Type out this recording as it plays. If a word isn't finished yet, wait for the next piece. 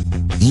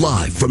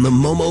Live from the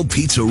Momo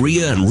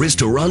Pizzeria and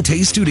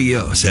Ristorante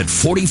Studios at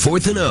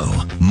 44th and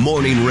O.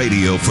 Morning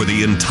radio for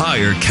the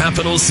entire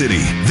capital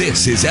city.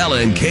 This is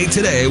LNK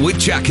Today with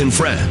Jack and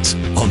Friends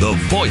on the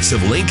voice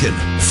of Lincoln,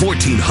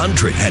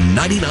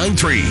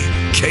 1499.3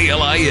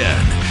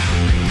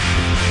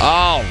 KLIN.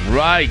 All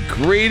right,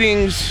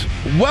 greetings.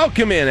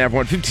 Welcome in,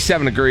 everyone.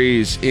 57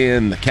 degrees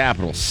in the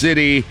capital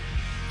city.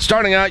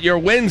 Starting out your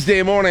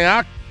Wednesday morning,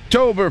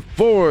 October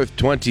 4th,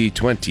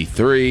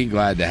 2023.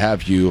 Glad to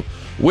have you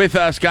with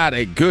us. Got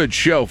a good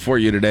show for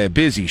you today. A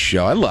busy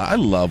show. I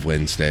love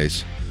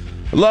Wednesdays.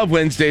 I love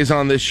Wednesdays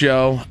on this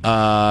show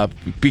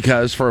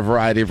because for a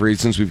variety of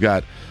reasons. We've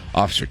got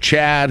Officer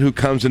Chad, who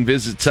comes and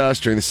visits us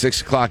during the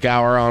 6 o'clock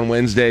hour on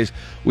Wednesdays.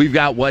 We've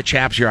got What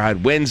Chaps Your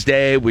Hide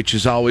Wednesday, which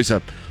is always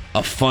a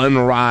fun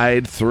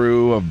ride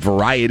through a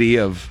variety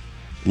of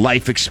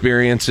life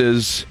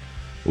experiences.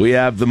 We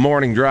have the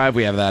morning drive.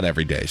 We have that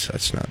every day, so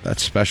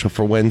that's special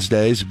for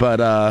Wednesdays.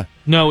 But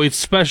no, it's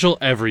special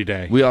every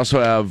day. We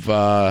also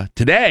have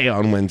today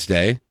on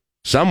Wednesday,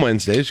 some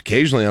Wednesdays,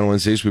 occasionally on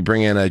Wednesdays, we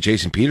bring in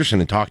Jason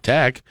Petersen and talk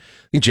tech. I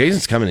think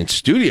Jason's coming in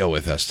studio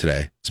with us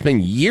today. It's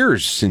been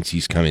years since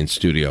he's come in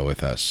studio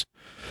with us.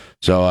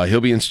 So he'll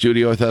be in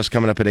studio with us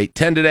coming up at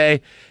 8:10 today,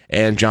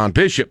 and John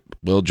Bishop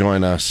will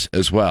join us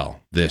as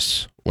well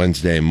this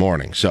Wednesday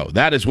morning. So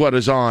that is what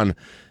is on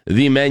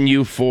the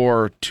menu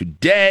for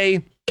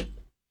today.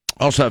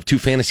 Also have two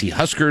Fantasy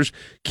Huskers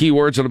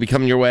keywords that'll be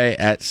coming your way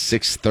at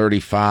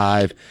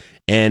 6:35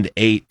 and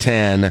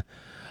 8:10.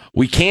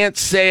 We can't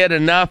say it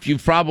enough. You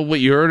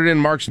heard it in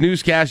Mark's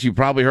newscast. You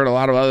probably heard a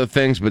lot of other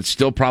things, but it's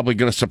still probably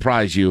going to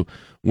surprise you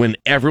when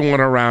everyone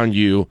around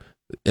you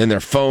and their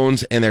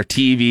phones and their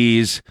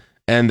TVs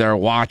and their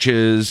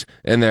watches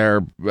and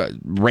their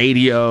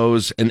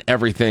radios and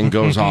everything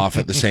goes off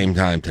at the same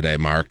time today,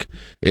 Mark.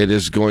 It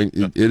is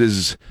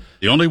the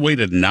only way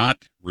to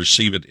not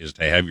receive it is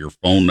to have your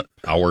phone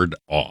powered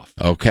off.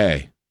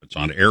 Okay. If it's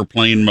on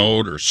airplane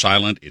mode or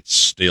silent, it's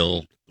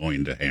still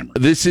going to hammer.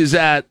 This is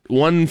at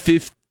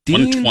 1:15?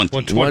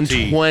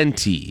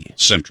 1:20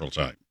 Central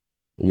Time.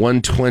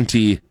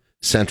 1:20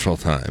 Central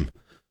Time.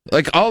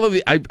 Like all of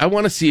the, I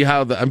want to see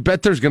how I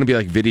bet there's going to be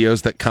like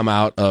videos that come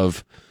out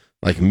of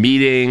like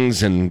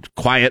meetings and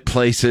quiet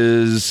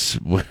places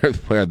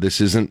where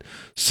this isn't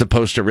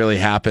supposed to really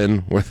happen,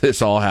 where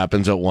this all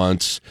happens at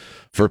once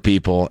for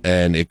people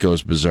and it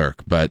goes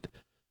berserk. But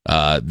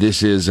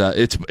this is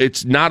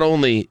it's not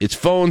only it's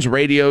phones,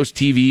 radios,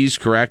 TVs,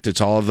 correct?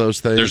 It's all of those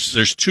things.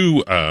 There's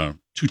two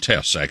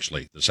tests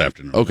actually this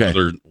afternoon. Okay.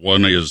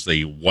 One is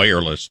the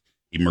wireless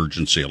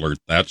emergency alert.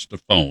 That's to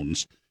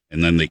phones,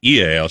 and then the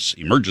EAS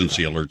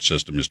emergency alert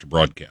system is to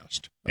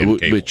broadcast.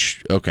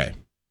 Which okay,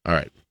 all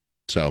right.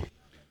 So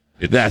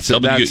that's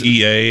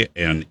WEA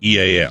and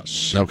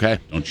EAS. Okay.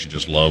 Don't you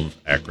just love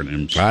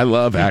acronyms? I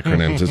love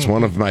acronyms. It's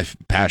one of my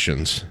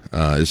passions.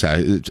 It's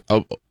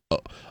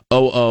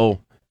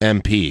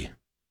OOMP.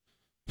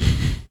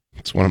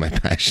 It's one of my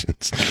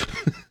passions.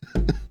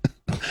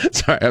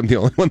 Sorry, I'm the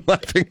only one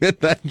laughing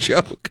at that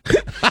joke.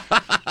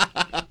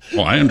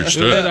 Well, I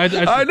understood.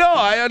 I know,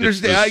 I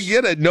understand. I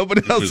get it.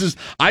 Nobody else is.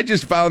 I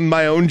just found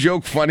my own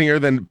joke funnier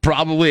than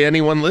probably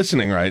anyone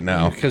listening right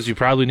now. Because you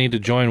probably need to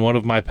join One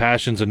of My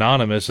Passions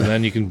Anonymous, and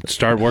then you can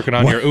start working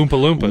on your Oompa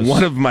Loompas.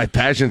 One of My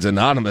Passions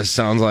Anonymous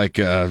sounds like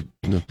a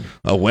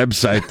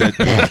website that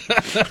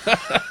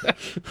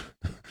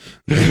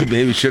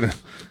maybe should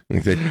have.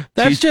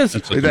 That's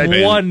just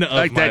one of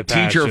like my that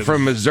teacher passions.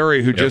 from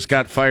Missouri who just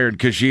got fired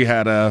because she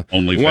had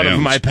One of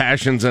My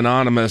Passions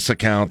Anonymous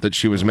account that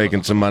she was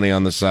making some money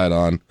on the side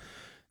on.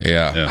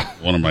 Yeah.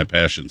 One of My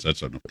Passions.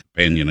 That's a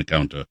companion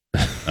account to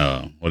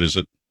what is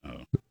it?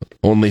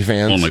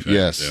 OnlyFans.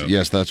 Yes,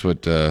 yes, that's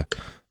what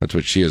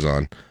she is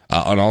on.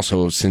 And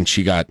also, since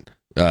she got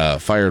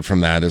fired from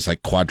that, it's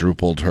like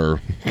quadrupled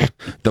her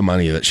the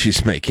money that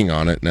she's making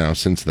on it now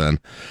since then.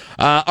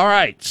 All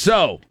right,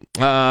 so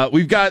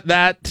we've got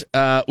that.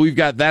 We've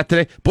got that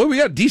today. Boy, we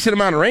got a decent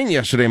amount of rain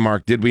yesterday,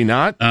 Mark. Did we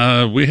not?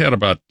 We had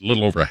about a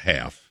little over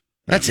half.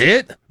 That's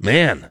it,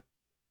 man.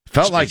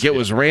 Felt like it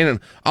was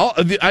raining.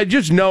 I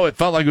just know it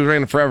felt like it was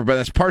raining forever, but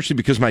that's partially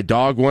because my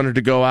dog wanted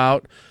to go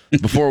out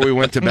before we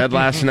went to bed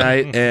last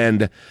night,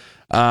 and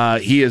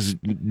he is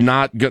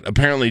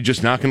apparently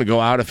just not going to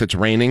go out if it's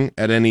raining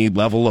at any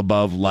level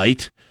above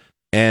light.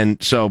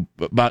 And so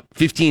about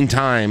 15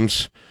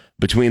 times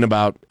between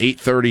about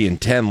 8:30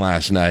 and 10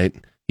 last night,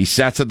 he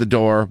sits at the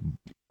door,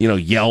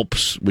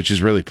 yelps, which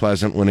is really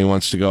pleasant when he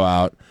wants to go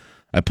out.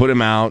 I put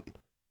him out.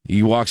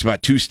 He walks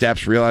about 2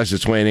 steps, realizes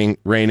it's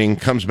raining,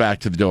 comes back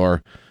to the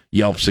door,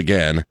 yelps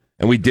again.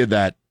 And we did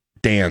that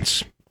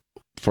dance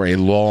for a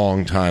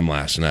long time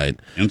last night.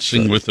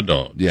 Dancing with the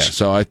dogs. Yeah,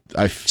 so I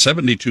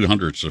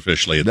 7,200's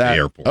officially at the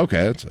airport.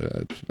 Okay,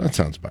 that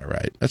sounds about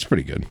right. That's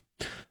pretty good.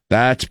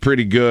 That's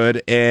pretty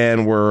good,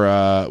 and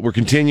we're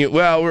continuing.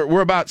 Well,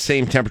 we're about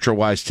same temperature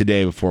wise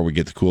today before we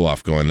get the cool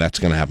off going. That's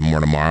going to happen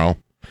more tomorrow.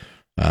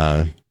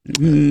 We're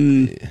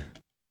in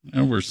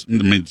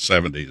the mid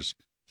 70s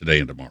today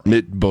and tomorrow.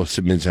 Both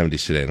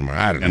mid-70s today and tomorrow.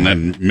 I don't know.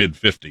 And then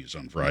mid-50s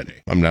on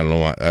Friday. I don't know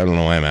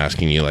why I'm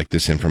asking you, like,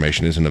 this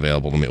information isn't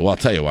available to me. Well, I'll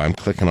tell you why. I'm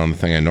clicking on the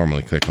thing I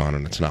normally click on,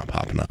 and it's not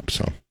popping up,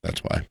 so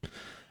that's why.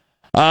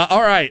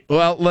 All right.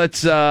 Well,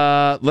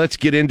 let's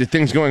get into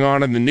things going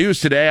on in the news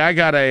today. I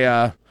got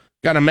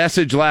a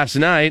message last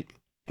night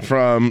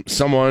from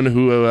someone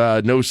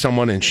who knows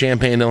someone in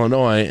Champaign,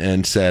 Illinois,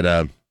 and said,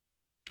 I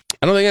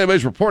don't think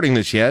anybody's reporting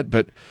this yet,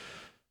 but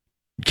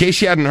in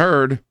case you hadn't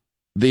heard,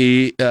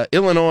 the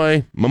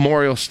Illinois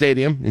Memorial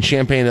Stadium in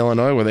Champaign,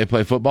 Illinois, where they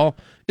play football,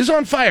 is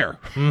on fire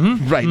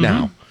right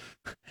now.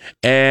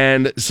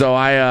 And so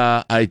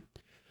I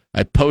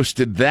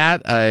posted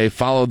that. I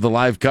followed the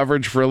live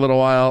coverage for a little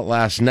while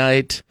last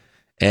night,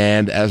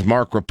 and as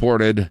Mark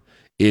reported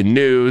in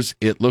news,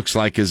 it looks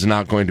like is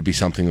not going to be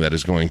something that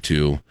is going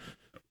to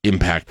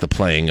impact the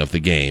playing of the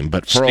game.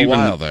 But for a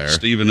while there,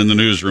 Stephen in the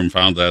newsroom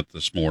found that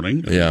this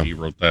morning. Yeah, he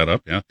wrote that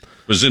up. Yeah,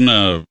 it was in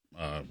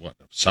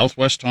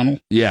Southwest Tunnel.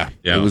 Yeah,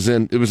 it was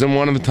in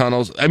one of the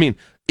tunnels. I mean,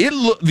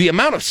 the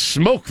amount of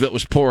smoke that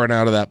was pouring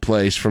out of that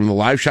place from the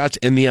live shots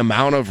and the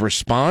amount of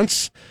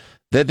response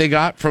that they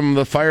got from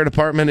the fire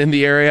department in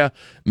the area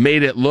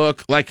made it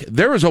look like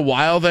there was a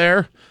while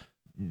there,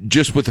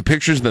 just with the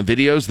pictures and the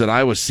videos that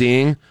I was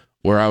seeing,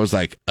 where I was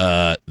like,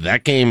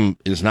 that game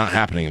is not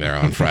happening there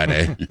on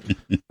Friday.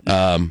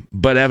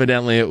 But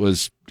evidently it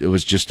was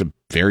just a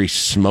very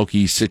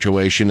smoky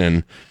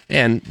situation,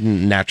 and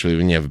naturally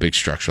when you have a big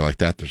structure like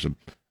that, there's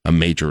a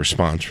major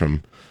response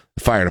from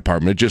the fire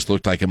department. It just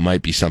looked like it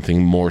might be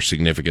something more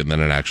significant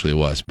than it actually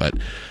was. But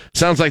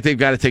sounds like they've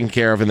got it taken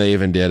care of, and they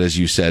even did, as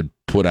you said,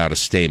 put out a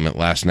statement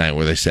last night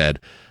where they said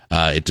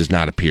it does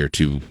not appear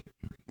to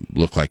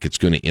look like it's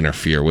going to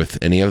interfere with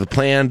any of the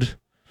planned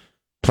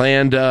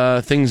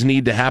things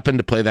need to happen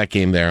to play that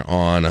game there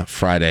on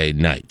Friday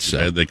night.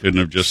 So they couldn't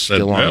have just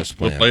said, well,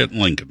 we'll play it in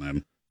Lincoln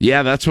then.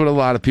 Yeah, that's what a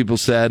lot of people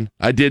said.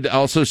 I did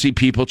also see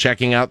people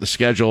checking out the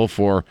schedule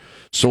for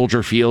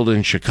Soldier Field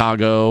in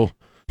Chicago,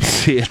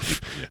 see if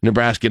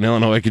Nebraska and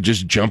Illinois could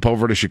just jump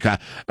over to Chicago.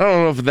 I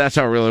don't know if that's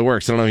how it really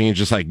works. I don't know if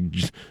you can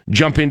just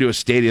jump into a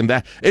stadium.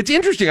 It's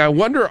interesting. I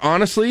wonder,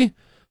 honestly,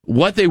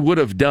 what they would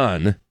have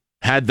done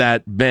had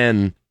that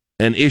been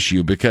an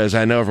issue, because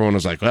I know everyone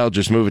was like, well,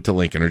 just move it to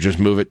Lincoln or just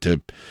move it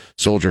to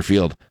Soldier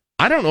Field.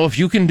 I don't know if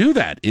you can do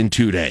that in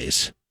 2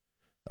 days.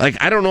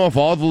 Like, I don't know if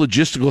all the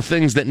logistical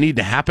things that need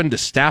to happen to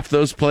staff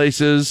those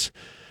places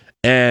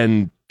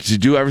and to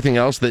do everything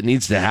else that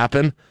needs to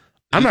happen,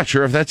 I'm not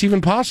sure if that's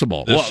even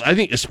possible. Well, I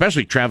think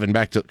especially traveling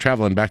back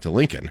to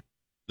Lincoln.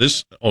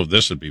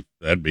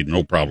 That'd be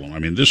no problem. I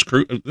mean, this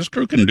crew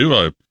can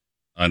do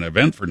an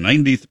event for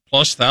 90+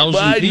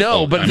 thousand people. I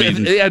know, but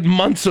they had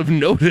months of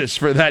notice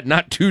for that,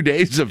 not 2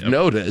 days of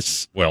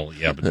notice. Well,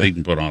 yeah, but they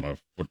can put on a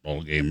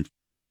football game.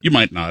 You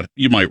might not.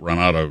 You might run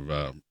out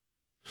of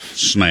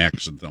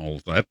snacks and all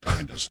that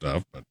kind of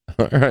stuff. But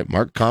all right,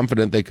 Mark,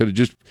 confident they could have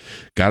just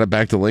got it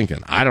back to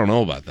Lincoln. I don't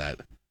know about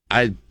that.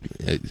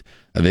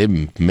 They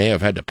may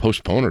have had to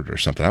postpone it or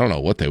something. I don't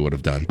know what they would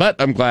have done, but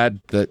I'm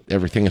glad that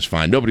everything is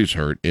fine. Nobody's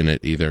hurt in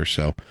it either,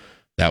 so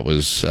that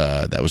was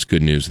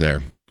good news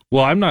there.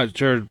 Well, I'm not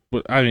sure.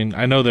 I mean,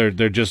 I know they're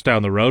just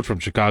down the road from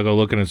Chicago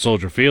looking at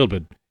Soldier Field,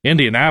 but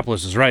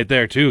Indianapolis is right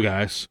there too,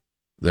 guys.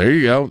 There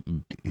you go.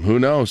 Who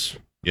knows?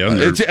 Yeah,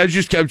 it's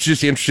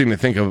just interesting to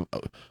think of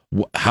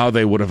how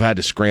they would have had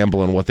to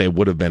scramble and what they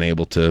would have been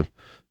able to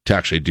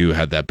actually do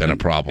had that been a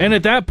problem. And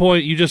at that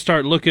point, you just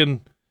start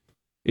looking.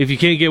 If you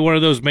can't get one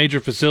of those major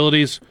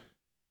facilities,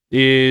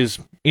 is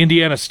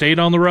Indiana State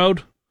on the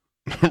road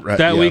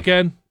that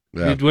weekend?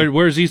 Yeah.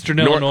 Where's Eastern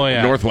Illinois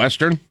at?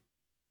 Northwestern?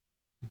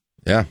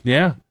 Yeah.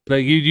 Yeah.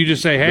 Like you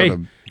just say, hey,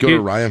 go to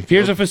Ryan Field.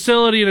 Here's a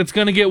facility and it's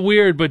going to get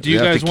weird, but do you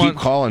guys want...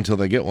 keep calling until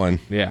they get one.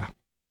 Yeah.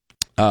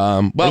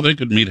 Well, they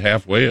could meet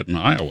halfway in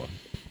Iowa.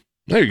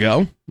 There you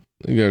go.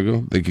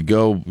 They could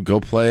go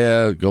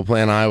play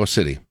in Iowa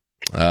City.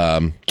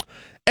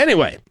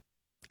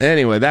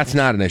 Anyway, that's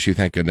not an issue,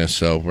 thank goodness.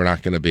 So we're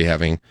not going to be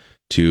having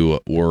to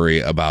worry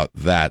about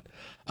that.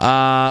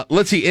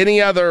 Let's see.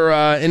 Any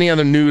other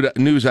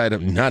news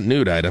item? Not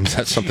nude items.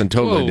 That's something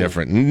totally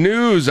different.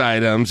 News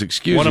items.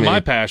 Excuse me. One of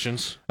my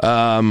passions.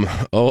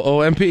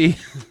 OMP.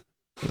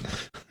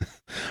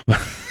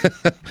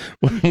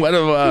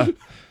 What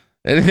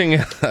anything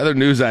other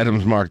news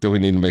items, Mark, that we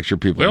need to make sure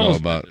people know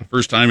about?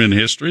 First time in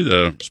history,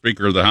 the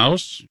Speaker of the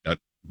House got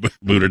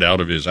booted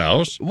out of his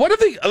house. What are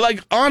they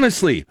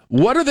honestly?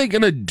 What are they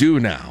going to do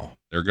now?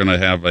 They're going to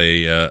have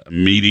a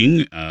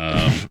meeting.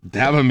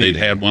 They'd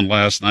had one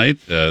last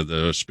night.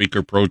 The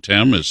Speaker Pro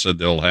Tem has said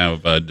they'll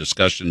have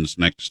discussions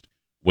next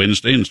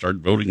Wednesday and start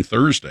voting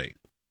Thursday.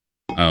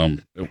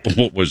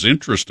 What was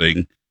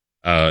interesting,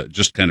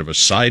 just kind of a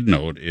side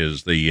note,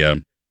 is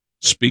the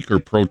Speaker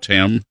Pro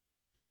Tem,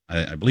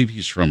 I believe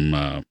he's from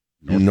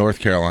North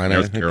Carolina.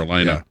 North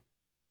Carolina.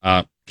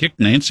 Yeah. Kicked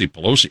Nancy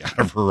Pelosi out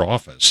of her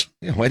office.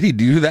 Yeah, why did he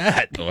do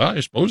that? Well, I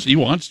suppose he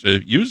wants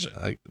to use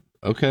it.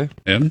 Okay.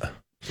 And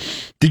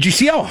Did you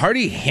see how hard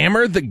he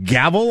hammered the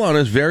gavel on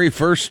his very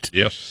first?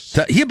 Yes.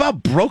 He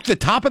about broke the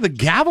top of the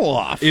gavel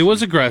off. It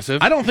was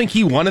aggressive. I don't think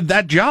he wanted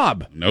that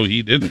job. No,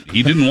 he didn't.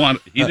 He didn't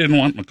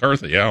want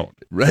McCarthy out.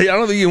 Right. I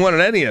don't think he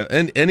wanted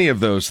any of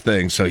those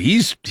things. So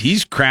he's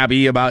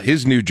crabby about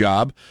his new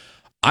job.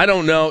 I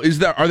don't know.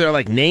 Are there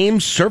like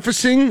names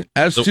surfacing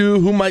as to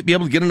who might be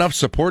able to get enough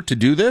support to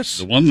do this?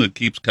 The one that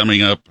keeps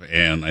coming up,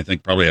 and I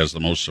think probably has the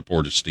most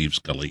support, is Steve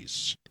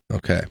Scalise.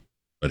 Okay.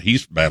 But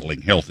he's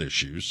battling health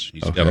issues.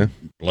 He's got a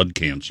blood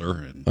cancer,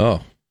 and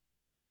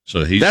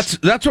so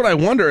that's what I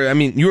wonder. I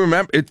mean, you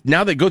remember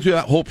now they go through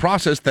that whole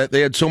process that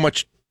they had so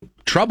much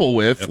trouble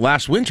with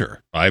last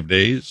winter. 5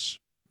 days,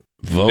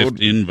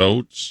 15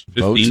 votes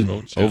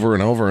over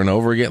and over and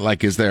over again.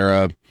 Like, is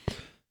there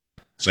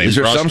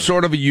some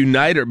sort of a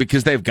uniter,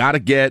 because they've got to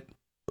get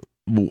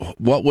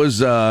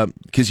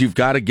because you've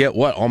got to get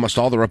almost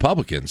all the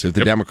Republicans if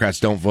the Democrats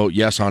don't vote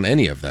yes on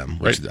any of them,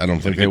 which I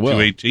don't think they will.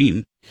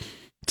 218.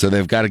 So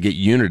they've got to get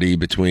unity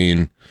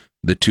between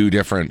the two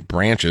different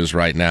branches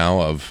right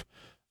now of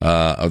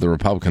the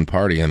Republican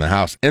Party in the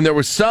House. And there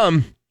was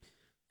some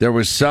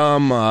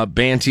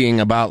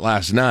bantying about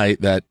last night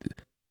that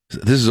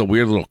this is a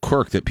weird little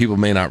quirk that people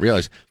may not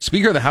realize.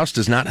 Speaker of the House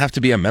does not have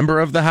to be a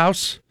member of the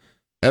House,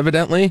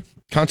 evidently,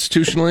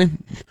 constitutionally.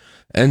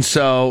 And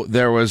so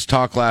there was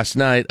talk last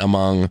night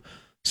among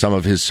some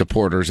of his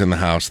supporters in the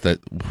House that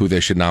who they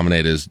should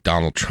nominate as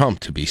Donald Trump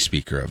to be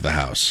Speaker of the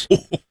House.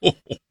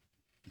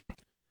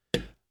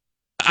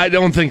 I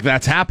don't think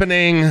that's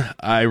happening.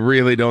 I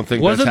really don't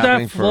think that's happening.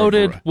 Wasn't that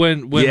floated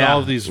when all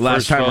of these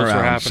last first time votes around?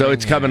 were happening? So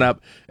it's coming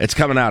up. It's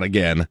coming out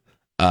again.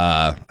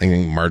 I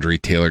think Marjorie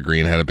Taylor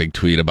Greene had a big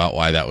tweet about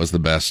why that was the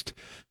best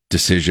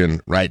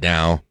decision right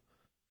now.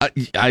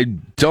 I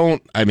do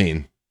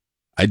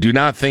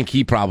not think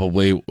he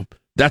probably.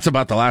 That's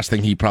about the last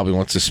thing he probably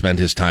wants to spend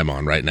his time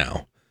on right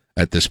now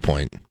at this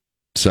point.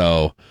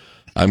 So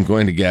I'm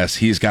going to guess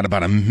he's got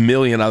about 1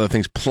 million other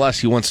things. Plus,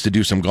 he wants to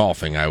do some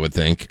golfing, I would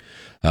think,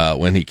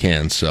 when he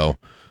can. So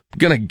I'm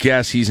going to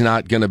guess he's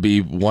not going to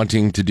be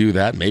wanting to do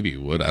that. Maybe he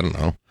would. I don't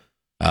know.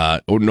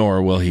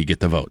 Nor will he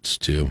get the votes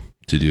to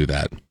do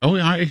that. Oh,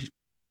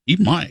 he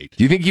might.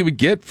 Do you think he would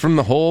get from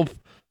the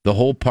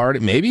whole party?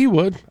 Maybe he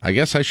would. I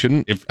guess I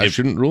shouldn't. I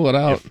shouldn't rule it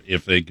out.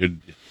 If they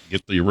could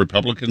get the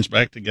Republicans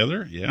back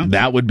together, yeah,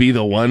 that would be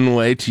the one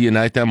way to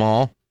unite them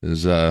all.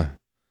 Is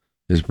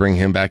bring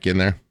him back in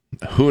there.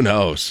 Who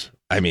knows?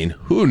 I mean,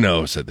 who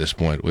knows at this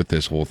point with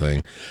this whole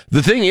thing?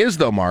 The thing is,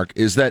 though, Mark,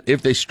 is that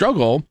if they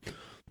struggle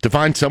to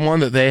find someone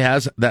that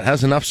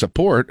has enough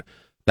support,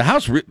 the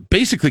House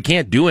basically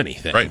can't do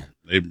anything right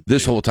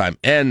this whole time.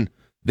 And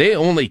they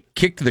only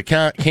kicked the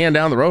can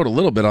down the road a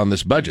little bit on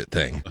this budget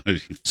thing.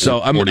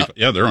 So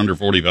they're under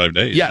 45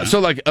 days. Yeah, so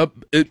like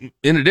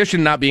in addition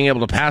to not being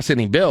able to pass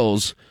any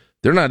bills,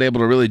 they're not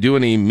able to really do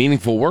any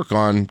meaningful work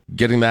on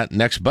getting that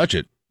next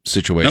budget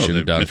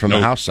situation done from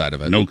the House side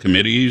of it. No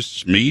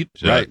committees meet,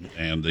 right?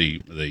 And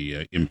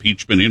the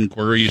impeachment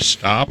inquiry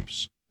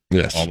stops.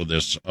 Yes, all of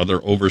this other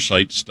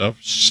oversight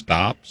stuff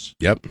stops.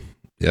 Yep.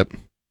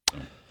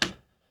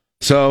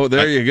 So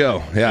there you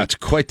go. Yeah, it's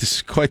quite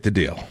the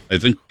deal. I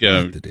think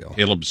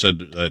Caleb said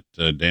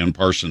that Dan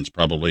Parsons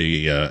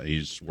probably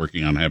he's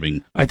working on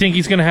having. I think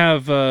he's going to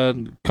have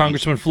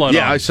Congressman Flood.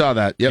 Yeah, on. I saw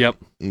that. Yep.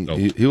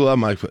 He will have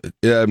my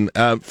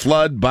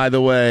Flood. By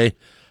the way,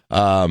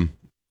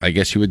 I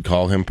guess you would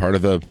call him part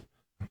of the.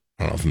 I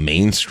don't know if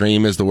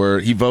mainstream is the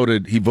word. He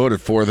voted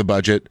for the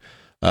budget,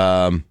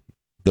 the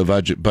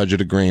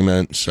budget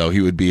agreement. So he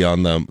would be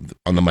on the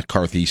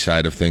McCarthy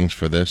side of things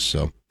for this.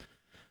 So.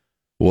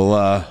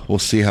 We'll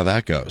see how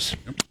that goes.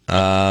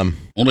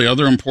 Only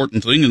other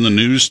important thing in the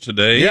news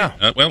today.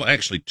 Yeah. Well,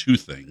 actually, two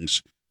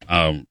things.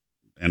 And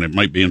it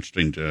might be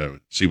interesting to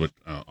see what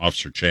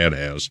Officer Chad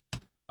has.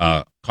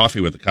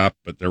 Coffee with a Cop,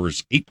 but there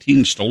was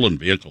 18 stolen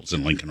vehicles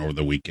in Lincoln over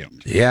the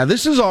weekend. Yeah,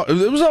 this is all.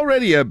 It was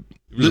already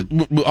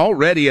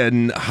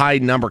a high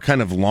number,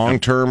 kind of long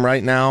term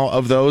right now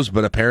of those,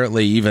 but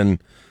apparently even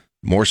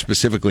more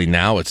specifically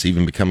now, it's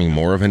even becoming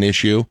more of an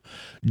issue.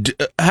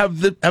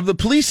 Have the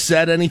police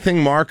said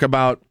anything, Mark,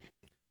 about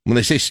when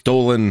they say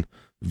stolen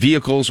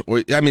vehicles?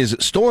 Or is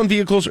it stolen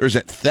vehicles or is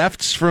it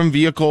thefts from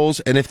vehicles?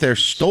 And if they're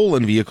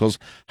stolen vehicles,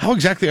 how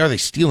exactly are they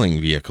stealing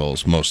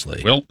vehicles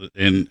mostly? Well,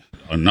 in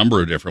a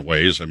number of different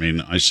ways. I mean,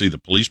 I see the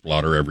police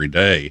blotter every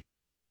day,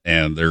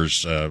 and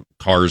there's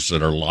cars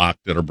that are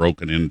locked that are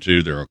broken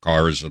into. There are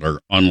cars that are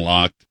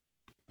unlocked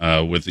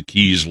with the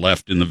keys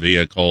left in the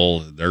vehicle.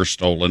 They're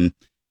stolen.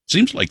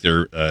 Seems like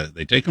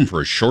they take them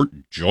for a short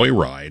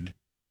joyride.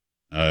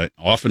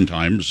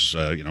 Oftentimes,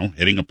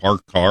 hitting a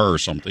parked car or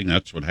something.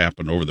 That's what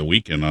happened over the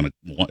weekend on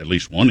at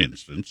least one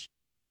instance.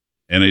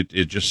 And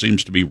it just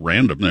seems to be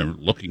random. They're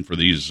looking for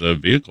these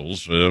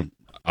vehicles,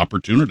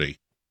 opportunity.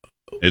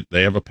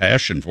 They have a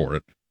passion for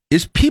it.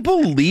 Is people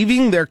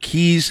leaving their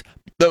keys?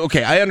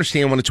 Okay, I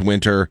understand when it's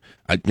winter.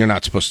 You're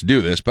not supposed to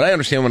do this, but I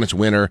understand when it's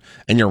winter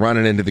and you're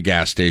running into the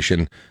gas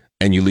station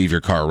and you leave your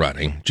car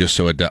running just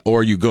so it does,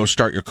 or you go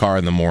start your car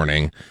in the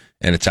morning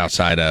and it's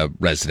outside a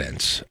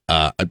residence.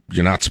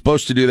 You're not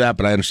supposed to do that,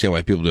 but I understand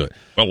why people do it.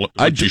 Well,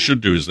 what you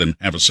should do is then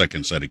have a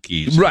second set of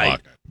keys. Right.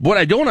 What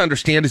I don't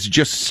understand is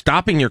just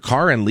stopping your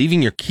car and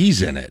leaving your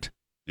keys in it.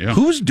 Yeah.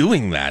 Who's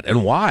doing that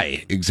and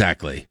why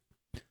exactly?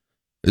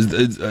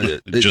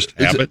 Just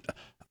habit?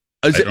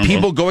 Is it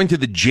people going to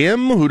the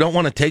gym who don't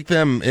want to take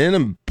them in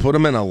and put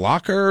them in a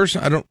locker?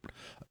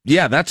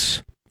 Yeah,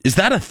 is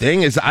that a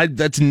thing?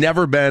 That's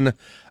never been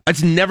a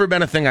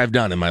thing I've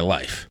done in my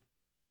life.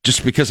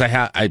 Just because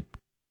and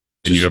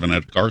you haven't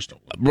had a car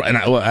stolen. And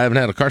I haven't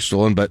had a car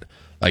stolen, but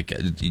like,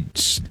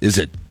 is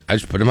it? I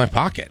just put it in my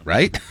pocket,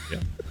 right? Yeah.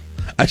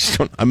 I just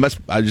don't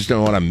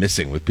know what I'm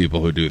missing with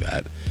people who do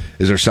that.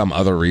 Is there some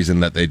other reason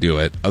that they do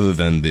it other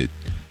than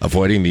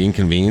avoiding the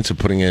inconvenience of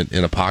putting it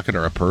in a pocket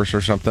or a purse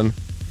or something?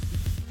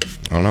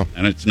 I don't know.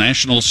 And it's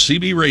National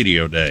CB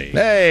Radio Day.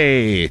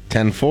 Hey,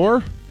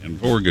 10-4?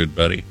 10-4, good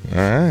buddy. All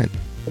right.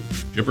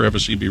 Did you ever have a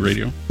CB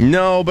radio?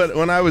 No, but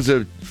when I was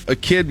a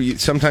kid,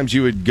 sometimes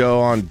you would go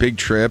on big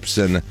trips,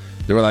 and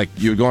they were like,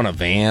 you would go on a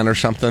van or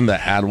something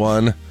that had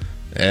one,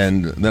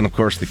 and then, of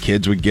course, the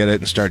kids would get it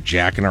and start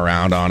jacking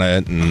around on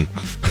it, and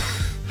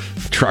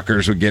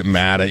truckers would get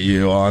mad at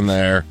you on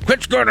there.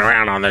 Quit screwing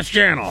around on this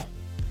channel.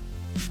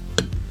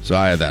 So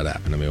I had that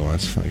happen to me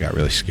once. I got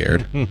really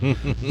scared.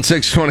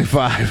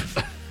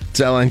 6:25. It's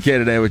LNK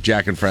Today with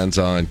Jack and Friends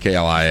on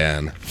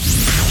KLIN.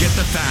 Get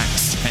the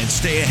facts and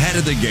stay ahead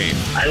of the game.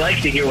 I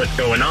like to hear what's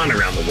going on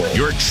around the world.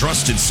 Your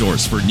trusted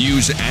source for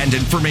news and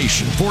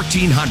information.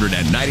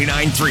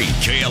 1499.3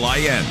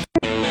 KLIN.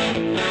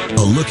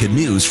 A look at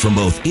news from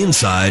both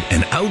inside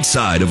and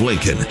outside of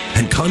Lincoln,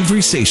 and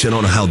conversation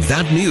on how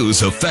that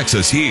news affects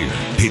us here.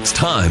 It's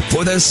time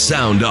for the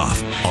Sound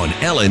Off on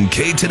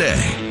LNK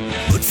Today.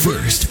 But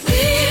first,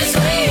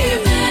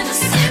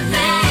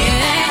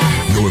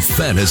 your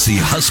Fantasy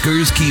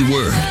Huskers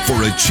keyword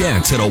for a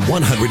chance at a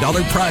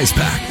 $100 prize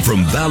pack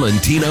from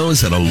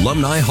Valentino's at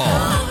Alumni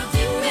Hall.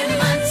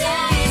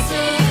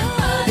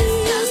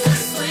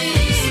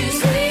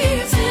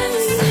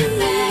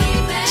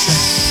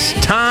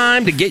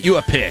 Time to get you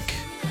a pick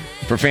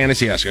for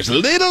Fantasy Huskers. A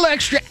little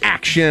extra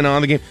action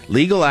on the game.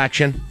 Legal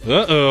action.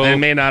 Uh-oh. It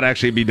may not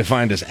actually be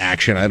defined as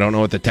action. I don't know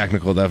what the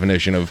technical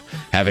definition of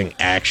having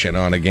action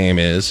on a game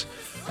is.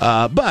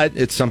 But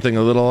it's something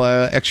a little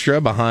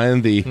extra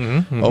behind the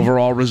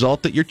overall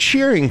result that you're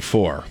cheering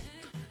for.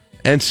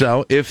 And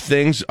so if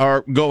things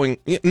are going...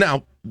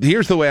 Now,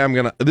 here's the way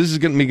this is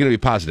going to be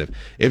positive.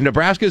 If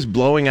Nebraska is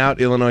blowing out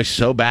Illinois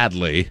so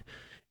badly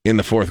in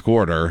the fourth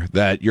quarter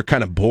that you're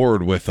kind of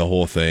bored with the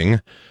whole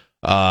thing,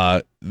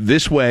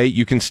 this way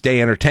you can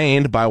stay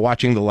entertained by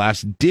watching the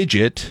last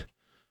digit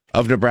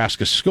of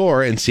Nebraska's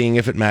score and seeing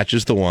if it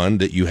matches the one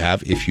that you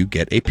have if you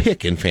get a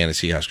pick in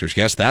Fantasy Huskers.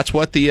 Yes, that's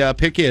what the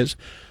pick is.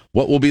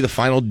 What will be the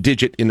final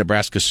digit in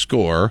Nebraska's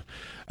score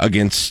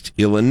against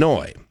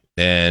Illinois?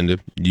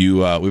 And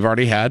we've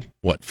already had,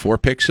 4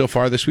 picks so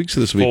far this week? So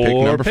this will be pick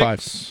number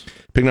 5.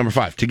 Pick number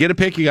 5. To get a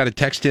pick, you got to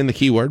text in the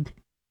keyword.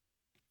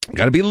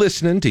 Got to be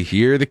listening to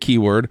hear the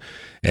keyword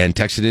and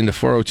text it into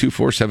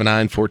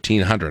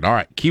 402-479-1400. All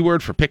right,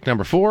 keyword for pick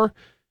number 4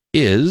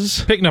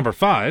 is... Pick number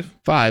 5.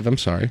 5, I'm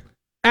sorry.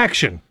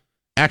 Action.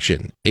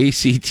 Action.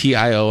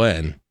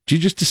 ACTION. Did you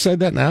just decide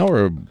that now?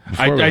 Or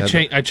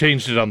I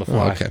changed it on the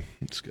fly. Oh, okay,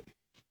 that's good.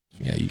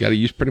 Yeah, you got to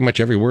use pretty much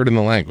every word in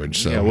the language.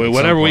 So yeah,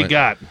 whatever we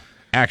got.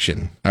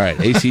 Action. All right,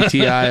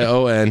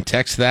 ACTION.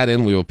 Text that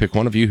in. We will pick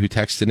one of you who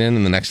texted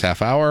in the next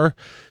half hour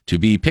to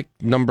be pick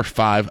number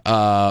 5.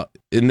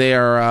 In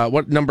there,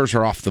 what numbers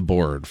are off the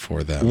board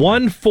for them?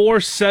 1,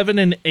 4, 7,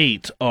 and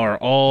 8 are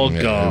all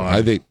gone.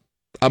 I think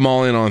I'm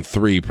all in on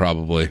 3,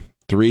 probably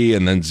 3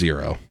 and then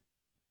 0.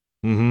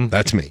 Mm-hmm.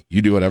 That's me.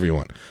 You do whatever you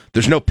want.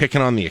 There's no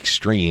picking on the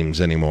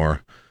extremes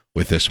anymore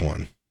with this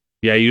one.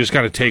 Yeah, you just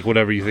got to take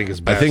whatever you think is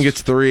best. I think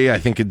it's 3. I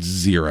think it's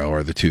 0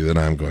 are the 2 that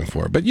I'm going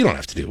for. But you don't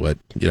have to do what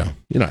you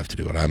don't have to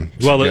do what I'm.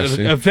 Well,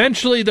 suggesting.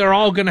 Eventually they're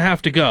all going to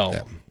have to go.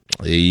 Yeah.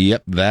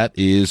 Yep, that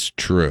is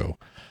true.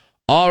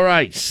 All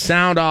right,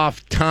 sound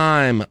off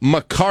time.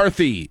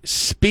 McCarthy,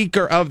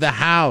 Speaker of the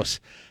House,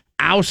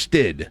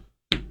 ousted.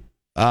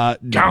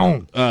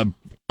 Down.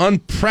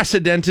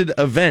 Unprecedented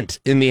event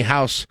in the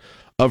House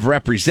of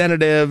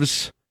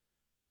Representatives.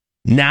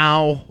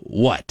 Now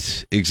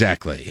what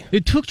exactly?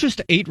 It took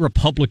just 8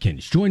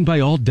 Republicans, joined by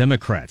all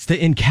Democrats, to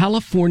end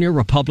California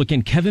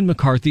Republican Kevin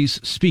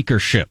McCarthy's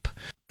speakership.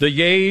 The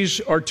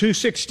yeas are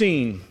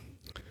 216.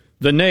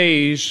 The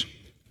nays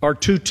are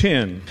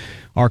 210.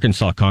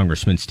 Arkansas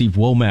Congressman Steve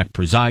Womack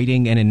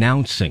presiding and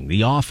announcing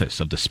the office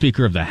of the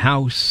Speaker of the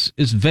House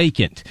is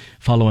vacant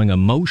following a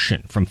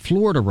motion from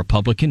Florida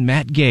Republican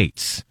Matt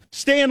Gaetz.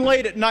 Staying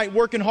late at night,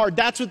 working hard,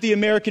 that's what the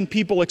American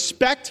people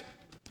expect.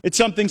 It's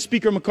something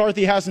Speaker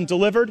McCarthy hasn't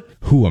delivered.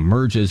 Who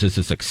emerges as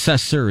a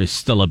successor is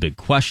still a big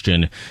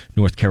question.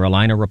 North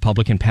Carolina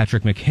Republican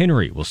Patrick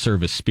McHenry will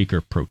serve as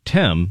Speaker pro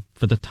tem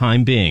for the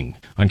time being.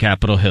 On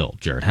Capitol Hill,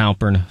 Jared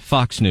Halpern,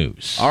 Fox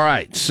News. All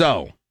right,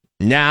 so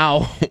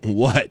now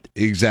what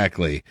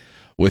exactly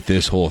with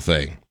this whole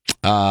thing?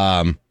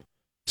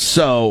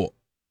 So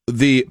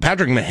the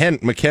Patrick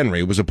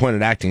McHenry was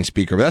appointed acting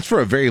speaker, but that's for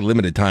a very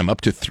limited time,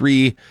 up to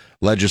 3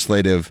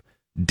 legislative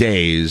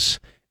days.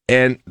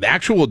 And the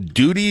actual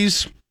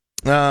duties,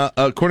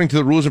 according to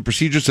the rules and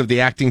procedures of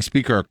the acting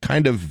speaker, are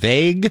kind of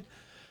vague.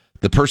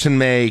 The person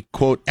may,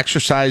 quote,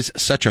 exercise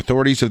such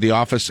authorities of the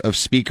office of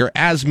speaker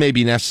as may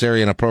be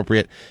necessary and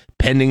appropriate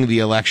pending the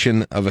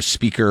election of a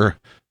speaker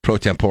pro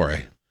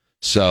tempore.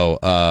 So,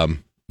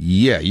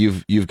 yeah,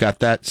 you've got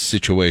that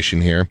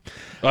situation here.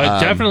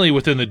 Definitely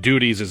within the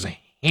duties is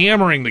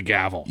hammering the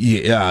gavel.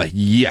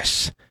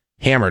 Yes,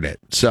 hammered it.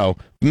 So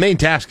the main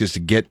task is to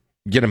get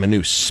him a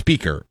new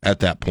speaker at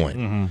that point.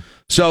 Mm-hmm.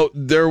 So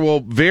there will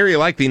very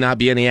likely not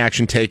be any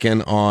action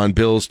taken on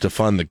bills to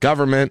fund the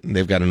government.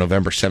 They've got a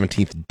November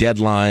 17th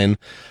deadline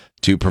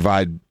to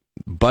provide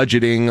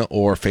budgeting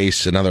or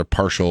face another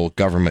partial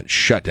government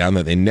shutdown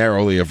that they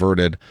narrowly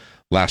averted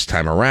last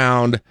time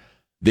around.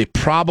 They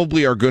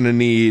probably are going to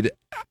need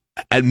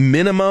at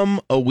minimum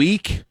a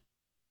week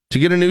to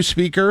get a new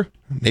speaker.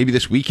 Maybe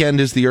this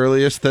weekend is the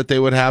earliest that they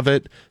would have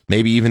it.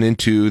 Maybe even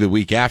into the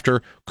week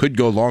after. Could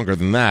go longer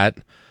than that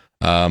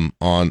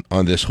on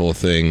this whole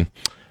thing.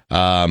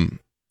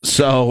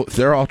 So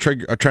they're all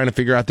trying to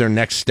figure out their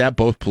next step,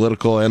 both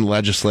political and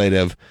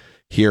legislative,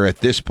 here at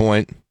this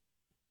point.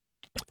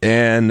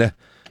 And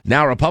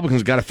now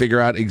Republicans got to figure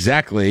out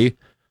exactly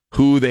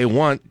who they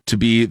want to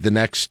be the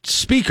next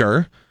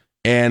speaker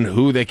and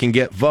who they can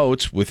get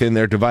votes within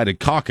their divided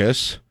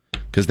caucus,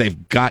 because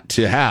they've got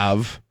to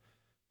have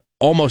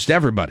almost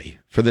everybody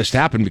for this to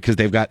happen because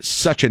they've got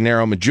such a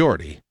narrow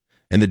majority.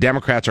 And the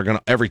Democrats are going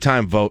to every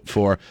time vote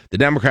for, the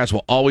Democrats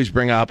will always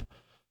bring up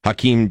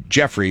Hakeem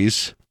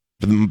Jeffries,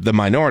 the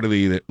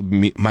minority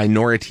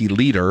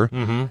leader,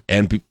 mm-hmm.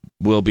 and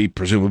will be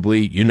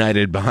presumably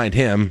united behind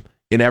him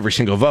in every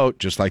single vote,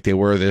 just like they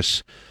were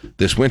this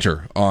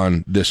winter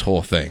on this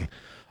whole thing.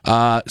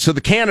 So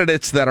the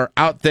candidates that are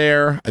out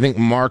there, I think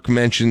Mark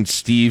mentioned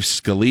Steve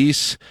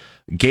Scalise.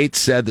 Gates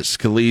said that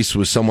Scalise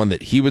was someone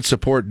that he would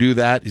support do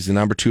that. He's the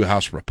number 2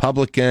 House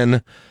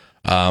Republican.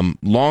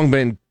 Long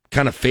been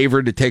kind of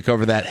favored to take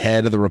over that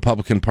head of the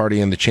Republican Party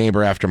in the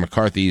chamber after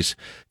McCarthy's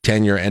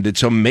tenure ended.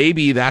 So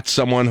maybe that's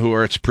someone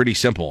where it's pretty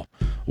simple,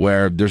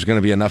 where there's going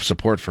to be enough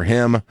support for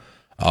him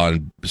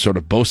on sort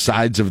of both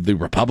sides of the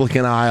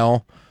Republican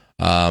aisle.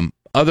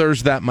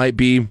 Others that might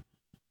be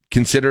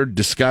considered,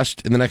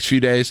 discussed in the next few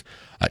days.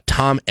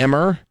 Tom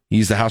Emmer,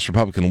 he's the House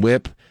Republican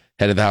whip,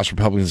 head of the House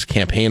Republicans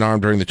campaign arm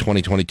during the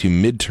 2022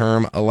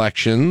 midterm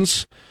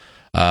elections.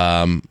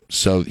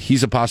 So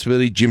he's a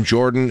possibility. Jim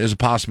Jordan is a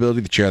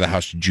possibility, the chair of the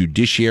House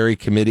Judiciary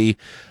Committee.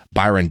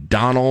 Byron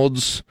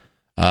Donalds,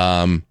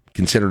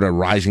 considered a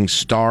rising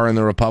star in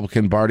the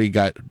Republican Party,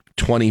 got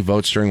 20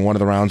 votes during one of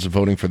the rounds of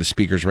voting for the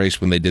speaker's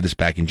race when they did this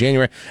back in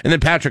January. And then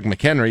Patrick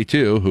McHenry,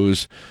 too,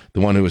 who's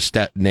the one who was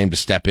named to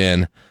step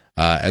in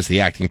as the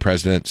acting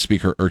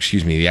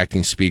the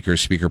acting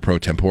speaker pro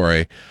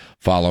tempore,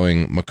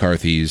 following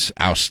McCarthy's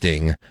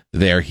ousting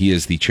there. He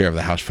is the chair of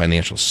the House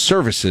Financial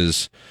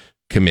Services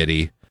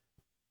Committee.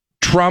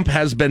 Trump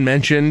has been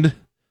mentioned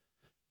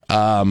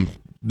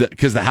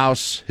because the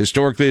House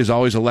historically has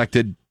always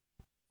elected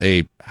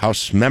a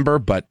House member,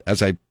 but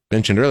as I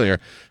mentioned earlier,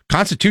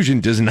 Constitution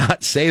does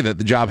not say that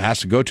the job has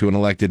to go to an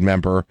elected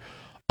member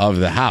of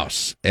the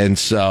House. And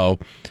so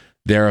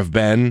there have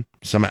been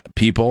some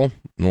people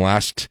in the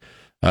last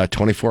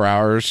 24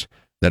 hours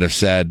that have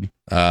said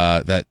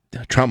that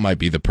Trump might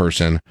be the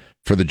person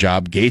for the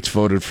job. Gates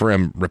voted for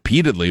him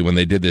repeatedly when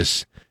they did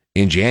this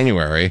in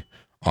January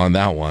on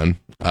that one.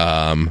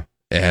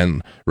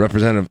 And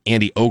Representative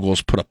Andy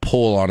Ogles put a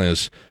poll on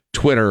his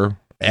Twitter,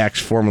 X,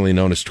 formerly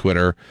known as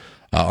Twitter,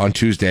 on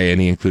Tuesday, and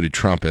he included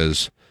Trump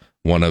as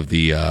one of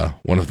the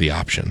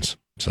options.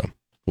 So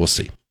we'll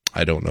see.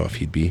 I don't know if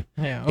he'd be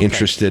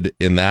interested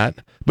in that,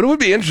 but it would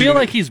be interesting. I feel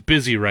like he's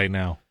busy right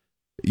now.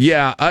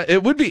 Yeah,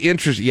 it would be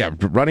interesting. Yeah,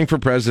 running for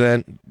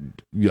president,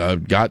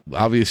 got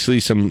obviously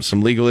some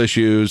legal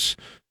issues,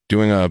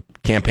 doing a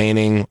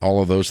campaigning,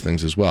 all of those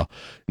things as well.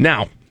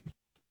 Now,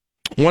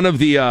 one of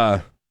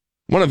the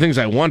things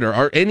I wonder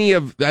are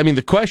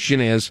the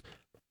question is,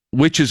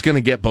 which is going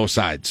to get both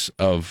sides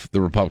of the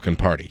Republican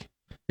Party?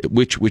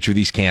 Which of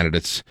these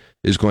candidates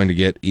is going to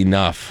get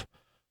enough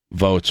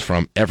votes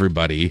from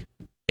everybody?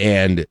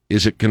 And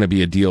is it going to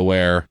be a deal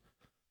where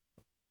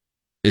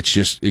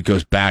it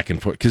goes back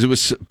and forth?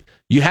 Because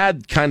you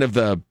had kind of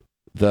the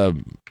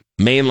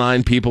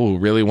mainline people who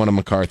really wanted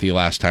McCarthy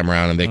last time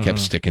around, and they kept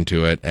sticking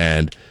to it.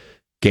 And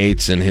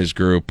Gates and his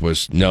group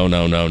was no,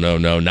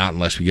 not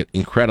unless we get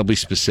incredibly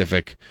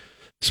specific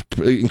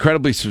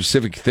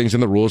things in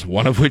the rules,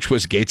 one of which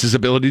was Gates'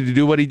 ability to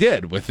do what he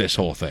did with this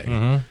whole thing.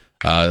 Mm-hmm.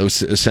 It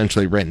was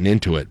essentially written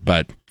into it.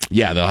 But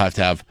yeah, they'll have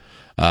to have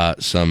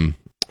some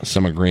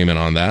agreement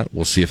on that.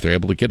 We'll see if they're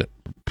able to get it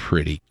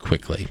pretty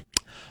quickly.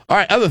 All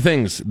right, other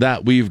things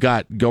that we've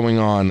got going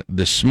on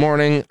this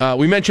morning.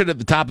 We mentioned at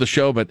the top of the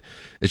show, but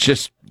it's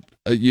just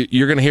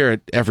you're going to hear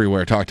it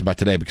everywhere talked about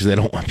today because they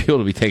don't want people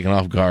to be taken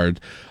off guard.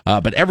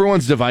 But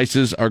everyone's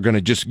devices are going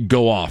to just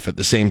go off at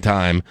the same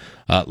time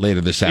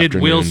later this afternoon.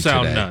 It will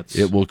sound today. nuts.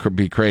 It will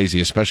be crazy,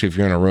 especially if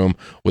you're in a room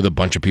with a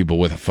bunch of people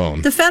with a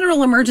phone. The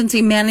Federal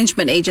Emergency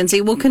Management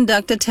Agency will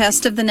conduct a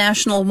test of the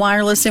National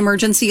Wireless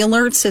Emergency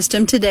Alert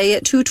System today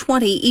at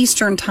 2:20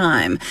 Eastern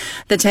Time.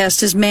 The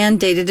test is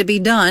mandated to be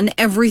done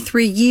every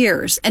 3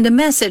 years, and a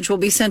message will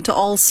be sent to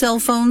all cell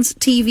phones,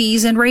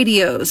 TVs, and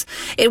radios.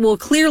 It will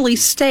clearly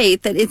state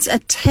that it's a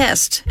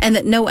test and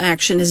that no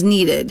action is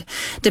needed.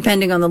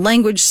 Depending on the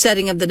language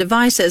setting of the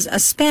devices, a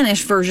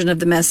Spanish version of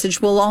the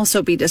message will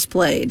also be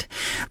displayed.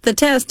 The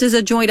test is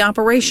a joint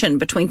operation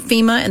between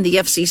FEMA and the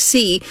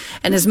FCC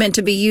and is meant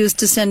to be used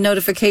to send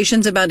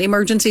notifications about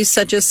emergencies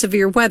such as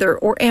severe weather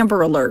or Amber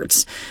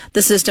Alerts.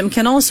 The system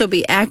can also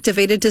be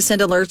activated to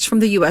send alerts from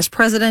the U.S.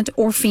 President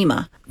or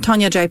FEMA.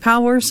 Tanya J.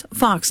 Powers,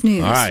 Fox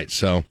News. All right,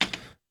 so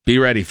be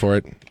ready for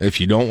it. If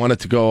you don't want it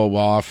to go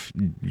off,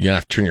 you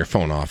have to turn your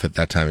phone off at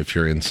that time if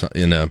you're in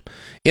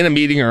a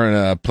meeting or in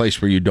a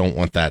place where you don't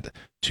want that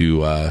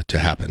to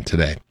happen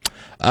today.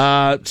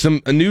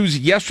 Some news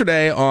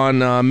yesterday on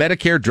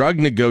Medicare drug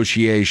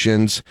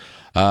negotiations.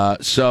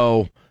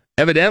 So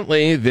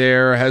evidently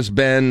there has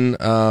been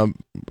a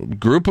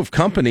group of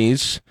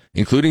companies,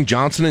 including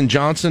Johnson &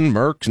 Johnson,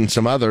 Merck, and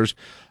some others,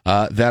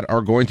 that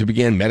are going to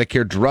begin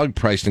Medicare drug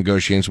price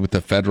negotiations with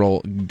the federal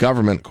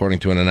government, according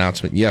to an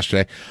announcement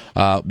yesterday.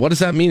 What does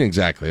that mean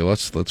exactly?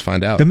 Let's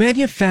find out. The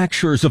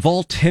manufacturers of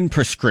all 10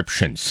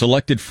 prescriptions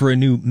selected for a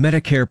new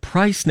Medicare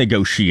price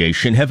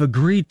negotiation have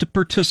agreed to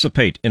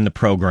participate in the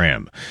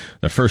program.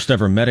 The first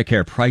ever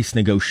Medicare price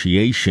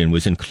negotiation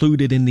was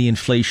included in the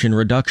Inflation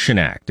Reduction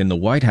Act, and the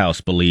White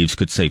House believes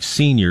could save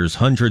seniors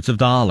hundreds of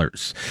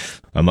dollars.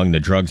 Among the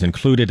drugs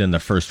included in the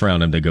first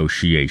round of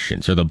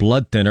negotiations are the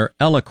blood thinner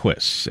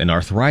Eliquis and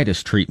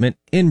arthritis treatment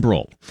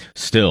Enbrel.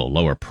 Still,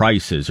 lower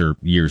prices are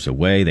years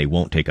away. They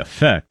won't take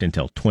effect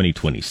until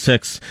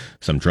 2026.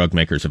 Some drug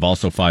makers have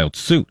also filed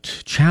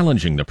suit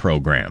challenging the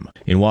program.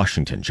 In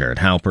Washington, Jared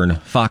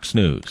Halpern, Fox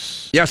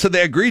News. Yeah, so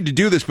they agreed to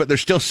do this, but they're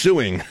still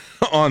suing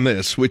on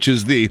this, which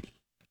is the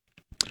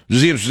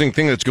interesting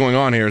thing that's going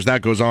on here. Is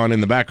that goes on in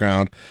the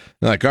background.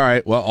 They're like, all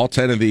right, well, all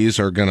 10 of these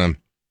are going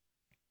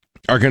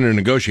to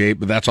negotiate,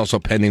 but that's also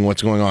pending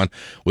what's going on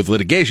with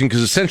litigation,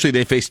 because essentially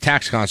they face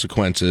tax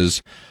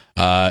consequences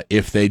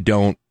if they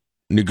don't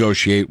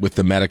negotiate with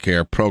the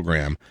Medicare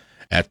program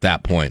at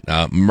that point.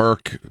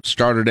 Merck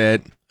started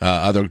it.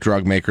 Other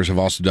drug makers have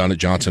also done it.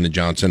 Johnson &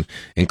 Johnson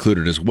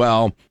included as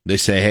well. They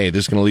say, hey,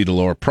 this is going to lead to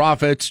lower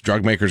profits.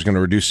 Drug makers are going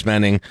to reduce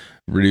spending,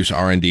 reduce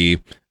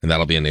R&D, and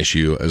that'll be an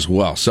issue as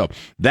well. So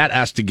that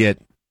has to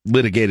get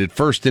litigated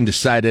first and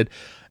decided.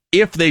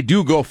 If they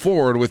do go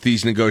forward with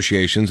these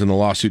negotiations and the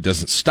lawsuit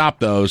doesn't stop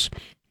those,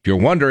 if you're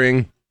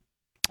wondering,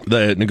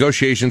 the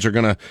negotiations are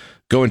going to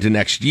go into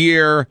next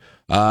year.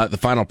 The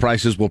final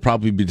prices will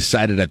probably be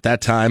decided at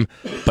that time,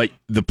 but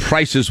the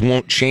prices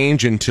won't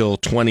change until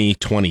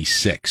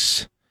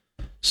 2026.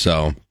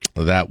 So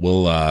that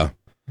will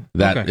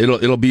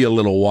it'll be a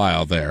little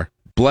while there.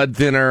 Blood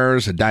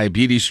thinners, a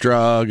diabetes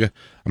drug.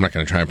 I'm not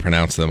going to try and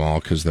pronounce them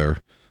all because they're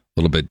a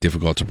little bit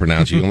difficult to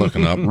pronounce. You can look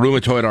them up.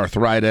 Rheumatoid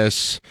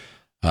arthritis.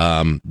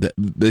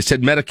 They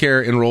said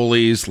Medicare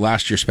enrollees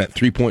last year spent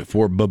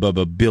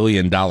 $3.4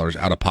 billion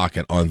out of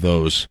pocket on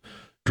those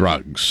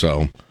drugs.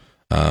 So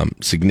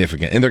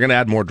significant. And they're going to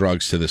add more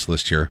drugs to this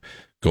list here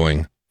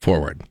going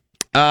forward.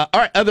 All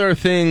right, other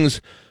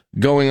things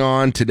going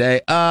on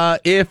today.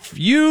 If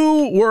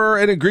you were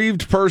an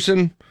aggrieved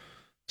person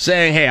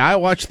saying, hey, I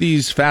watch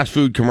these fast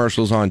food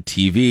commercials on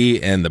TV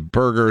and the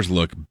burgers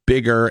look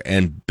bigger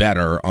and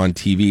better on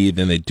TV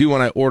than they do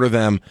when I order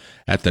them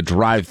at the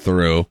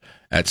drive-thru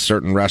at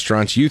certain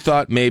restaurants, you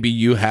thought maybe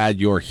you had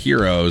your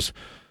heroes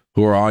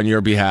who are on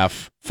your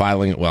behalf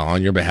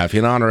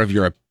in honor of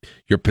your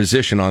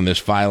position on this,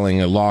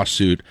 filing a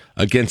lawsuit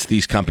against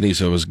these companies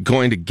that was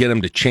going to get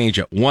them to change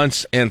it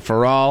once and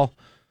for all.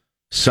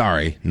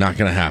 Sorry, not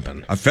going to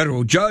happen. A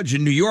federal judge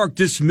in New York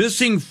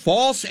dismissing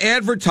false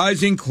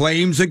advertising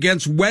claims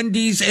against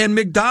Wendy's and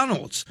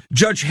McDonald's.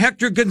 Judge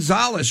Hector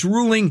Gonzalez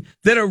ruling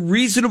that a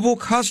reasonable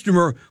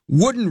customer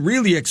wouldn't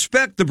really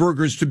expect the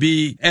burgers to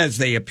be as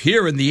they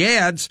appear in the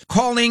ads,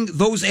 calling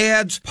those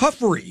ads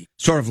puffery,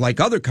 sort of like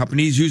other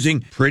companies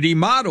using pretty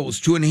models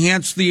to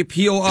enhance the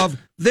appeal of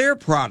their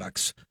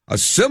products. A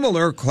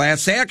similar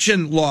class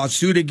action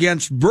lawsuit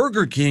against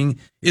Burger King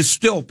is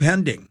still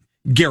pending.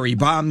 Gary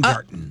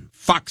Baumgarten.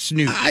 Fox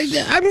News.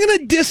 I'm going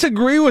to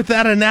disagree with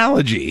that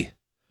analogy.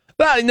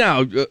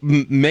 Now,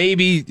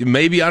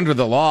 maybe under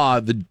the law,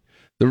 the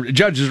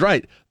judge is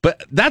right,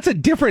 but that's a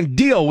different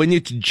deal when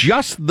it's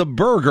just the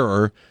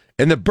burger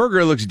and the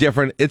burger looks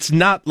different. It's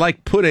not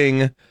like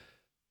putting,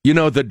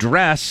 the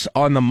dress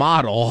on the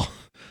model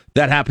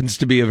that happens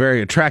to be a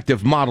very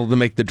attractive model to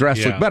make the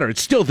dress look better.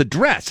 It's still the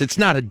dress. It's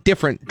not a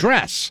different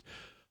dress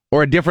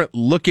or a different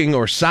looking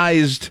or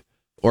sized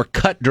or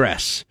cut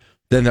dress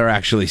than they're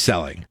actually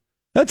selling.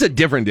 That's a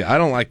different deal. I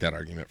don't like that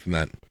argument from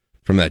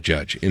that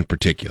judge in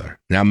particular.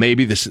 Now,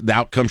 maybe the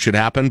outcome should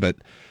happen, but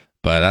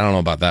But I don't know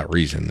about that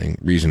reasoning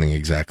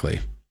exactly.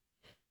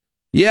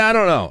 Yeah, I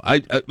don't know.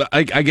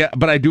 I get,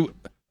 but I do.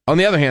 On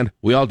the other hand,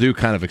 we all do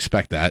kind of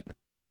expect that.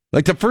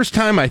 Like the first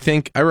time, I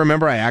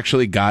remember I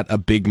actually got a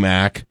Big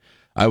Mac.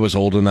 I was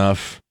old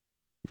enough,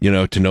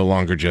 to no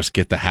longer just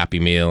get the Happy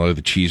Meal or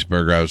the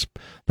cheeseburger. I was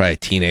probably a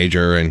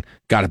teenager and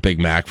got a Big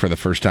Mac for the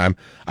first time.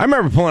 I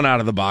remember pulling out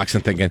of the box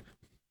and thinking,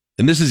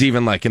 and this is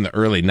even like in the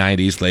early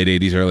 90s, late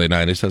 80s, early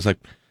 90s. I was like,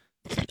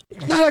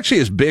 not actually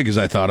as big as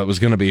I thought it was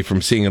going to be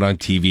from seeing it on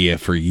TV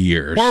for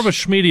years. More of a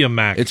schmedium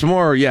Mac. It's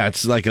more,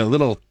 it's like a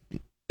little,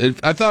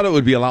 I thought it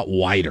would be a lot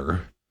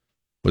wider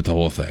with the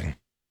whole thing,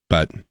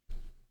 but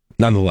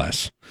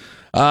nonetheless.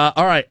 All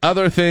right,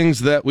 other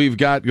things that we've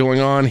got going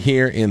on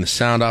here in the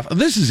Sound Off.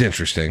 This is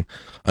interesting.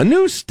 A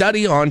new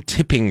study on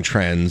tipping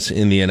trends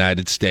in the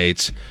United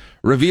States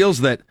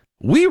reveals that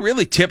we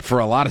really tip for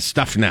a lot of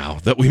stuff now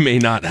that we may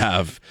not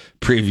have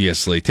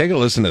previously. Take a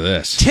listen to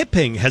this.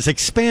 Tipping has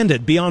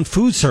expanded beyond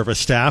food service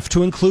staff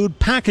to include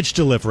package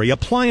delivery,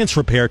 appliance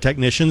repair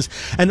technicians,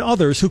 and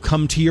others who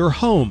come to your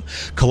home.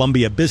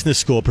 Columbia Business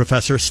School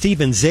professor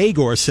Stephen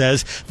Zagor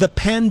says the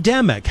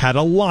pandemic had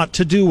a lot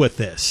to do with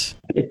this.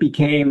 It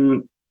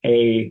became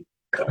a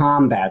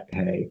combat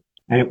pay,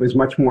 and it was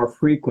much more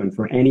frequent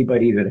for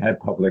anybody that had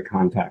public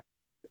contact.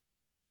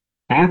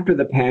 After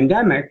the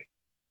pandemic,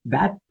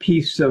 that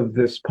piece of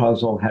this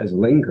puzzle has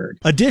lingered.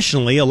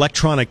 Additionally,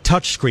 electronic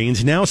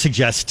touchscreens now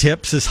suggest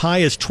tips as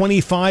high as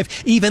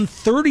 25, even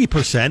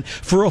 30%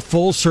 for a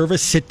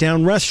full-service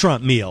sit-down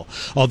restaurant meal.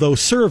 Although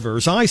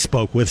servers I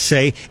spoke with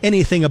say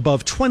anything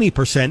above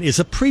 20% is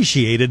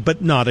appreciated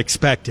but not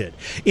expected.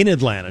 In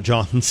Atlanta,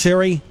 Jonathan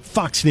Seri,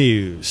 Fox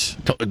News.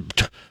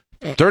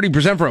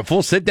 30% for a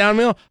full sit-down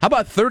meal? How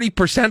about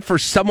 30% for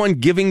someone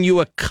giving you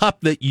a cup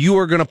that you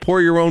are going to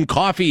pour your own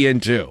coffee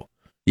into?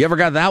 You ever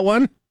got that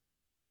one?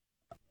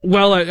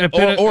 Well, at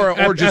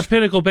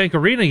Pinnacle Bank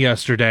Arena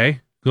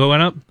yesterday, going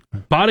up,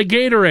 bought a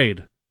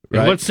Gatorade. Right.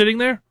 And what's sitting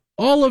there?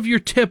 All of your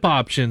tip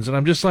options. And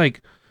I'm just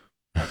like,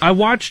 I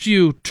watched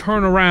you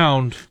turn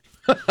around,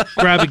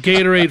 grab a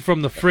Gatorade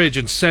from the fridge,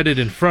 and set it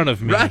in front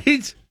of me.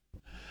 Right?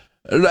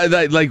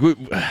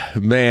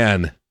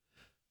 Man,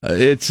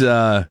 it's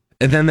and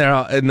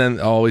then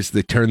always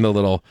they turn the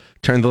little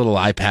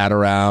iPad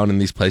around in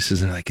these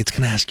places, and it's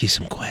going to ask you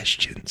some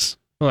questions.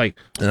 And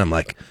I'm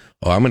like,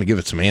 I'm going to give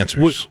it some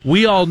answers.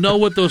 We all know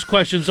what those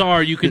questions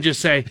are. You can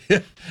just say,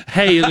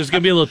 hey, there's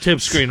going to be a little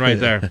tip screen right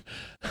there.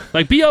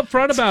 Be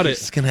upfront about it.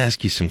 It's going to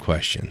ask you some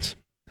questions.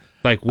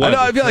 Like what?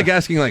 I feel like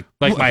asking like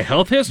my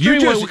health history?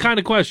 What kind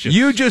of questions?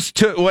 You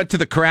just went to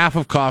the carafe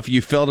of coffee,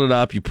 you filled it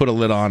up, you put a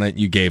lid on it,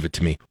 you gave it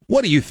to me.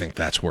 What do you think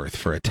that's worth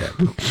for a tip?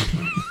 I'm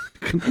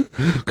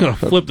going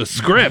to flip the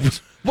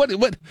script.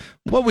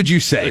 What would you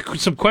say?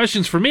 Some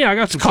questions for me. I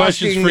got some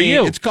questions for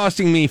you. It's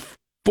costing me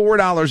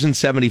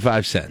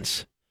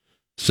 $4.75.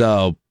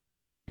 So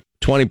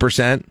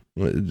 20%,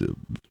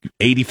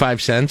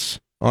 85 cents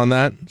on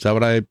that.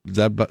 Does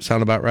that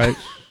sound about right?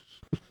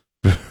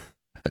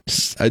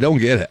 I don't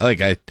get it.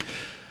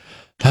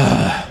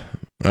 All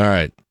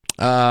right.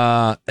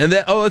 And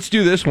then, let's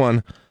do this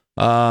one.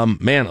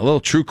 Man, a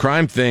little true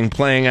crime thing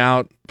playing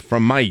out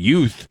from my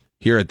youth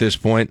here at this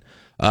point.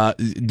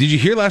 Did you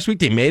hear last week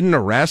they made an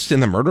arrest in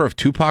the murder of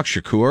Tupac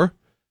Shakur?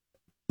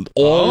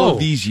 All of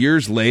these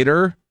years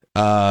later,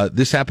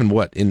 this happened,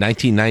 in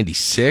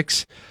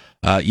 1996?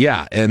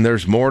 And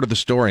there's more to the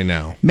story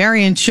now.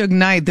 Marion Suge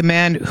Knight, the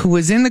man who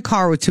was in the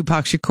car with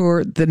Tupac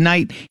Shakur the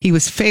night he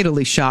was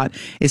fatally shot,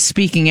 is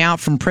speaking out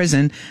from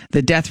prison.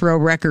 The Death Row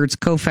Records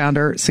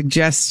co-founder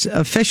suggests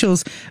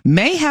officials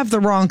may have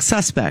the wrong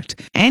suspect,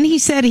 and he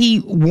said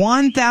he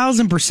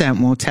 1,000%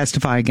 won't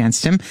testify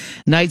against him.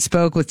 Knight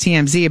spoke with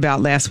TMZ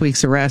about last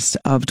week's arrest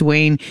of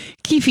Dwayne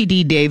Keefe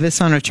D.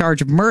 Davis on a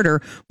charge of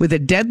murder with a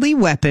deadly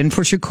weapon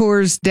for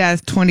Shakur's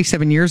death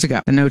 27 years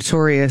ago. The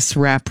notorious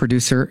rap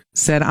producer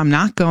said, "I'm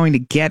not going to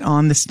get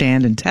on the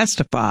stand and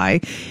testify."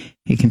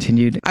 He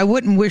continued, "I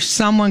wouldn't wish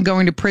someone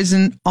going to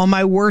prison on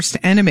my worst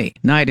enemy."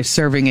 Knight is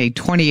serving a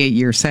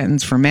 28-year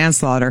sentence for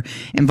manslaughter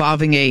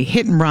involving a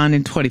hit and run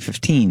in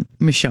 2015.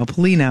 Michelle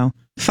Polino,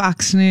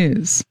 Fox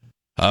News.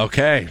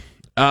 Okay.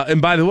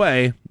 And by the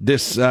way,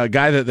 this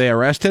guy that they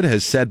arrested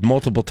has said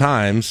multiple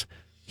times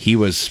he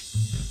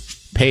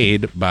was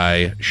paid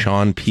by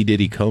Sean P.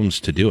 Diddy Combs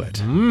to do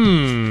it.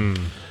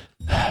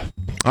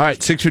 All right,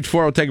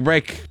 6:54, we'll take a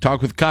break.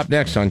 Talk with the Cop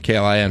next on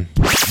KLIN.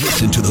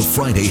 Listen to the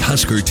Friday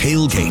Husker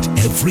Tailgate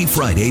every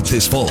Friday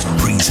this fall.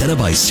 Presented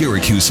by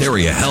Syracuse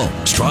Area Health,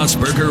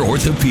 Strasburger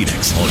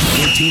Orthopedics on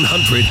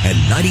 1400 and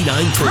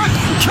 99.3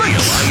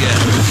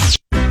 KLIN.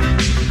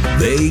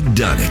 They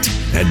done it.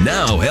 And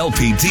now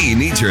LPD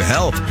needs your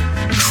help.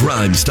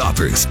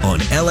 Crimestoppers on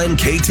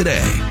LNK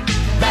Today.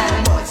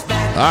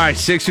 All right,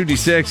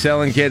 6:56,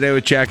 LNK Today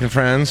with Jack and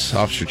Friends.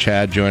 Officer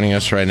Chad joining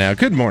us right now.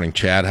 Good morning,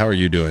 Chad. How are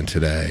you doing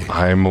today?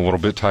 I'm a little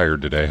bit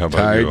tired today. How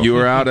about you? You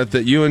were out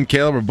you and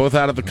Caleb were both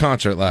out at the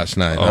concert last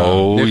night.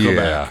 Oh,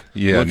 Nickelback.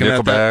 Yeah,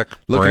 Nickelback,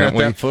 looking at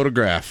that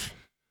photograph.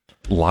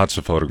 Lots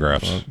of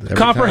photographs.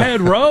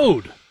 Copperhead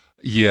Road.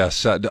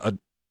 Yes. Can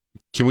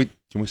we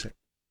say?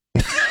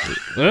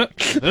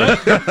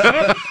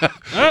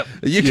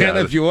 You can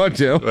if you want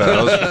to.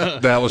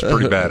 That was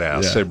pretty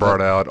badass. Yeah. They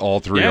brought out all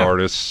three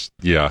artists.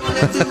 Yeah.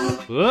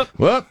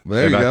 Well,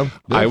 there you go.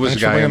 I was a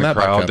Thanks for guy in bringing the that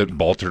back crowd up. that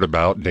baltered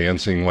about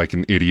dancing like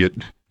an idiot.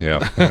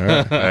 Yeah.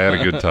 I had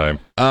a good time.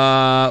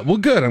 Well,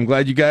 good. I'm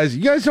glad you guys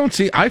don't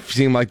see. I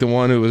seem like the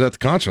one who was at the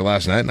concert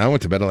last night, and I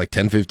went to bed at like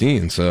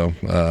 10:15. So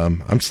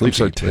I'm sleeping.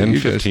 So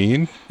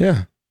 10:15?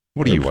 Yeah.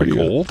 What are you, like,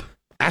 old?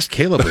 Ask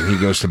Caleb when he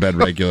goes to bed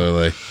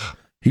regularly.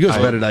 He goes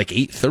to bed at like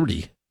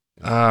 8:30.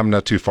 I'm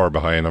not too far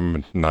behind. I'm a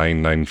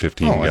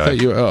 9:15 Oh, guy. I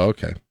thought you. Oh,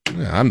 okay.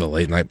 Yeah, I'm the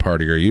late night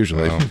partier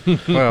usually.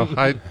 Well,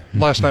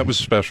 last night was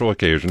a special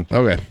occasion.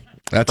 Okay.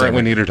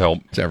 Apparently needed help.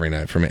 It's every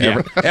night for me.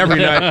 Yeah.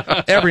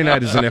 Every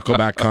night is a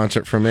Nickelback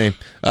concert for me.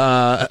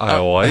 I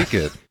like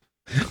it.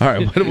 All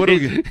right, what do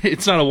we?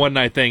 It's not a one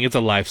night thing; it's a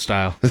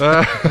lifestyle.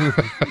 A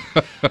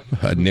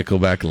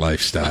Nickelback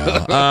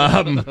lifestyle.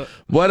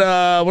 What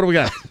do we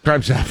got?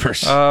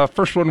 Crimestoppers.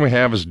 First one we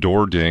have is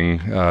Door Ding.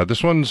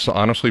 This one's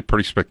honestly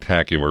pretty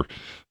spectacular.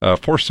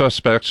 4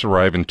 suspects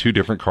arrive in 2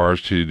 different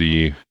cars to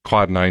the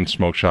Quad 9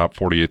 smoke shop,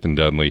 48th and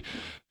Dudley.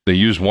 They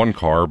use one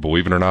car,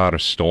 believe it or not, a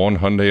stolen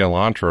Hyundai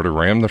Elantra, to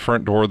ram the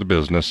front door of the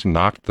business,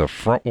 knock the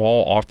front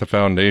wall off the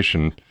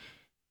foundation,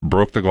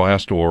 broke the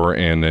glass door,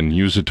 and then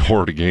used the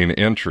door to gain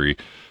entry.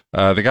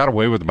 They got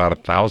away with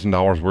about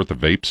 $1,000 worth of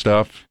vape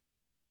stuff.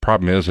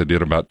 Problem is, they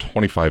did about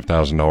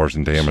 $25,000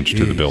 in damage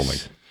to the building.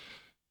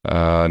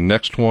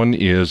 Next one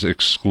is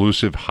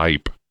Exclusive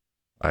Hype.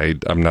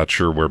 I'm not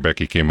sure where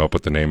Becky came up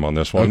with the name on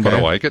this one, but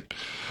I like it.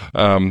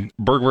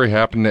 Burglary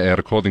happened at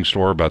a clothing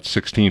store about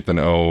 16th and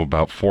O,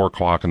 about 4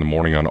 o'clock in the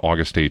morning on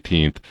August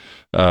 18th.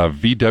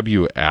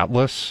 VW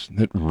Atlas,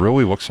 it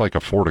really looks like a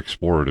Ford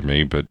Explorer to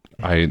me, but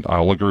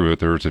I'll agree with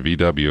her. It's a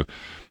VW.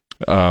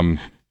 3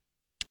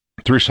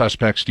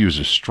 suspects used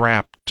a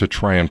strap to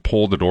try and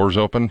pull the doors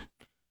open.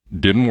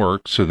 Didn't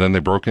work, so then they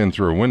broke in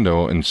through a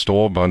window and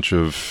stole a bunch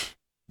of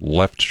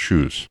left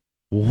shoes.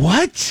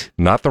 What?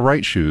 Not the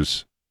right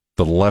shoes.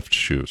 The left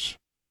shoes.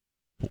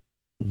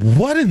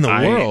 What in the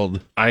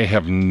world? I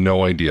have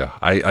no idea.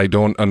 I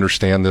don't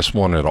understand this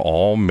one at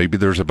all. Maybe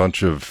there's a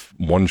bunch of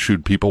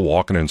one-shoed people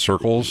walking in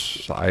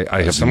circles.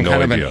 I have Some no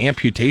kind idea. of an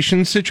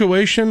amputation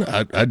situation?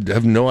 I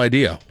have no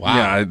idea. Wow.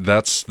 Yeah,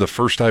 that's the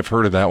first I've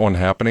heard of that one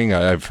happening.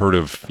 I've heard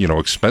of,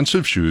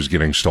 expensive shoes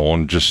getting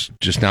stolen.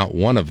 Just not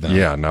one of them.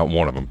 Yeah, not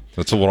one of them.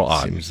 That's a little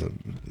odd.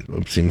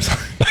 Seems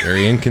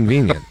very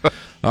inconvenient.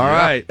 All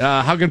right.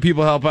 How can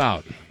people help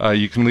out?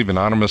 You can leave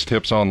anonymous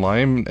tips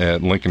online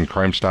at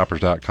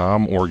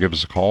LincolnCrimestoppers.com or give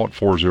us a call at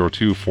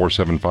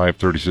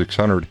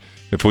 402-475-3600.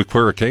 If we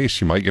clear a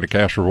case, you might get a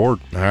cash reward.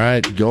 All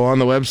right. Go on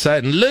the website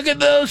and look at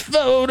those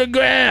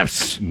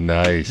photographs.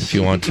 Nice. If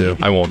you want to.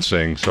 I won't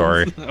sing.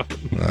 Sorry.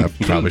 I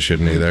probably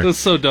shouldn't either. That's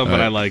so dumb,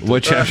 but I liked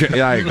it.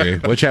 Yeah, I agree.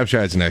 What Chaps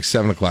rides next?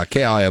 7 o'clock.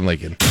 KIM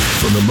Lincoln.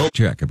 From the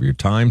check of your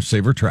time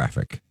saver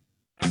traffic.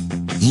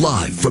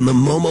 Live from the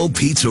Momo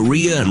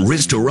Pizzeria and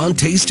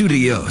Ristorante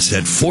Studios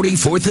at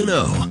 44th and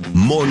O.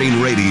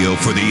 Morning radio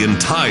for the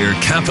entire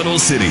capital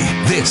city.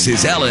 This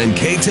is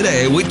LNK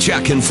Today with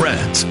Jack and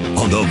Friends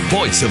on the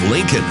voice of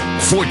Lincoln,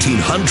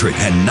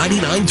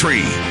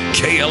 1499.3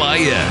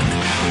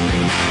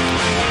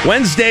 KLIN.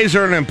 Wednesdays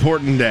are an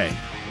important day.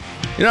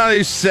 You know, they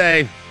used to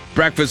say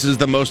breakfast is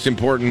the most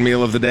important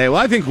meal of the day. Well,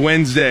 I think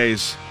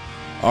Wednesdays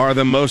are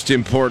the most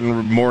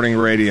important morning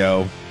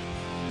radio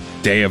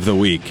day of the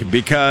week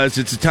because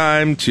it's a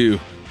time to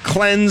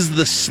cleanse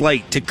the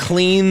slate, to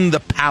clean the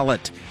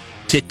palate,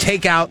 to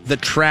take out the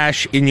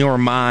trash in your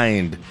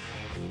mind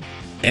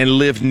and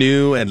live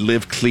new and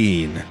live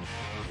clean.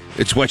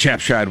 It's What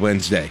Chaps Tried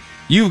Wednesday.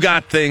 You've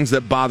got things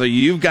that bother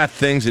you. You've got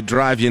things that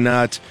drive you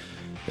nuts.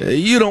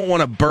 You don't want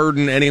to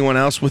burden anyone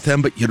else with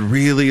them, but you'd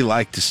really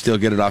like to still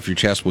get it off your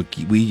chest.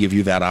 We give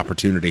you that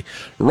opportunity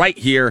right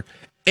here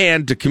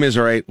and to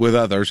commiserate with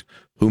others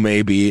who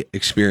may be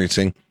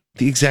experiencing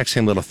the exact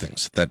same little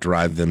things that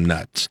drive them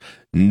nuts.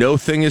 No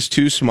thing is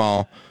too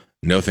small.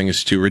 No thing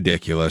is too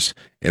ridiculous.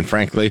 And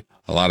frankly,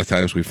 a lot of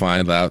times we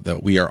find out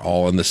that we are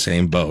all in the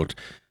same boat.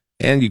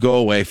 And you go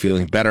away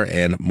feeling better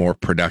and more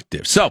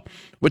productive. So,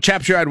 with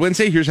Chaps Your Ride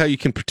Wednesday, here's how you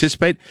can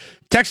participate.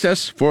 Text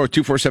us,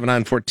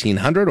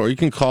 402-479-1400, or you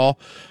can call.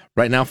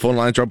 Right now, phone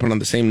lines are open on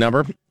the same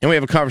number. And we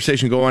have a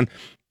conversation going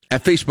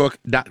at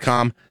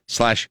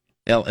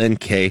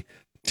facebook.com/LNK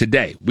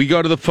today. We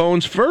go to the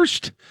phones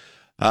first.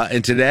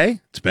 And today,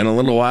 it's been a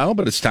little while,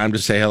 but it's time to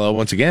say hello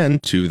once again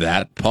to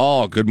that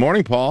Paul. Good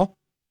morning, Paul.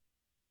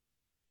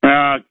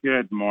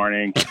 Good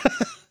morning.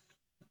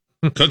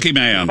 Cookie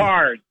Man.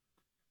 Cards.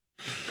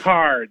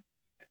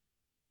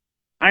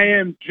 I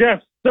am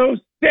just so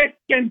sick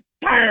and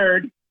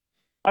tired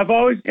of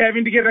always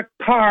having to get a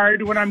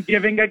card when I'm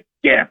giving a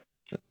gift.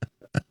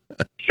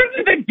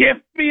 Shouldn't the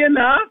gift be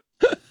enough?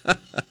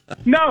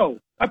 No,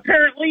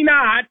 apparently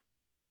not.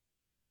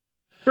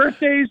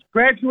 Birthdays,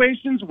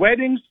 graduations,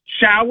 weddings,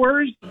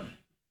 showers,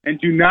 and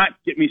do not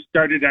get me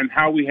started on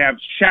how we have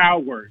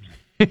showers.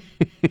 A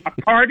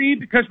party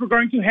because we're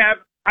going to have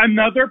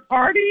another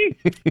party?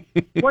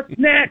 What's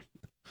next?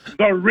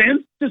 the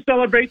rinse to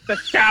celebrate the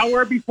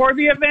shower before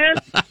the event.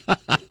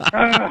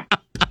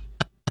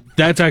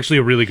 That's actually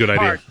a really good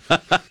idea.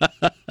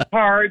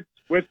 Cards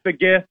with the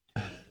gift.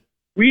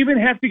 We even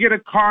have to get a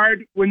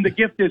card when the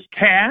gift is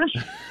cash.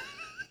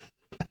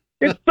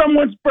 It's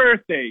someone's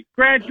birthday,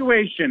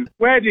 graduation,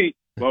 wedding.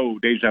 Whoa,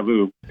 deja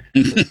vu.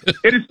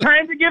 It is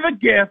time to give a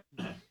gift,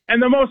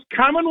 and the most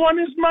common one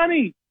is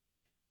money.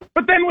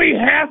 But then we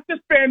have to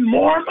spend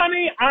more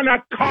money on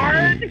a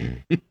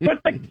card with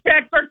the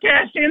check or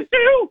cash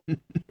into?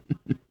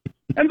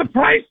 And the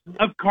price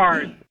of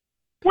cards.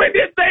 When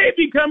did they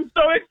become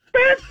so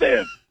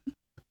expensive?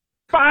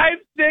 $5,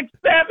 $6,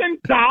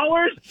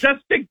 $7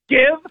 just to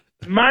give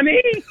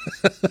money?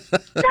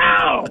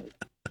 No.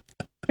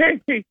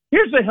 Hey,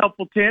 here's a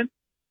helpful tip.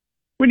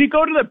 When you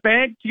go to the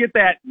bank to get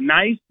that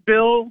nice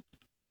bill,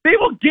 they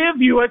will give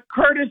you a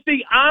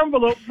courtesy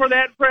envelope for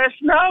that fresh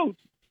note.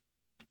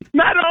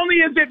 Not only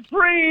is it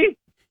free,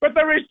 but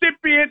the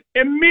recipient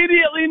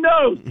immediately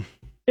knows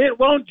it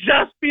won't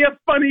just be a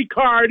funny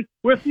card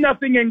with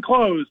nothing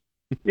enclosed.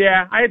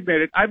 Yeah, I admit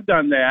it. I've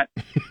done that.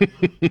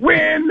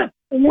 Win.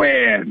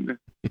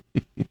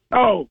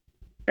 Oh,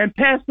 and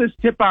pass this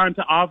tip on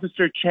to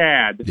Officer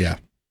Chad. Yeah.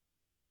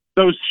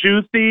 Those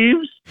shoe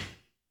thieves,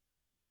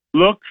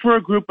 look for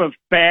a group of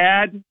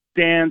bad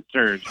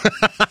dancers.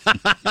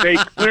 They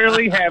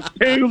clearly have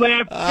 2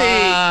 left feet.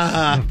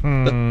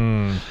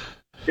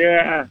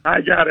 Yeah,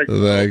 I got it.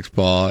 Thanks,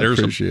 Paul. I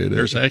appreciate it.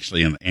 There's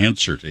actually an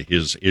answer to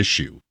his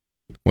issue.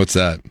 What's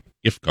that?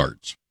 Gift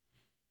cards.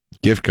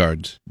 Gift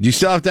cards. You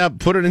still have to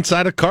put it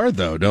inside a card,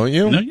 though, don't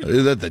you? No,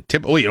 the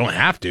tip. Well, you don't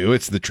have to.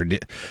 It's the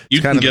tradition.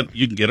 You can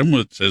get them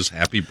with it says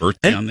 "Happy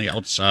Birthday" on the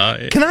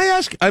outside. Can I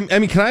ask? Can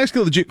I ask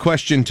a legit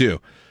question too?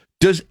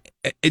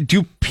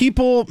 Do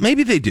people?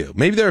 Maybe they do.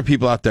 Maybe there are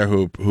people out there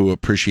who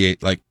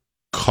appreciate like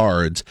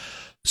cards.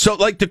 So,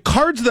 like the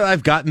cards that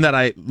I've gotten that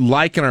I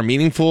like and are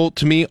meaningful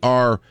to me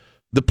are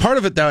the part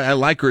of it that I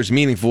like or is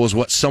meaningful is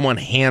what someone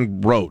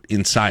hand wrote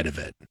inside of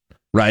it.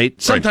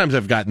 Right. Sometimes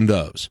I've gotten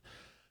those.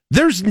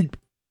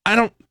 I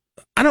don't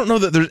know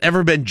that there's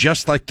ever been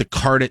just like the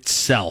card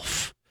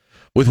itself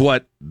with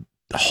what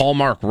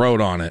Hallmark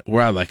wrote on it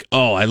where I'm like,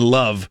 oh, I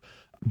love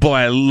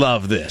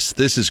this.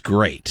 This is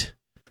great.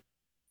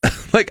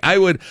 Like I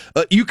would,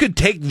 you could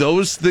take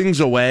those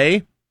things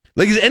away.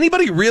 Like, is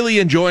anybody really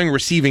enjoying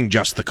receiving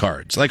just the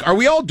cards? Like, are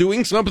we all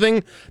doing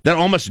something that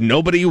almost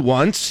nobody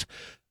wants?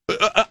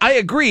 I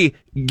agree.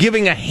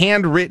 Giving a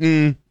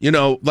handwritten,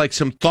 like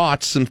some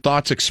thoughts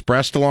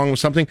expressed along with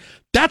something,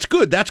 that's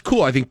good. That's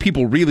cool. I think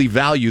people really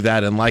value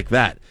that and like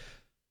that.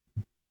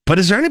 But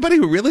is there anybody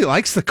who really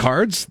likes the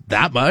cards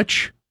that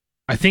much?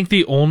 I think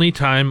the only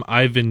time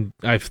I've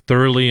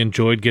thoroughly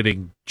enjoyed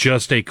getting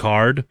just a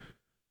card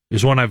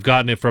is when I've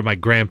gotten it from my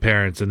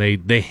grandparents and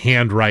they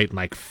handwrite and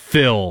like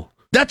fill.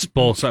 That's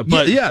both sides.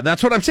 But yeah,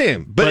 that's what I'm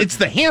saying. But it's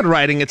the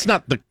handwriting. It's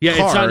not the card. Yeah,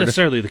 it's not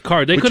necessarily the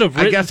card. They could have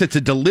written. I guess it's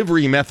a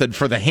delivery method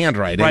for the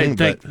handwriting.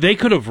 Right. They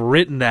could have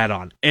written that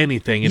on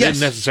anything. It didn't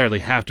necessarily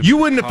have to. You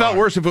wouldn't have felt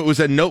worse if it was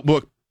a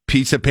notebook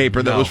piece of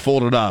paper that was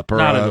folded up or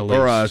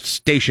a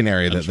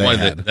stationery that they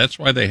had. That's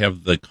why they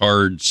have the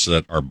cards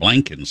that are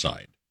blank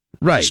inside.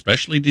 Right.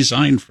 Especially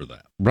designed for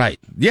that. Right.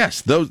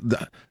 Yes.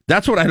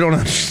 That's what I don't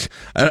understand.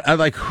 I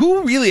like,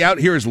 who really out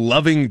here is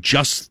loving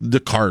just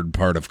the card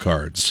part of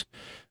cards?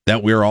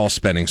 That we're all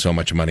spending so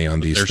much money on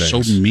these things.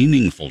 They're so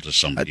meaningful to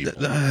some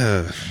people.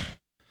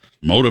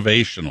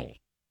 Motivational,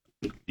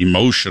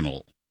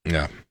 emotional.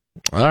 Yeah.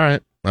 All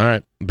right.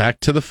 Back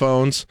to the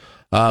phones.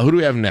 Who do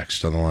we have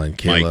next on the line,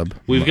 Caleb?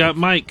 Mike. We've got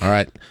Mike. All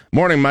right.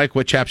 Morning, Mike.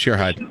 What chaps your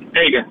hide?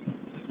 Hey,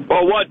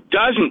 well, what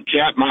doesn't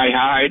chap my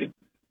hide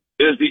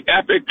is the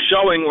epic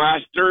showing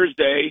last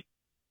Thursday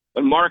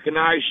when Mark and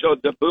I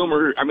showed the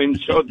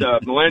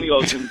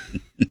millennials and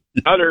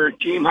other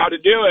team how to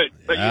do it.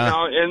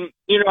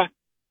 But,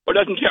 what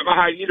doesn't chap my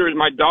hide either is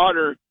my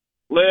daughter,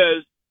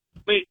 Liz. I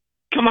mean,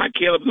 come on,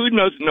 Caleb. Who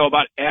doesn't know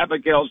about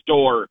Abigail's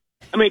Door?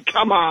 I mean,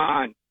 come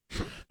on.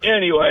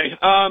 Anyway.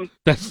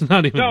 That's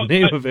not even the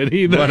name of it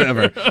either.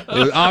 Whatever.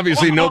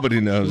 Obviously,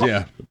 nobody knows,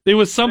 yeah. It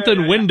was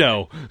something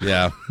window.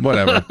 Yeah,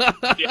 whatever.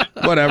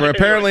 Whatever.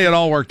 Apparently, it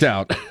all worked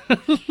out.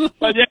 But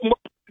then,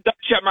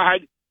 chap my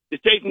hide, is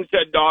taking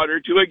said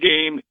daughter to a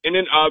game in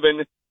an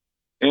oven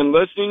and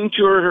listening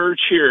to her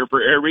cheer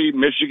for every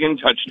Michigan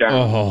touchdown.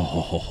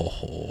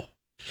 Oh.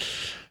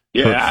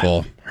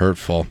 Yeah.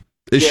 Hurtful.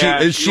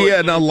 Is she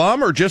an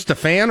alum or just a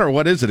fan, or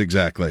what is it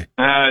exactly?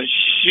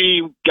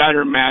 She got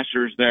her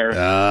master's there.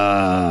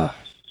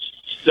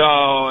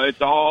 So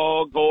it's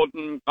all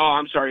golden. Oh,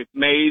 I'm sorry,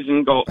 maize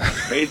and gold.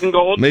 Maize and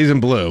gold. Maize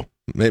and blue.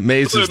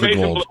 Maize is the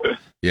gold.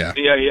 Yeah.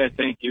 Yeah.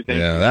 Thank you.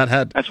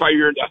 That's why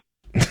you're.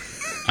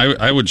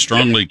 I would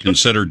strongly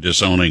consider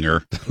disowning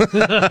her.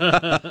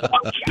 I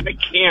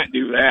can't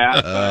do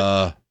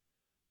that.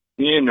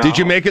 Did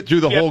you make it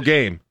through the whole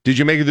game? That's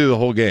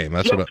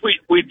yes,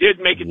 we did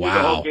make it through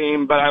the whole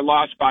game, but I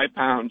lost 5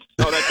 pounds.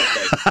 So that's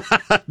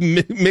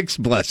okay.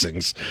 Mixed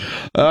blessings.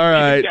 All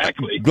right.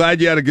 Exactly.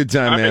 Glad you had a good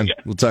time, man.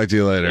 We'll talk to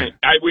you later.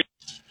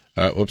 All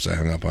Whoops, I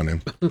hung up on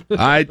him.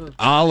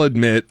 I'll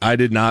admit I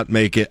did not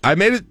make it.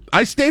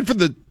 I stayed for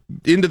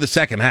into the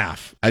second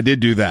half. I did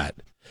do that.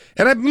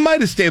 And I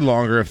might have stayed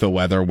longer if the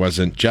weather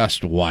wasn't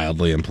just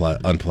wildly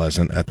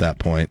unpleasant at that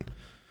point.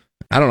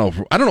 I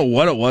don't know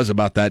what it was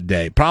about that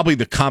day. Probably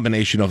the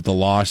combination of the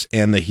loss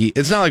and the heat.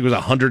 It's not like it was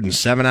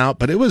 107 out,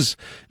 but it was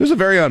a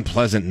very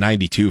unpleasant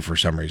 92 for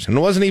some reason.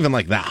 It wasn't even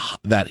like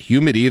that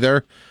humid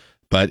either,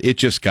 but it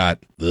just got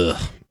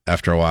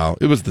after a while.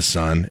 It was the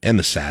sun and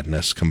the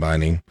sadness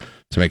combining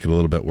to make it a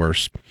little bit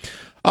worse.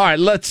 All right,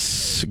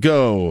 let's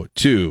go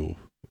to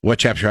what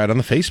Chaps Right on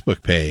the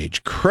Facebook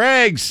page.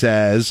 Craig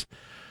says,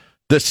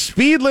 the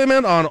speed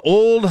limit on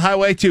Old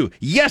Highway 2,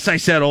 yes, I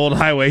said Old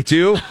Highway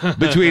 2,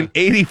 between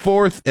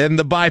 84th and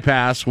the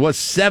bypass was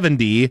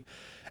 70,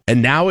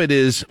 and now it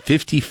is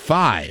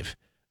 55.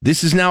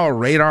 This is now a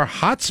radar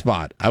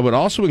hotspot. I would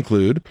also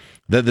include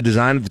that the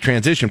design of the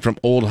transition from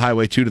Old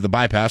Highway 2 to the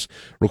bypass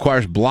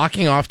requires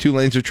blocking off 2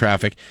 lanes of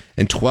traffic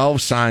and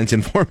 12 signs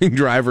informing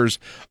drivers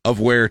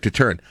of where to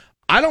turn.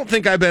 I don't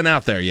think I've been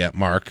out there yet,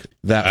 Mark,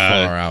 that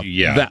far out.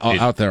 Yeah.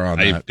 Out there on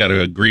that. I've got to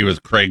agree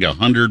with Craig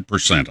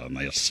 100% on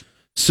this.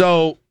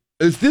 So,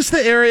 is this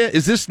the area?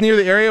 Is this near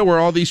the area where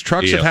all these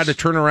trucks have had to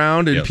turn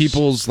around in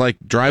people's like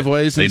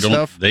driveways and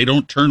stuff? They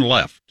don't turn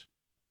left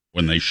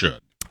when they should.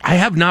 I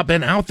have not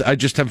been out there. I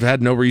just have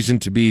had no reason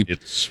to be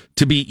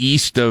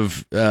east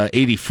of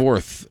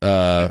 84th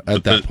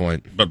at that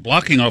point. But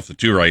blocking off the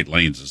 2 right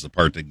lanes is the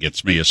part that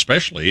gets me,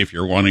 especially if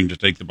you're wanting to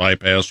take the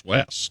bypass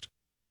west,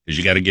 because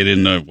you got to get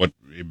in what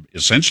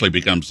essentially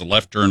becomes the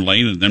left turn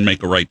lane and then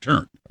make a right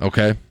turn.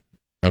 Okay.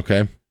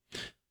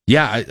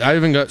 Yeah, I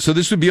haven't got. So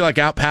this would be like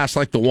out past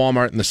like the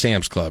Walmart and the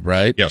Sam's Club,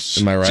 right? Yes.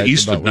 Am I right? It's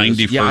east of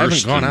 91st. Yeah, I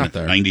haven't gone out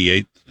there.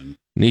 98th.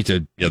 Need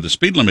to. Yeah, the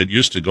speed limit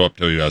used to go up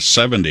to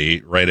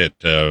 70 right at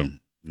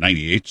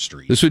 98th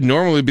Street. This would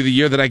normally be the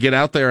year that I get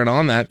out there and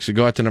on that to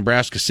go out to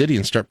Nebraska City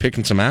and start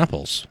picking some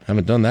apples.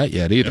 Haven't done that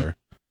yet either. Yep.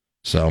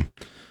 So,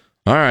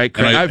 all right,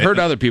 Craig, I've heard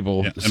other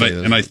people say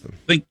this. And I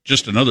think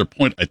just another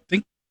point. I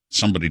think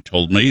somebody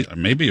told me,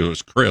 maybe it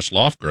was Chris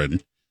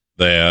Lofgren,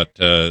 that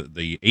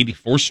the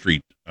 84th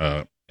Street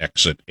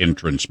exit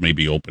entrance may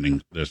be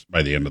opening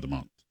by the end of the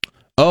month.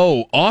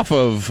 Oh, off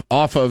of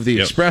the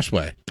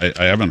expressway.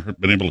 I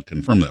haven't been able to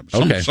confirm that.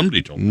 But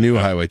somebody told me. New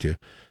Highway 2.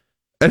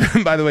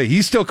 And by the way,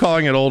 he's still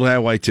calling it Old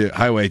Highway 2.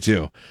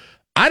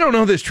 I don't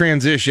know this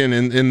transition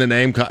in the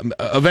name.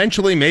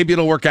 Eventually, maybe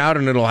it'll work out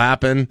and it'll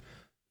happen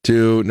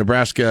to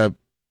Nebraska.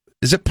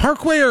 Is it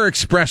Parkway or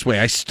Expressway?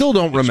 I still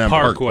don't remember.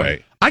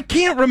 Parkway. I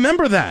can't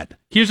remember that.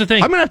 Here's the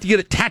thing. I'm going to have to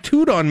get it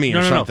tattooed on me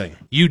or something. No.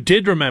 You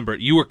did remember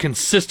it. You were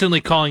consistently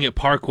calling it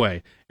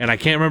Parkway. And I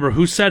can't remember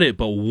who said it,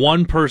 but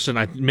one person,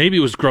 maybe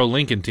it was Grow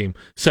Lincoln Team,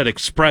 said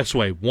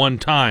Expressway one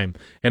time.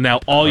 And now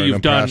all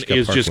you've Nebraska done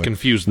is Parkway. just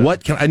confuse them.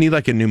 I need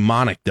like a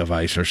mnemonic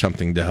device or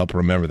something to help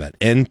remember that.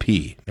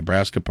 NP,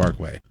 Nebraska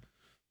Parkway.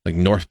 Like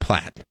North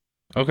Platte.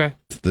 Okay.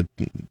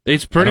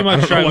 It's pretty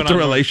much I don't know what the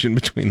relation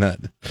between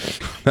that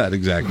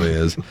exactly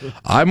is.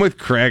 I'm with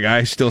Craig.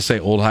 I still say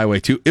Old Highway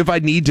 2 if I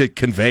need to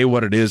convey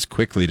what it is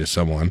quickly to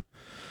someone.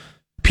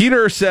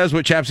 Peter says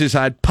what Chaps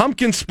decide,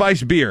 pumpkin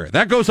spice beer.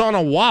 That goes on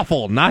a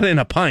waffle, not in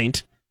a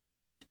pint.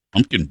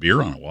 Pumpkin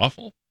beer on a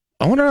waffle?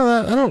 I wonder how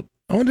that. I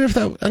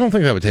don't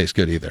think that would taste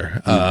good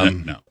either.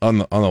 No. On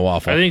the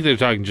waffle. I think they're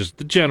talking just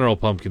the general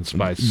pumpkin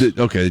spice.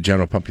 The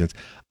general pumpkins.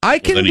 I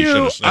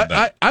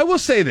will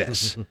say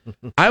this.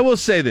 I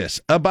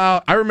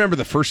remember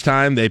the first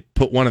time they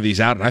put one of these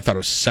out, and I thought it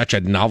was such a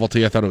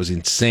novelty. I thought it was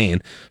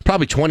insane.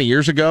 Probably 20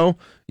 years ago,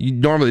 you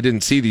normally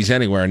didn't see these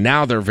anywhere.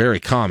 Now they're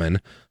very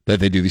common that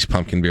they do these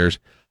pumpkin beers.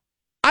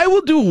 I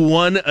will do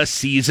one a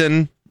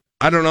season.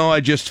 I don't know.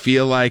 I just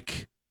feel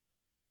like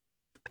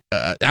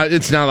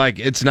it's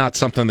not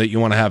something that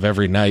you want to have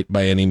every night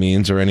by any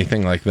means or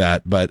anything like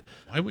that. But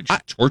why would you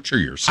torture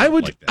yourself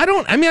like that? I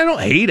don't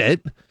hate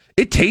it.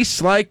 It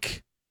tastes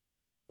like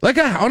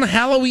on a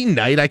Halloween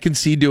night. I can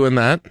see doing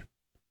that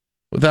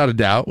without a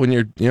doubt. When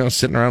you're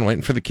sitting around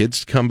waiting for the kids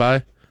to come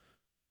by,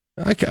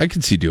 I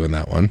can see doing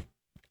that one,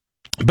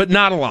 but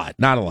not a lot.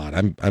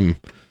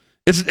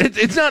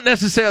 It's not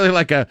necessarily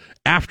like a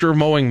after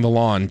mowing the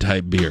lawn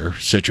type beer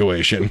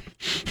situation.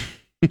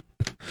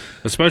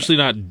 Especially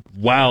not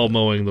while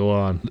mowing the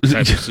lawn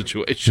type of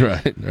situation.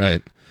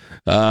 Right.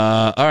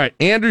 All right.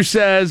 Andrew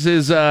says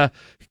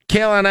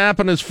Kalen app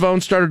on his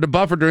phone started to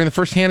buffer during the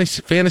first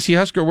Fantasy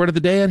Husker word of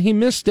the day, and he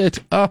missed it.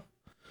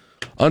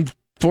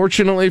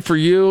 Unfortunately for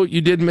you,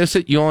 you did miss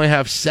it. You only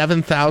have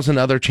 7,000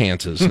 other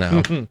chances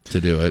now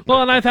to do it.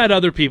 Well, and I've had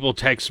other people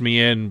text me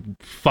in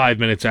 5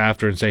 minutes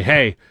after and say,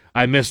 hey,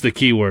 I missed the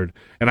keyword.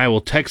 And I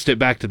will text it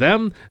back to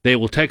them. They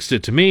will text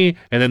it to me,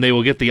 and then they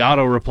will get the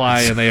auto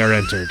reply, and they are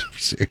entered.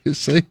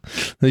 Seriously?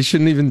 They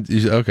shouldn't even...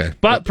 Okay.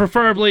 But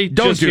preferably,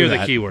 don't just hear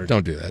the keyword.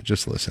 Don't do that.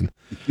 Just listen.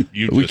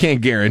 We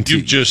can't guarantee.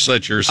 You've just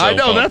set yourself I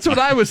know. up. That's what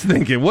I was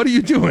thinking. What are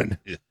you doing?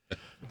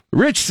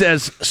 Rich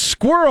says,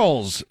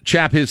 squirrels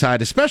chap his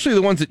hide, especially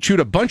the ones that chewed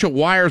a bunch of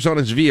wires on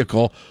his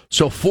vehicle,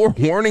 so 4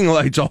 warning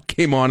lights all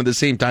came on at the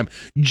same time.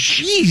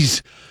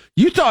 Jeez,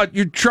 You thought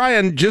you're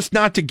trying just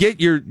not to get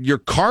your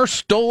car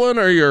stolen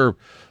or your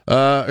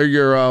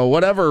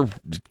whatever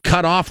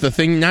cut off the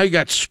thing. Now you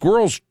got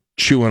squirrels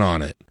chewing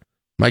on it.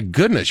 My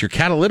goodness, your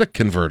catalytic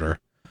converter.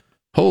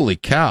 Holy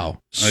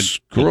cow.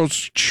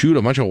 Squirrels chewed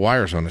a bunch of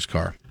wires on his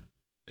car.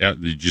 Yeah,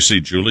 did you see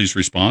Julie's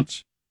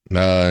response?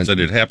 Said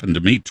it happened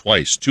to me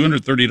twice.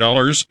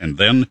 $230 and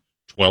then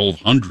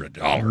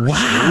 $1,200.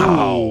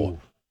 Wow.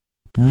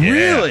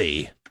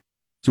 Really?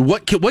 So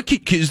what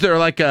is there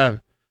like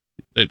a...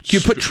 Can you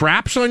put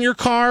traps on your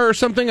car or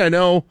something? I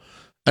know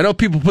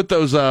people put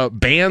those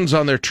bands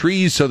on their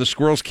trees so the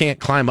squirrels can't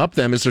climb up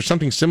them. Is there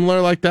something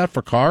similar like that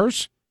for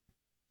cars?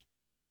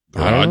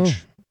 Garage?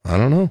 I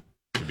don't know.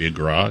 Could be a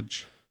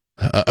garage.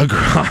 A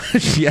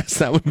garage? Yes,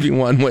 that would be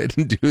one way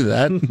to do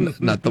that.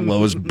 Not the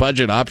lowest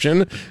budget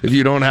option if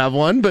you don't have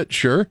one, but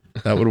sure,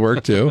 that would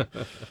work too.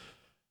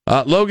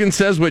 Logan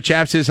says what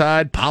chaps his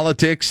hide,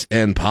 politics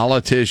and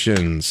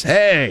politicians.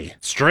 Hey!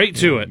 Straight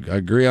to it. I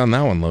agree on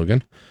that one,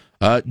 Logan.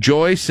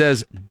 Joy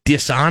says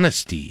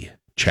dishonesty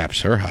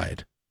chaps her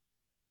hide.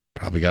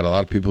 Probably got a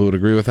lot of people who would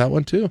agree with that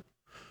one too.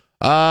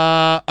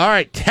 All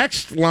right,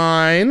 text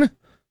line.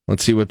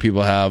 Let's see what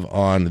people have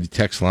on the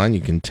text line.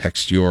 You can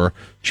text your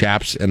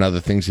chaps and other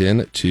things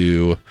in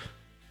to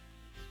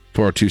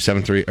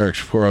 402-73 or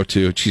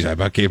 402. Geez, I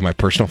about gave my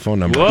personal phone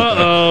number.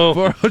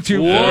 Whoa!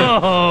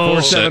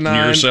 402-479. Setting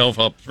yourself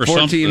up for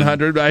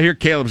 1400. I hear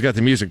Caleb's got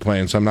the music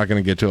playing, so I'm not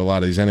going to get to a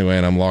lot of these anyway,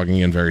 and I'm logging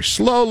in very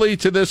slowly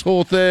to this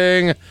whole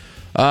thing.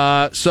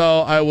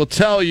 So I will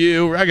tell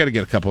you, I got to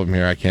get a couple of them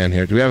here. I can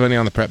here. Do we have any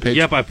on the prep page?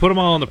 Yep, I put them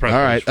all on the prep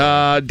page. All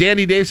right.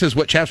 Dandy Dave says,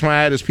 what chaps my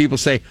head is people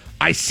say,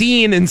 I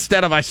seen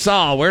instead of I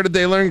saw. Where did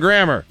they learn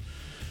grammar?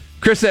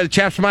 Chris said, it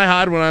chaps my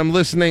hide when I'm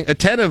listening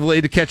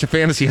attentively to catch a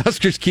Fantasy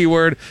Huskers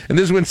keyword, and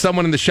this is when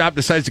someone in the shop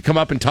decides to come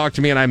up and talk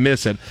to me and I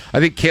miss it. I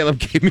think Caleb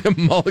gave me a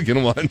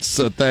mulligan once,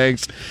 so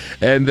thanks.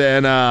 And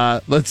then,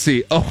 let's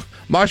see. Oh,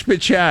 Moshpit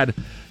Chad.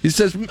 He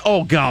says,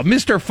 oh, God,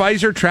 Mr.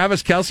 Pfizer,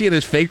 Travis Kelce, and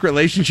his fake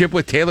relationship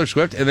with Taylor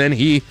Swift, and then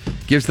he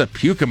gives the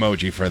puke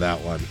emoji for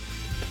that one.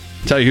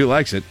 Tell you who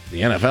likes it.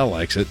 The NFL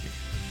likes it.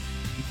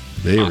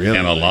 They really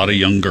and a lot of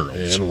young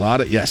girls. And a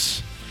lot of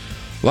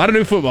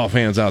new football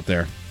fans out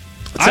there.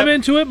 I'm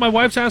into it. My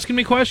wife's asking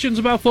me questions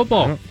about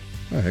football.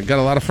 I got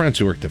a lot of friends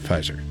who worked at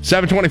Pfizer.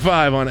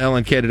 725 on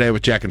LNK today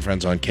with Jack and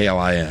Friends on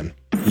KLIN.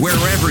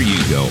 Wherever you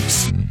go,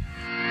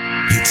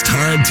 it's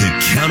time to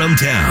count them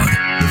down.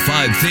 The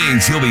 5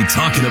 things you'll be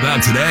talking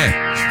about today.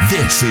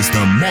 This is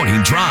the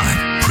Morning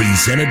Drive,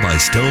 presented by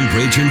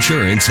Stonebridge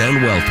Insurance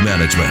and Wealth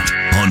Management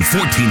on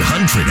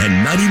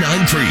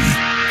 1499.3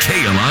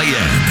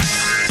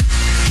 KLIN.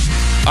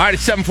 All right,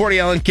 it's 740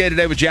 LNK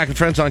today with Jack and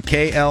Friends on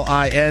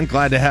KLIN.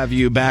 Glad to have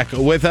you back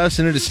with us,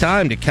 and it is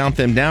time to count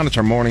them down. It's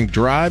our Morning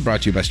Drive,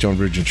 brought to you by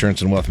Stonebridge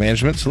Insurance and Wealth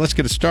Management. So let's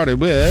get it started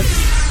with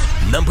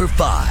number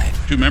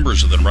 5. 2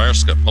 members of the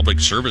Nebraska Public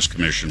Service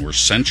Commission were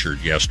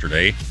censured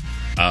yesterday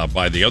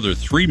by the other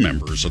 3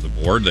 members of the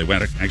board. They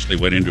actually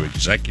went into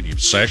executive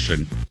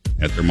session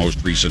at their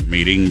most recent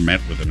meeting,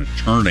 met with an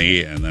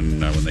attorney, and then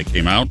when they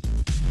came out,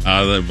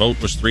 the vote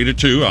was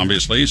 3-2,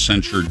 obviously.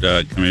 Censured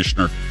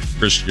Commissioner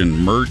Christian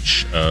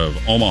Murch of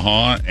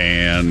Omaha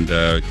and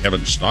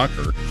Kevin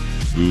Stalker,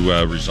 who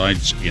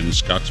resides in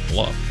Scotts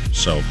Bluff.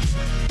 So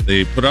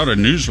they put out a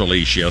news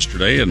release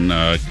yesterday, and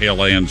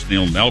KLIN's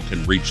Neil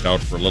Nelkin reached out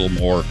for a little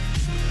more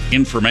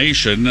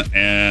information,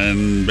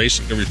 and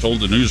basically we told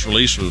the news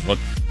release was what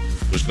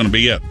was going to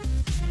be it.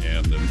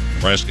 And the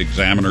Nebraska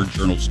Examiner,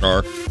 Journal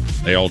Star,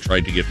 they all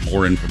tried to get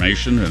more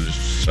information, and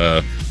it's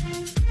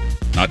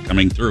not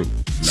coming through.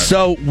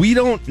 So we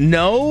don't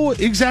know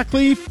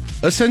exactly,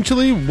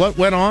 essentially, what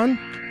went on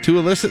to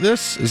elicit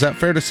this? Is that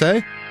fair to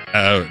say?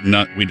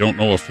 We don't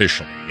know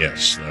officially.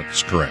 Yes,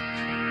 that's correct.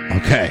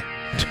 Okay.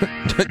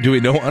 Do we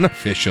know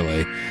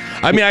unofficially?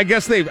 I mean, I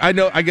guess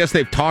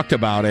they've talked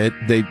about it.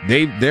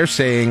 They're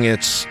saying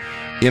it's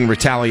in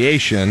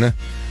retaliation. And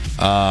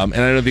I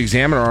know the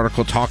Examiner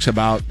article talks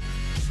about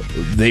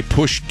they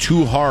pushed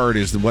too hard,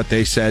 is what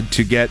they said,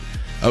 to get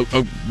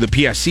the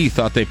PSC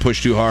thought they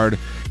pushed too hard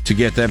to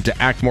get them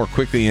to act more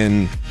quickly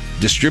in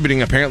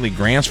distributing apparently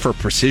grants for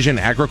precision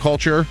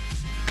agriculture,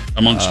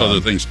 amongst other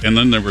things. And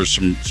then there was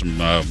some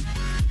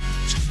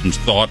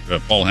thought.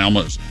 Paul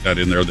Helmut got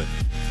in there that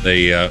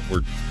they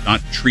were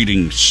not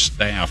treating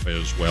staff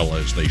as well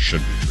as they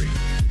should be treated.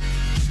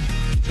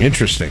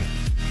 Interesting.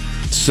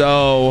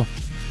 So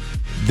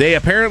they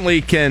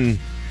apparently can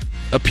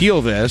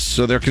appeal this,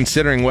 so they're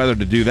considering whether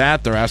to do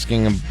that. They're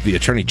asking the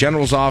Attorney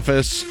General's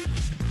office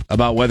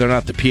about whether or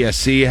not the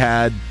PSC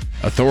had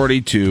authority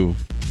to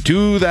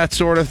do that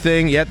sort of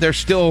thing. Yet they're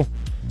still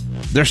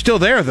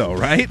there, though,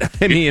 right?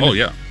 I mean, oh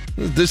yeah,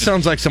 this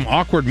sounds like some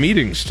awkward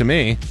meetings to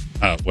me.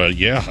 Well,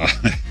 yeah,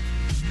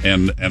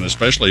 and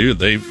especially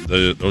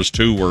those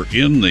 2 were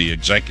in the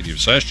executive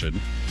session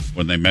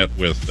when they met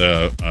with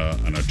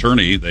an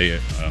attorney. They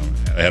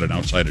had an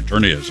outside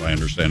attorney, as I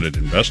understand it,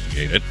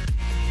 investigate it,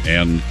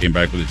 and came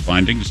back with its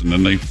findings, and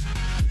then they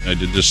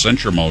did this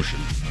censure motion.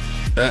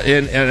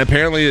 And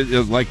apparently,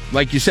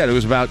 like you said, it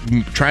was about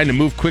trying to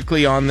move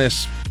quickly on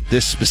this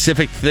this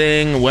specific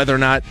thing, whether or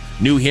not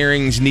new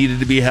hearings needed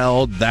to be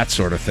held, that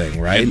sort of thing,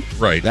 right?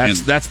 Right.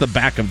 That's the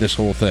back of this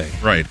whole thing.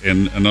 Right.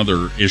 And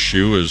another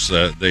issue is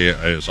that they,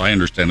 as I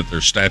understand it, they're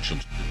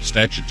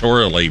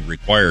statutorily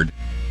required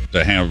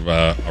to have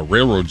a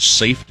railroad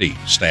safety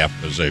staff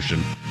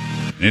position.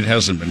 And it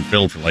hasn't been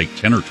filled for like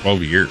 10 or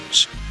 12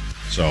 years.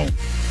 So.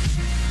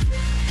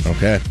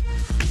 Okay.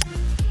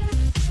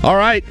 All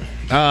right.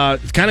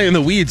 It's kind of in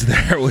the weeds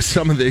there with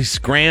some of these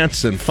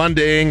grants and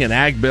funding and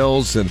ag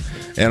bills and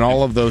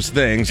all of those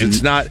things.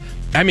 It's not,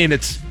 I mean,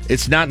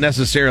 it's not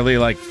necessarily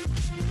like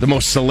the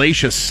most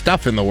salacious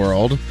stuff in the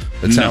world.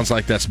 It sounds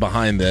like that's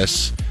behind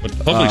this. But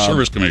the Public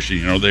Service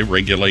Commission, they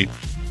regulate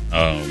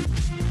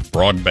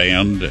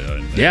broadband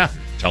and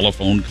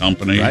telephone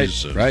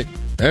companies. Right.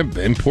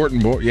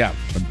 Important board,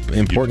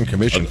 important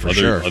commission for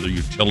sure. Other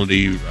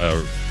utility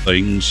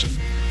things,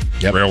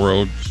 and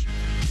railroads.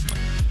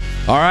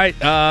 All right,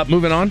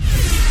 moving on.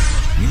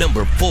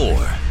 Number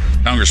 4.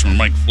 Congressman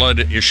Mike Flood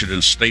issued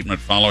a statement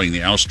following the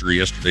ouster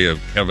yesterday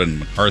of Kevin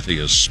McCarthy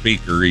as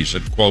Speaker. He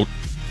said, quote,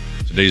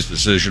 "Today's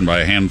decision by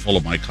a handful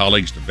of my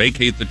colleagues to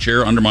vacate the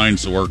chair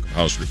undermines the work of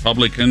House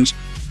Republicans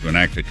to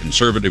enact a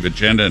conservative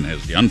agenda and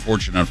has the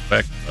unfortunate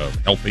effect of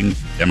helping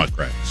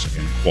Democrats,"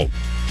 end quote.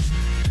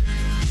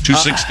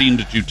 216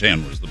 to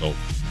 210 was the vote.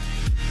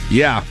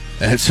 Yeah,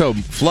 and so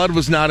Flood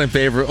was not in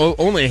favor.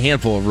 Only a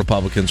handful of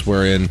Republicans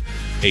were in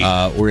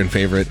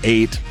favor at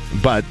 8,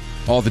 but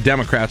all the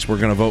Democrats were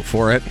going to vote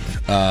for it.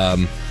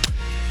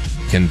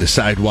 Can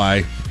decide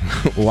why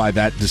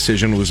that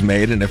decision was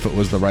made and if it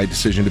was the right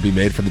decision to be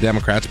made for the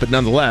Democrats. But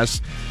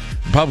nonetheless,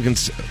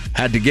 Republicans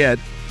had to get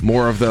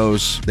more of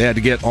those. They had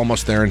to get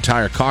almost their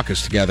entire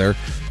caucus together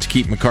to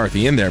keep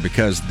McCarthy in there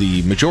because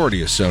the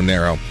majority is so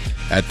narrow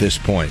at this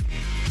point.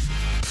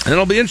 And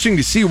it'll be interesting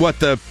to see what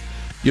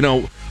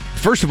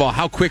first of all,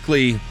 how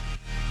quickly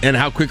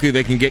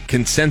they can get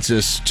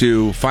consensus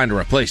to find a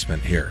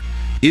replacement here.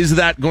 Is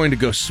that going to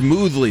go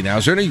smoothly now?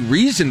 Is there any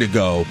reason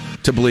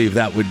to believe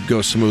that would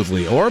go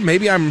smoothly? Or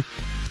maybe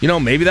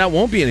maybe that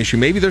won't be an issue.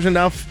 Maybe there's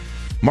enough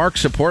mark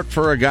support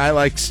for a guy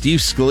like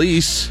Steve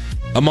Scalise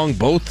among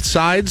both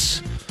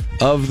sides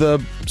of the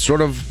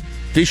sort of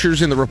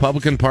fissures in the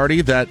Republican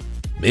Party that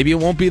maybe it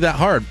won't be that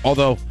hard.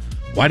 Although,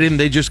 why didn't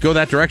they just go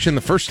that direction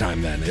the first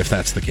time then, if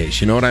that's the case?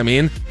 You know what I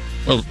mean?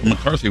 Well,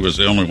 McCarthy was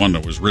the only one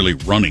that was really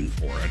running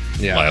for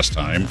it last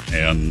time.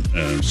 And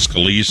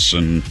Scalise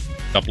and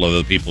a couple of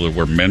the people that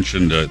were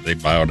mentioned, they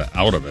bowed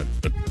out of it.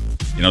 But,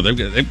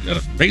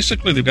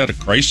 they've got a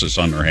crisis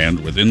on their hand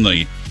within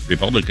the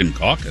Republican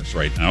caucus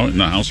right now in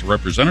the House of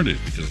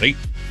Representatives because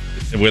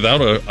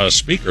without a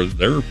speaker,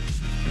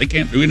 they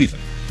can't do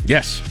anything.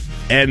 Yes.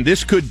 And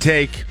this could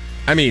take,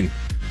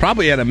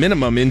 probably at a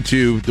minimum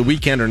into the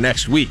weekend or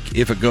next week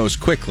if it goes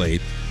quickly.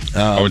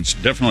 It's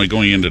definitely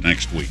going into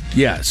next week.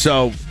 Yeah,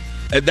 so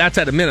that's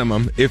at a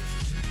minimum. If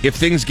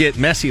things get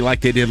messy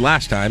like they did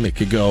last time, it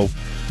could go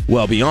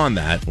well beyond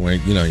that, where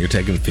you're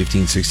taking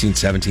 15, 16,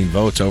 17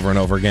 votes over and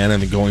over again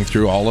and then going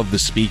through all of the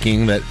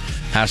speaking that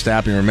has to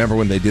happen. Remember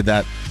when they did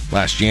that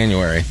last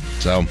January?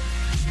 So,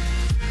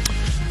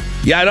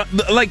 yeah,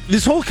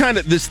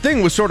 this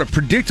thing was sort of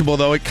predictable,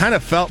 though. It kind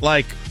of felt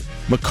like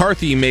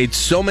McCarthy made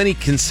so many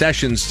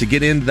concessions to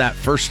get into that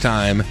first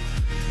time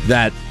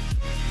that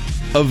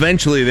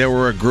eventually there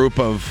were a group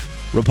of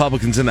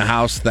Republicans in the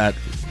House that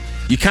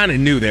you kind of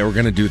knew they were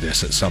going to do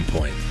this at some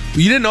point.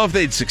 You didn't know if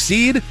they'd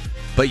succeed,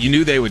 but you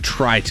knew they would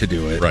try to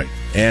do it. Right.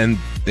 And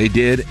they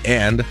did,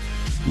 and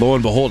lo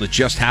and behold, it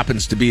just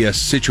happens to be a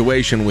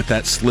situation with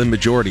that slim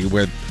majority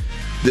where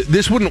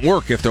this wouldn't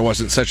work if there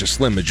wasn't such a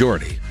slim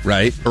majority,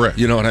 right? Correct.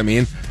 You know what I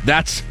mean?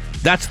 That's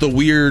the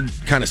weird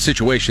kind of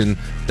situation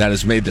that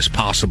has made this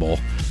possible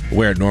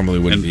where it normally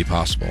wouldn't be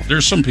possible.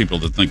 There's some people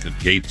that think that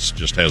Gates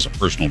just has a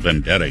personal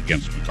vendetta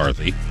against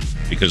McCarthy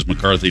because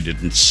McCarthy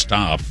didn't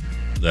stop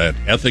that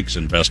ethics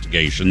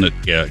investigation that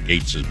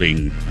Gates is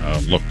being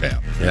looked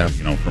at. Yeah.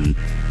 From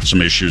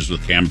some issues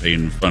with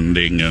campaign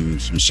funding and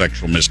some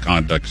sexual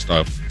misconduct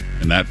stuff.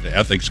 And that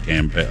ethics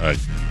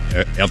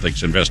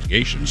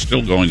investigation is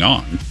still going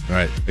on.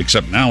 Right.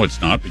 Except now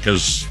it's not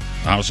because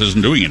the House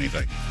isn't doing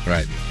anything.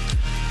 Right.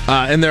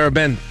 And there have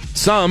been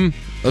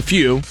a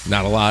few,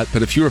 not a lot,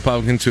 but a few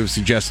Republicans who have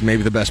suggested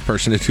maybe the best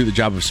person to do the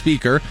job of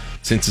Speaker,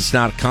 since it's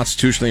not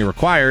constitutionally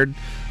required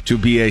to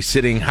be a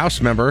sitting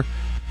House member,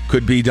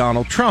 could be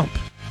Donald Trump,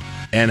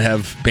 and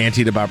have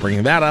bantied about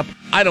bringing that up.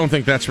 I don't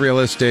think that's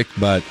realistic,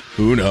 but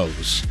who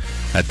knows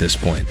at this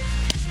point.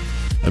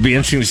 It'd be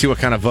interesting to see what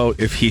kind of vote,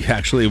 if he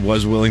actually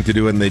was willing to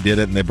do it and they did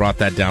it and they brought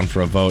that down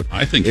for a vote.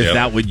 I think if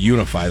that would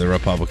unify the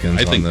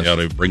Republicans. I think on this. they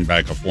ought to bring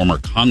back a former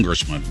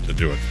congressman to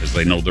do it because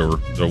they know the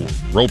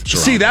ropes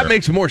around. See, that there.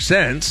 makes more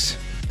sense.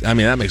 That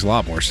makes a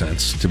lot more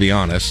sense, to be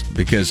honest,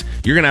 because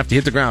you're going to have to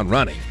hit the ground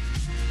running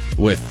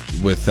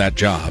with that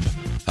job.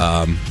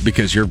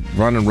 Because you're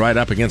running right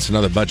up against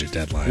another budget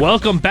deadline.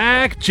 Welcome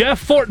back,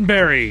 Jeff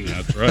Fortenberry.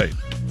 That's right.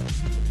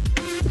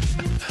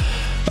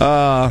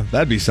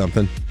 That'd be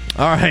something.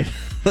 All right.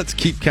 Let's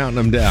keep counting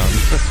them down.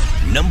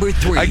 Number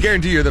 3. I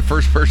guarantee you're the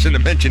first person to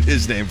mention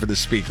his name for the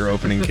speaker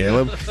opening,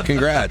 Caleb.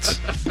 Congrats.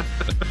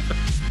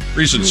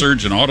 Recent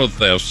surge in auto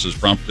thefts has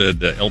prompted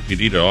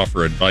LPD to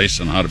offer advice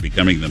on how to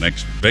becoming the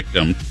next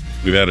victim.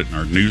 We've had it in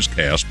our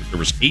newscast, but there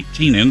was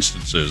 18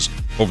 instances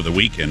over the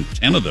weekend,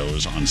 10 of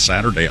those on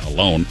Saturday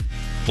alone,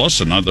 plus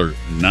another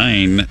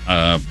 9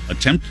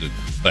 attempted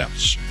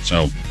thefts.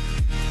 So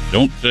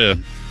don't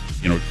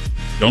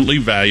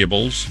leave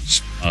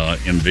valuables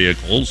in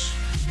vehicles.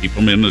 Keep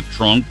them in the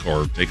trunk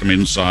or take them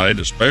inside,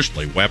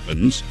 especially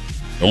weapons.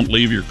 Don't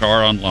leave your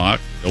car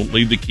unlocked. Don't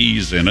leave the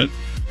keys in it.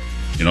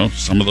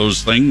 Some of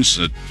those things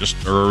that just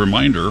are a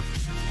reminder.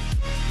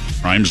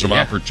 Crimes of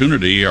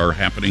opportunity are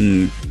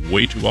happening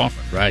way too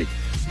often. Right.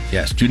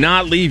 Yes. Do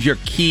not leave your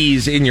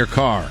keys in your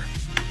car.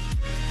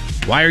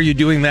 Why are you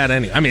doing that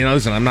anyway? I mean,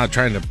 listen, I'm not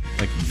trying to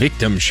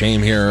victim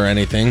shame here or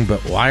anything, but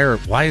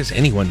why is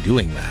anyone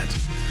doing that?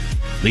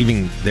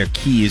 Leaving their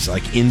keys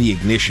in the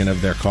ignition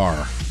of their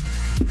car.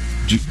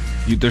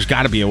 There's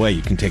got to be a way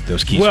you can take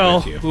those keys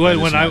with you.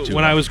 When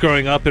I was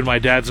growing up in my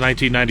dad's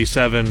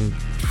 1997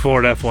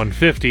 Ford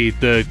F-150,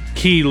 the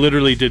key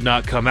literally did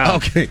not come out.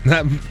 Okay,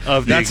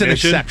 that's an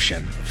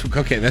exception.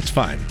 Okay, that's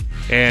fine.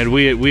 And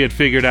we had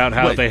figured out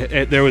how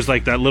there was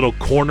that little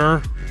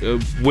corner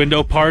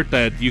window part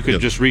that you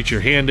could just reach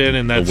your hand in,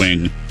 and that's the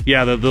wing.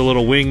 Yeah, the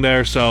little wing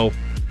there. So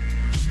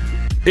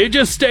it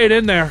just stayed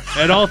in there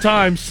at all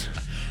times.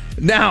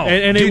 Now,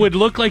 and it would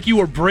look like you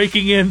were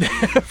breaking in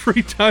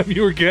every time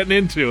you were getting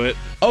into it.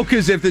 Oh,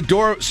 because if the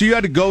door, so you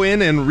had to go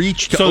in and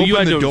reach to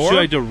open the door. So you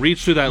had to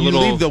reach through that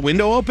little. You leave the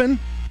window open.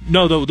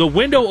 No, the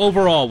window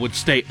overall would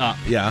stay up.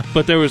 Yeah,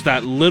 but there was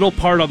that little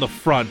part on the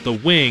front, the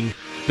wing,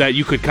 that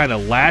you could kind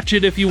of latch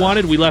it if you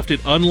wanted. We left it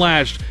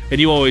unlatched, and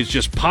you always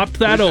just popped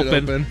that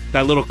open.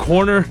 That little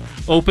corner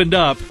opened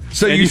up.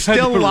 So you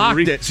still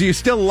locked it. So you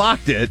still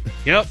locked it.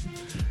 Yep.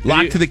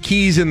 Locked to the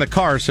keys in the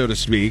car, so to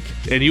speak.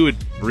 And you would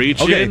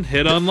reach in,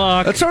 hit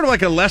unlock. That's sort of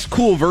like a less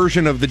cool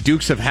version of the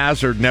Dukes of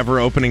Hazzard never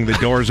opening the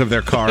doors of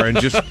their car and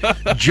just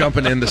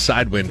jumping in the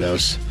side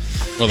windows.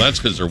 Well, that's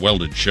because they're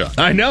welded shut.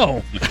 I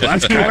know.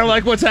 That's kind of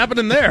like what's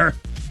happening there.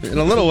 In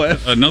a little way.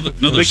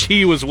 The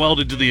key was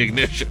welded to the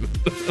ignition.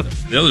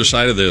 The other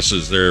side of this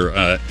is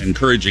they're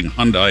encouraging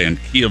Hyundai and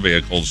Kia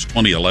vehicles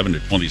 2011 to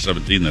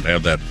 2017 that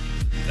have that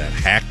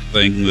hack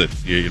thing that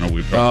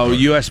we've talked about.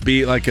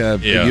 USB, like a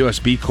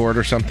USB cord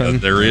or something.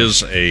 There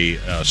is a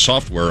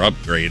software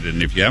upgrade,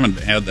 and if you haven't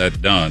had that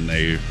done,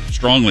 they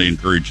strongly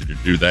encourage you to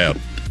do that.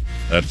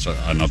 That's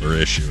another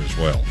issue as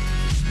well.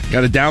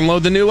 Got to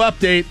download the new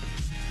update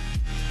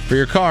for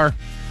your car.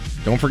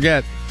 Don't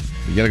forget,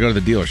 you got to go to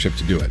the dealership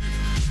to do it.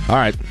 All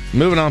right,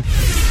 moving on.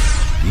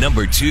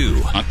 Number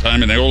 2. Hot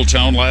time in the Old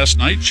Town last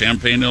night,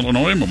 Champaign,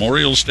 Illinois,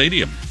 Memorial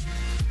Stadium.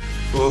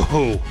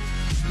 Oh.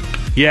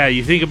 Yeah,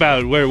 you think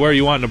about where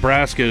you want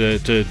Nebraska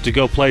to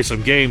go play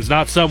some games,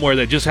 not somewhere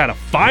that just had a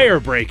fire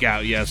break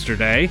out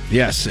yesterday.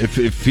 Yes,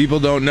 if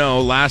people don't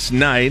know, last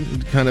night,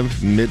 kind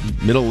of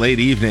middle late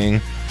evening,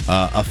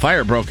 a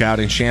fire broke out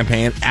in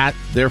Champaign at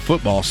their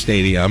football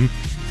stadium.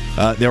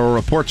 There were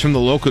reports from the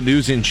local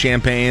news in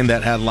Champaign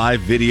that had live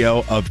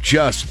video of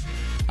tons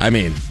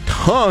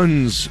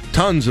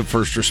of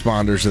first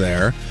responders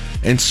there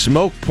and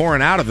smoke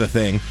pouring out of the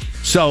thing.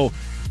 So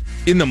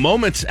in the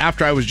moments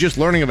after I was just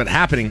learning of it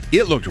happening,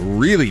 it looked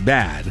really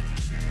bad.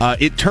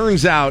 It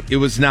turns out it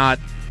was not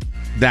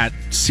that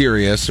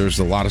serious. There's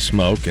a lot of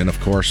smoke, and of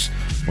course,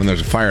 when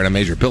there's a fire in a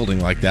major building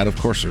like that, of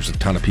course there's a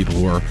ton of people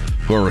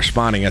who are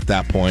responding at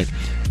that point.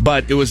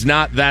 But it was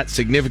not that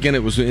significant.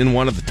 It was in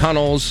one of the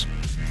tunnels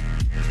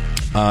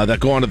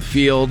that go onto the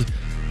field,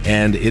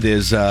 and it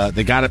is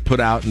they got it put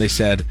out, and they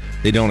said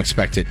they don't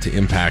expect it to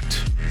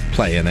impact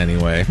play in any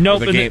way.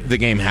 Nope, the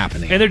game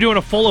happening. And they're doing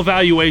a full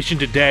evaluation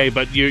today,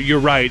 but you're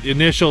right.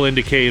 Initial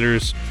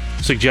indicators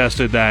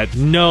suggested that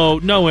no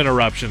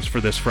interruptions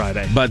for this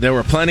Friday. But there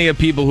were plenty of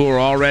people who were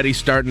already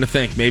starting to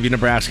think maybe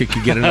Nebraska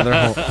could get another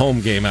home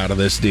game out of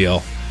this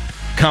deal.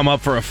 Come up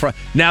for a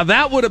Now,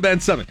 that would have been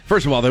something.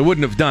 First of all, they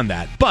wouldn't have done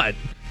that. But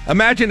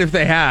imagine if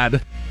they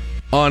had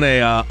on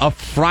a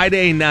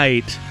Friday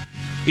night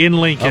in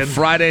Lincoln. A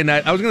Friday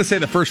night. I was going to say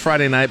the first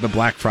Friday night, but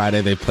Black Friday,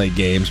 they've played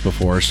games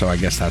before, so I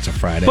guess that's a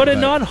Friday. But a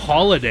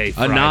non-holiday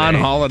Friday. A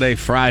non-holiday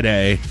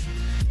Friday.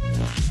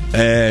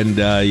 And,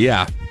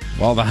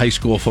 all the high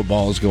school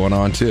football is going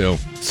on, too.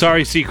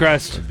 Sorry,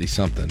 Seacrest. That'd be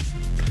something.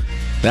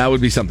 That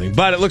would be something.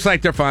 But it looks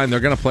like they're fine. They're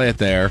going to play it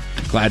there.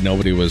 Glad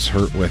nobody was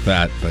hurt with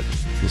that, but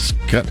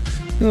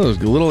it was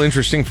a little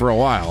interesting for a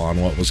while on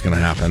what was going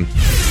to happen.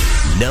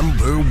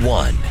 Number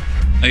 1.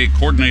 A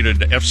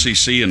coordinated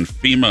FCC and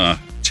FEMA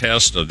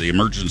test of the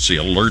emergency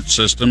alert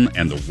system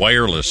and the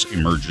wireless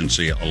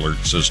emergency alert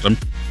system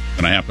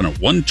going to happen at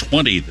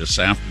 1:20 this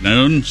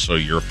afternoon. So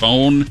your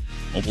phone,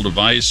 mobile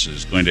device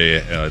is going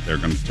to, they're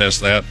going to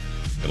test that.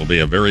 It'll be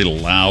a very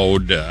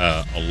loud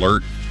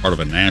alert, part of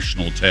a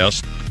national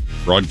test.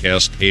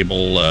 Broadcast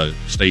cable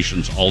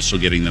stations also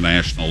getting the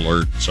national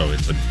alert. So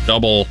it's a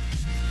double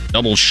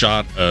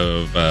shot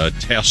of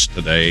test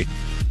today.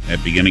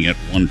 beginning at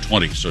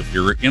 1:20. So if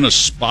you're in a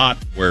spot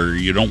where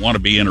you don't want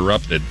to be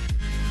interrupted,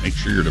 make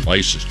sure your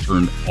device is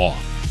turned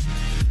off.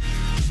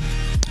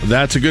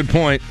 That's a good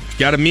point.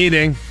 Got a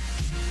meeting,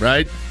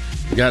 right?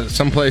 You got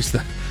someplace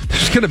that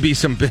there's going to be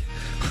some big.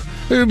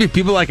 There are going to be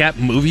people like at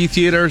movie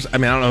theaters. I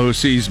mean, I don't know who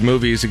sees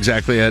movies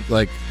exactly at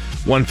like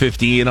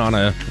 1:15 on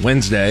a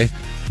Wednesday,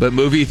 but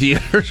movie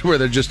theaters where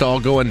they're just all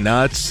going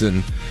nuts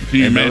and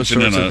those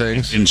sorts of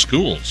things. In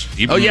schools.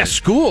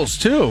 Schools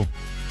too.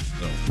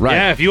 So. Right.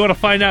 Yeah, if you want to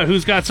find out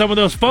who's got some of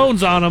those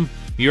phones on them,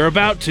 you're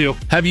about to.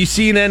 Have you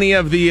seen any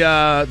of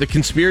the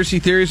conspiracy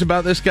theories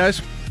about this,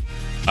 guys?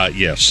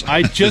 Yes.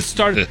 I just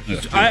started.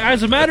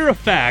 As a matter of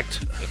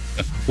fact,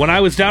 when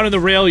I was down in the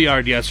rail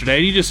yard yesterday,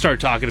 and you just start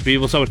talking to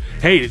people, someone,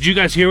 hey, did you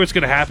guys hear what's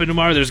going to happen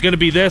tomorrow? There's going to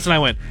be this. And I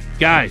went,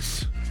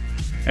 guys,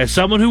 as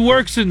someone who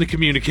works in the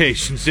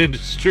communications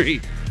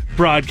industry,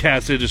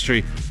 broadcast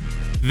industry,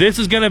 this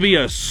is going to be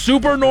a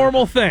super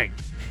normal thing.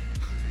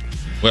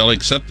 Well,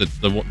 except that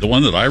the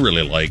one that I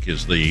really like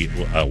is the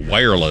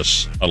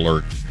wireless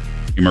alert,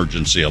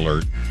 emergency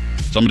alert.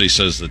 Somebody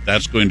says that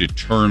that's going to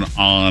turn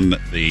on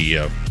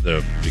the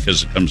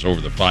because it comes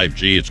over the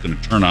 5G, it's going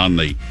to turn on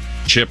the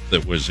chip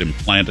that was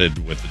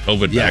implanted with the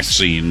COVID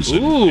vaccines.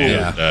 Ooh.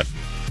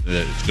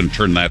 It's going to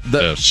turn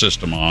that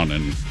system on.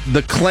 And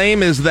the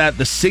claim is that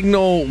the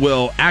signal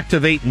will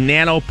activate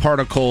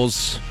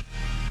nanoparticles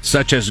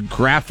such as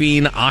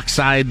graphene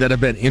oxide that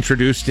have been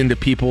introduced into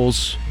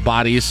people's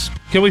bodies.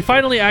 Can we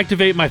finally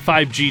activate my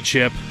 5G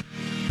chip,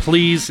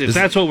 please? If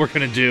that's what we're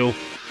going to do.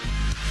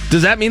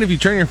 Does that mean if you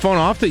turn your phone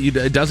off that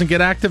it doesn't get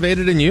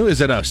activated in you?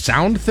 Is it a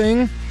sound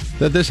thing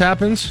that this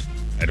happens?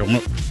 I don't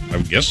know. I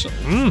would guess so.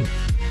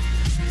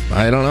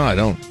 I don't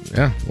know.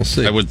 Yeah, we'll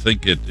see. I would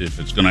think if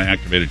it's going to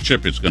activate a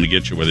chip, it's going to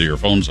get you whether your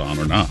phone's on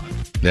or not.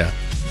 Yeah.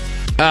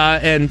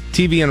 And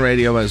TV and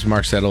radio, as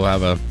Mark said, will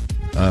have a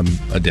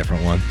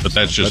different one. But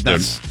that's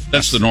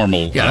the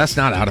normal. Yeah, that's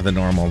not out of the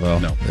normal, though.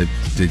 No.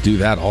 They do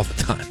that all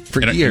the time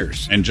for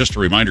years. And just a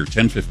reminder,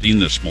 10:15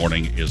 this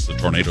morning is the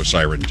tornado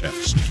siren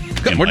test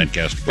in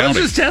Lancaster County. Let's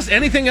just test.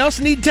 Anything else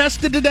need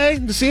tested today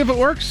to see if it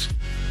works?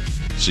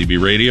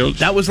 CB radios.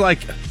 That was like,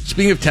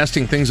 speaking of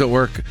testing things at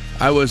work,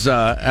 I was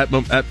at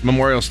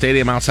Memorial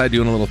Stadium outside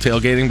doing a little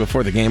tailgating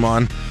before the game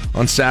on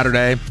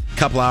Saturday, a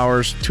couple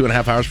hours,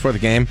 2.5 hours before the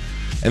game,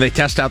 and they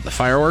test out the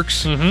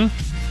fireworks. Mm-hmm.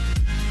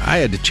 I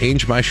had to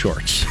change my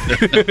shorts.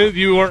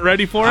 You weren't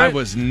ready for it? I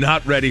was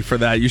not ready for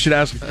that. You should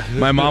ask.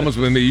 My mom was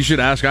with me. You should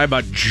ask. I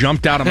about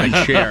jumped out of my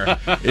chair.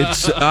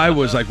 I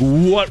was like,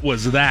 what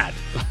was that?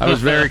 I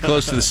was very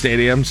close to the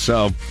stadium,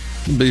 so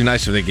it'd be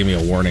nice if they give me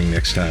a warning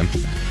next time.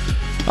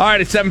 All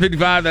right, it's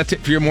 7:55. That's it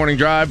for your morning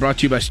drive. Brought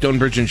to you by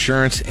Stonebridge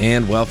Insurance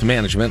and Wealth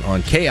Management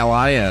on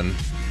KLIN.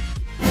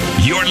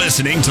 You're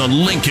listening to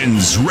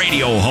Lincoln's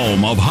radio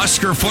home of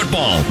Husker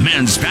football,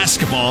 men's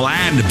basketball,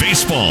 and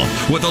baseball,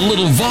 with a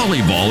little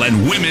volleyball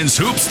and women's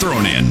hoops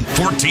thrown in.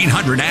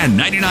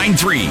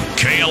 1499.3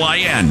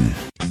 KLIN.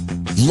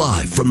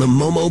 Live from the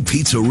Momo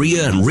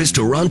Pizzeria and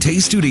Ristorante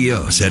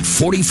Studios at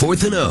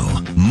 44th and O.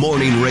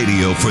 Morning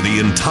radio for the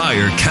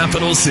entire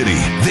capital city.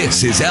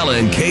 This is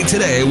LNK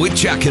Today with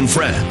Jack and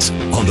Friends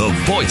on the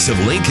voice of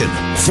Lincoln,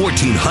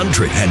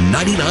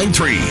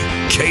 1499.3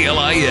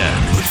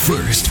 KLIN. But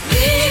first,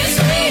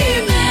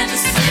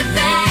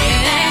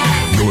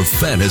 your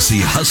Fantasy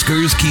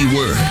Huskers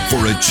keyword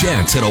for a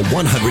chance at a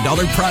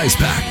 $100 prize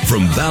pack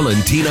from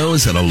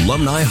Valentino's at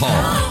Alumni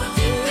Hall.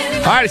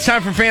 All right, it's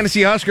time for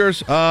Fantasy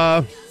Huskers.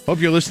 Hope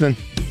you're listening.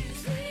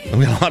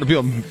 We had a lot of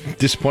people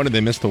disappointed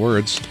they missed the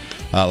words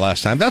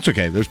last time. That's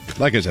okay.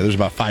 Like I said, there's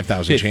about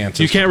 5,000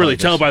 chances. You can't really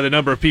tell by the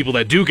number of people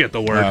that do get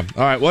the word.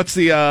 All right, what's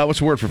the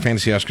word for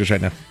Fantasy Huskers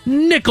right now?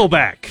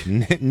 Nickelback.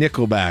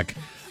 Nickelback.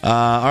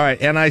 All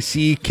right,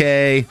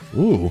 Nick.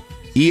 Ooh,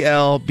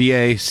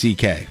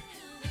 ELBACK.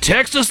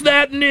 Text us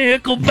that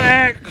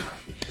Nickelback.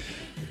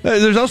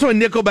 There's also a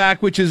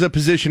Nickelback, which is a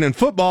position in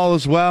football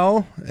as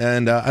well.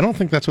 And I don't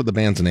think that's what the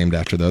band's named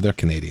after, though. They're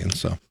Canadian,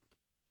 so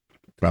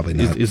probably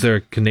not. Is there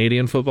a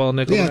Canadian football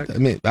Nickelback? Yeah, I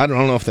mean, I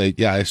don't know if they...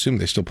 Yeah, I assume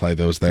they still play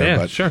those there. Yeah,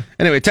 but sure.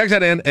 Anyway, text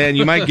that in, and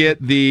you might get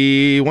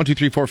the 1, 2,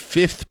 3, 4,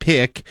 5th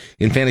pick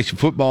in fantasy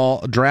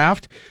football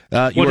draft.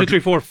 1, 2, 3,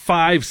 4,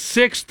 5,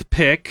 6th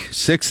pick.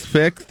 6th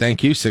pick.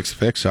 Thank you. 6th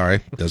pick. Sorry.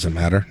 Doesn't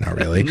matter. Not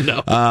really.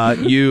 No.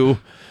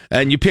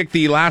 You pick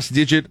the last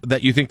digit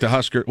that you think the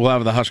Huskers will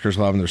have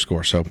in their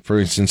score. So, for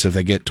instance, if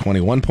they get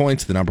 21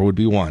 points, the number would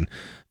be 1.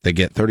 If they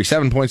get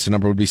 37 points, the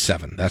number would be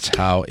 7. That's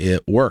how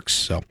it works.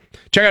 So,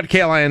 check out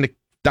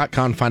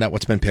KLIN.com to find out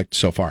what's been picked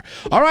so far.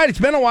 All right, it's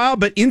been a while,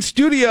 but in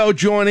studio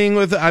joining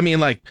with,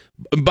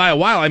 by a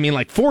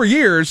while, 4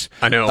 years.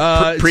 I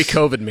know,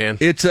 pre-COVID, man.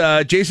 It's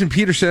Jason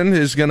Petersen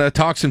is going to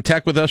talk some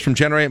tech with us from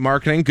Generate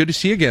Marketing. Good to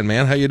see you again,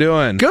 man. How you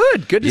doing?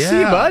 Good to see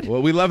you, bud.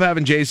 Well, we love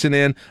having Jason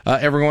in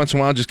every once in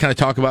a while, just kind of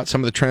talk about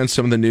some of the trends,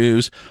 some of the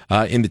news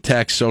in the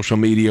tech, social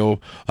media,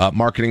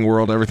 marketing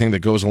world, everything that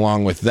goes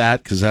along with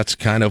that, because that's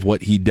kind of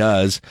what he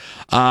does.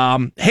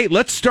 Hey,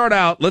 let's start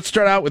out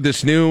with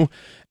this new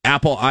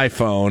Apple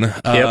iPhone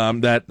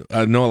that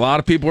I know a lot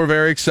of people are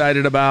very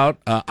excited about.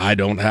 I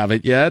don't have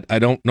it yet. I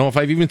don't know if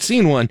I've even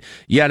seen one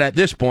yet at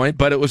this point,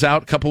 but it was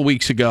out a couple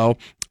weeks ago.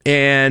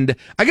 And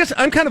I guess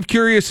I'm kind of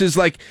curious is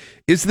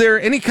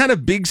there any kind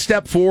of big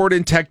step forward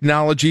in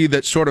technology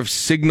that sort of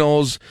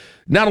signals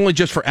not only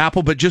just for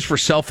Apple, but just for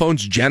cell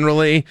phones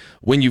generally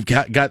when you've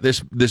got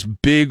this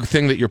big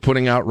thing that you're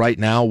putting out right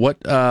now?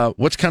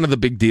 What's kind of the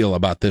big deal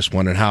about this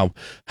one and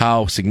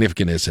how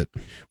significant is it?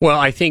 Well,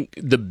 I think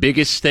the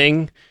biggest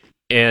thing,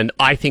 and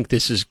I think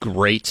this is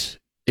great,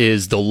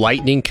 is the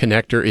Lightning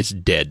connector is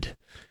dead.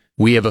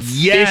 We have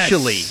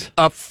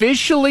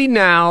officially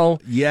now,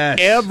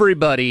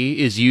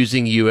 everybody is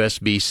using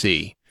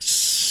USB-C.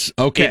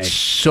 Okay. It's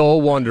so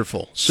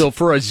wonderful. So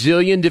for a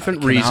zillion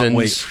different reasons.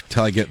 Wait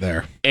till I get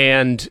there.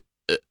 And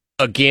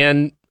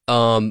again,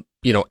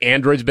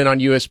 Android's been on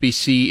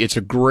USB-C. It's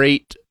a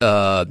great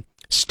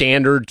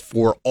standard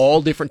for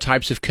all different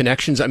types of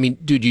connections. I mean,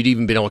 dude, you'd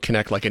even been able to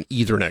connect like an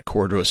Ethernet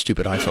cord to a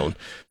stupid iPhone.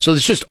 So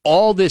there's just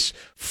all this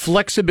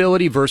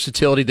flexibility,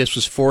 versatility. This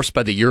was forced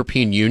by the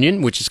European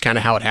Union, which is kind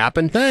of how it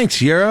happened.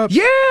 Thanks, Europe.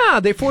 Yeah,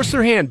 they forced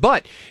their hand.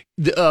 But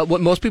what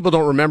most people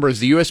don't remember is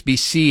the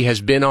USB-C has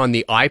been on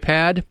the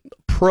iPad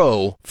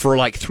Pro for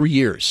like 3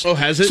 years. Oh,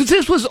 has it? So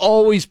this was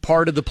always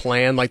part of the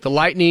plan. Like the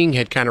Lightning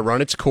had kind of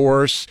run its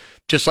course,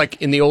 just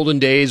like in the olden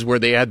days where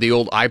they had the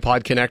old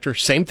iPod connector.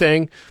 Same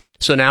thing.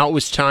 So now it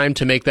was time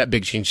to make that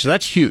big change. So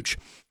that's huge.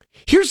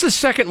 Here's the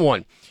second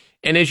one.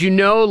 And as you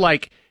know,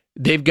 like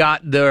they've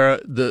got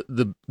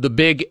the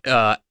big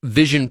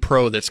Vision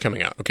Pro that's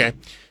coming out, okay?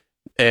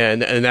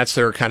 And that's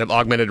their kind of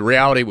augmented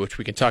reality, which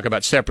we can talk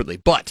about separately.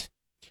 But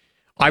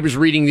I was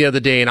reading the other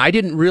day, and I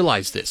didn't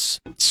realize this.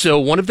 So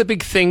one of the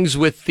big things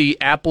with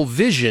the Apple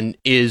Vision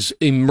is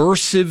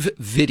immersive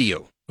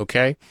video,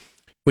 okay?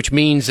 Which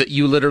means that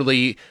you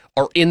literally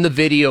are in the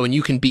video and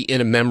you can be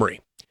in a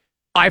memory.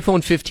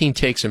 iPhone 15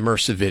 takes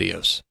immersive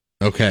videos.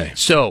 Okay.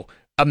 So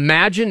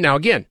imagine, now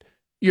again,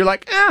 you're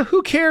like,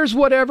 who cares,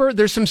 whatever.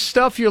 There's some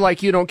stuff you're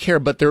like, you don't care,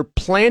 but they're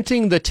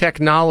planting the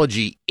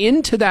technology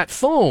into that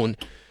phone.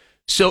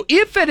 So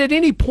if at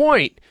any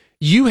point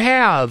you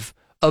have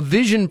a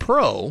Vision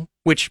Pro,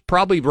 which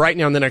probably right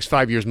now in the next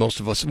 5 years, most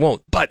of us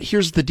won't. But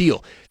here's the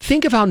deal.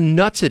 Think of how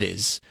nuts it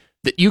is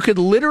that you could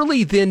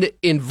literally then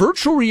in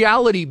virtual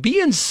reality be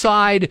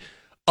inside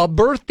a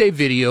birthday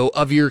video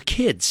of your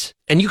kids.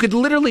 And you could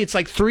literally, it's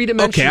like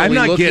three-dimensionally. Okay, I'm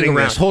not getting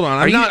around. this. Hold on.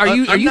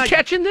 Are you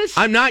catching this?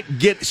 I'm not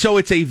so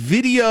it's a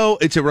video,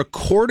 it's a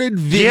recorded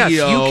video. Yes,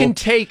 you can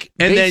take.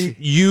 And then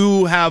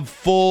you have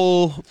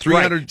full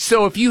 300. Right.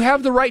 So if you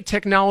have the right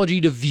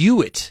technology to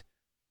view it,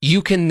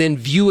 you can then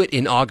view it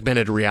in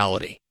augmented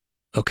reality.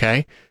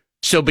 Okay?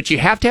 So, but you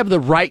have to have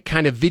the right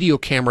kind of video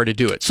camera to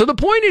do it. So the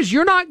point is,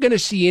 you're not going to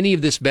see any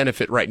of this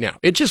benefit right now.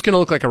 It's just going to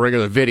look like a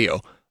regular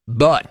video.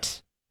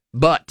 But,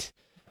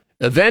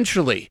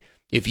 eventually,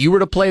 if you were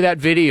to play that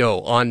video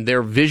on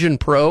their Vision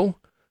Pro,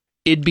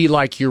 it'd be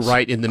like you're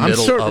right in the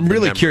middle of the I'm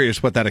really memory.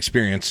 curious what that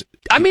experience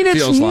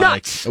it's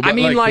nuts.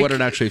 like what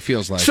it actually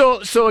feels like.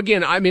 So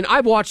again,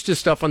 I've watched this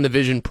stuff on the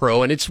Vision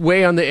Pro, and it's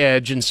way on the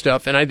edge and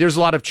stuff. And there's a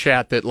lot of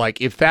chat that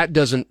like if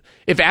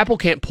Apple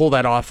can't pull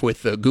that off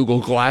with the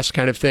Google Glass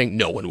kind of thing,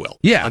 no one will.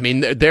 Yeah, I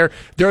mean they're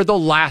the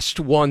last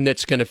one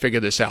that's going to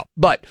figure this out.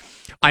 But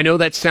I know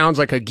that sounds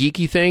like a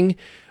geeky thing,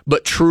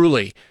 but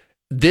truly,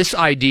 this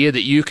idea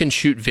that you can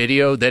shoot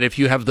video, that if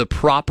you have the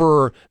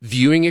proper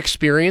viewing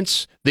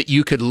experience, that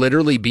you could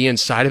literally be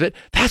inside of it,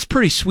 that's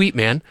pretty sweet,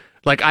 man.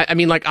 Like,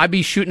 I'd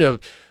be shooting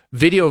a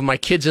video of my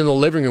kids in the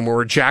living room where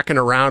we're jacking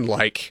around,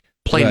 like,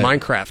 playing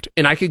Minecraft.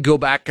 And I could go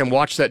back and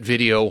watch that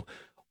video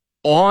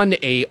on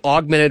a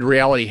augmented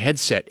reality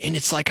headset, and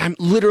it's like I'm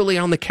literally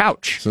on the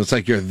couch. So it's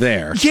like you're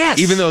there. Yes.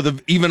 Even though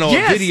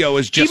a video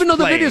is just the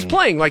video is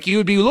playing, like you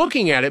would be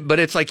looking at it, but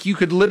it's like you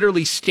could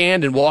literally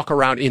stand and walk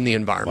around in the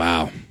environment.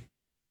 Wow.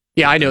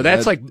 Yeah, I know.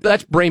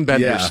 That's brain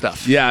bender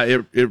stuff. Yeah,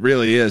 it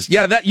really is.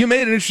 Yeah, that you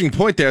made an interesting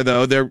point there,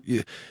 though.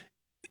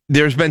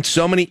 There's been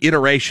so many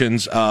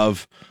iterations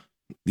of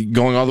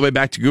going all the way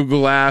back to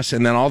Google Glass,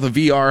 and then all the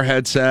VR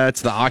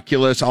headsets, the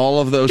Oculus,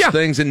 all of those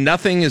things, and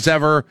nothing has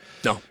ever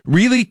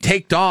really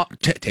took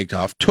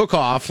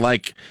off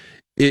like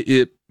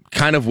it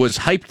kind of was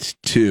hyped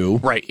to.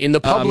 Right, in the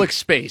public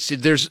space.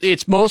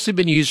 It's mostly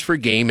been used for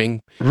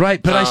gaming.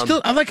 Right, but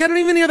I don't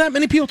even hear that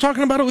many people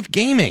talking about it with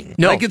gaming.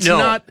 No, like, it's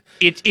not.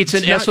 It's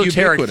an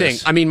esoteric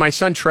ubiquitous thing. I mean, my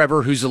son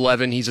Trevor, who's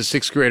 11, he's a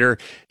sixth grader.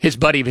 His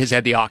buddy of his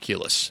had the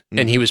Oculus,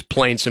 and he was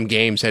playing some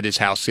games at his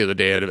house the other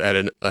day at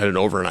an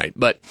overnight.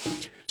 But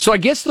so I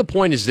guess the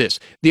point is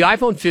this: the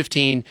iPhone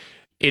 15.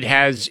 It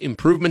has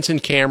improvements in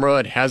camera.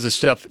 It has the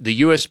stuff.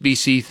 The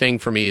USB-C thing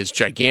for me is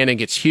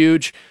gigantic. It's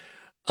huge.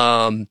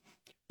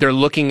 They're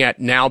looking at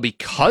now,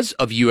 because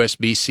of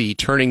USB-C,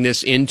 turning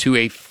this into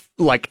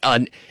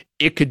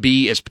it could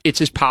be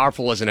it's as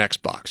powerful as an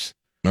Xbox.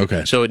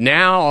 Okay. So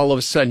now all of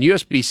a sudden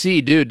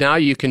USB-C, dude, now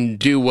you can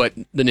do what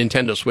the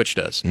Nintendo Switch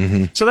does.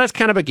 Mm-hmm. So that's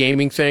kind of a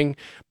gaming thing.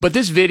 But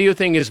this video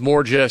thing is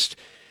more just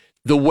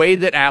the way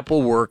that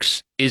Apple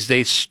works is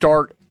they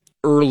start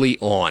early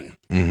on.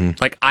 Mm-hmm.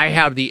 Like I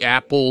have the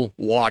Apple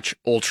Watch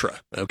Ultra,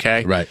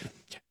 okay? Right.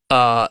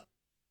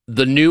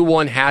 The new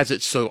one has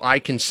it so I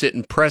can sit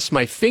and press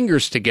my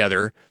fingers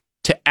together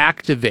to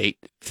activate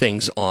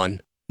things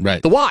on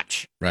the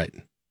watch. Right.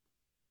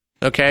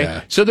 Okay.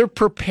 Yeah. So they're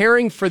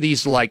preparing for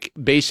these like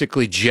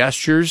basically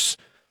gestures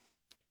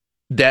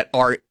that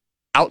are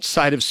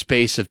outside of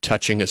space of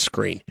touching a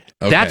screen.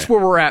 Okay. That's where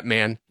we're at,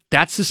 man.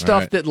 That's the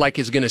stuff right. that like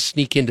is going to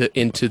sneak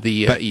into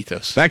the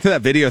ethos. Back to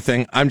that video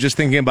thing. I'm just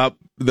thinking about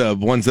the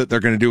ones that they're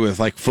going to do with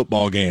like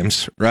football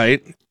games,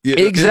 right?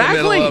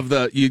 Exactly. In the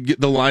middle of you get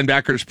the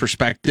linebacker's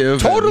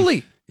perspective.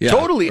 Totally. Yeah.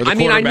 Totally. Or the I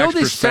mean, I know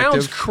quarterback's this sounds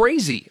perspective.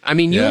 crazy. I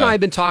mean, you and I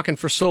have been talking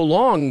for so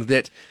long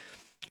that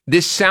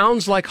this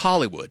sounds like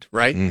Hollywood,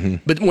 right? Mm-hmm.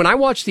 But when I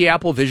watched the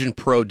Apple Vision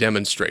Pro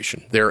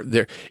demonstration,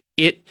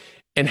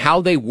 and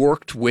how they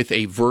worked with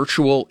a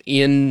virtual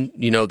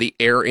the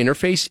air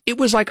interface, it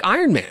was like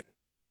Iron Man,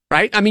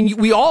 right? I mean,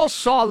 we all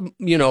saw,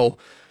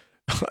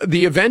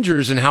 the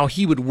Avengers and how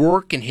he would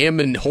work and him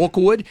and Hulk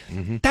would.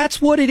 Mm-hmm. That's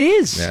what it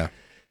is. Yeah.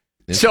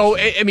 So,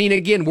 I mean,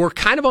 again, we're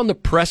kind of on the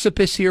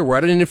precipice here. We're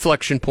at an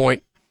inflection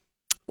point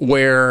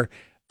where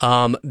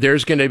we're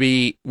going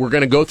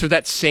to go through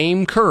that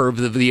same curve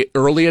of the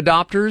early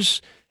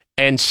adopters,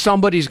 and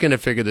somebody's going to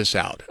figure this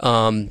out.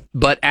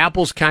 But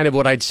Apple's kind of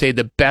what I'd say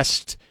the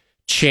best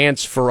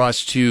chance for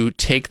us to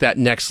take that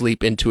next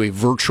leap into a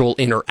virtual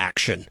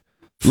interaction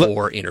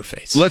for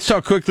interface. Let's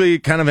talk quickly,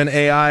 kind of an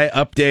AI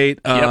update,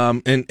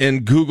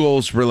 and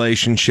Google's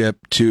relationship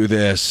to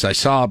this. I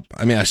saw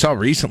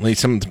recently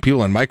some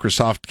people in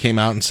Microsoft came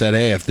out and said,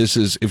 "Hey,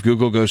 if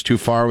Google goes too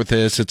far with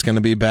this, it's going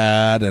to be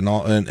bad,"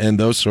 and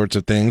those sorts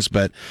of things.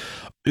 But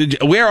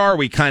where are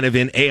we, kind of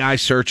in AI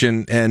search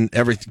and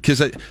everything?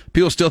 Because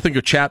people still think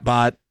of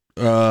chatbot.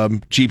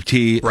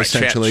 GPT right,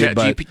 essentially,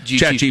 but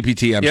Chat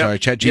GPT.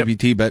 Chat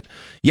GPT. But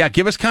yeah,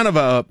 give us kind of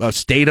a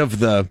state of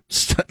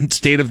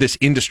this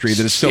industry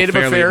that is still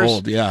fairly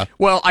old. Yeah.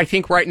 Well, I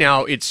think right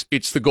now it's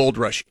the gold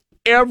rush.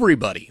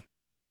 Everybody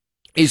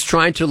is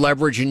trying to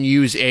leverage and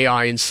use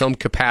AI in some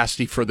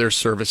capacity for their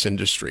service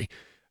industry.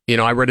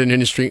 I read an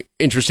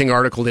interesting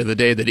article the other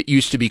day that it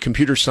used to be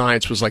computer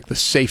science was like the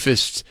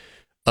safest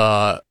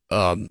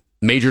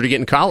major to get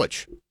in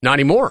college. Not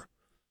anymore,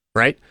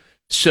 right?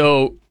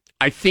 So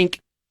I think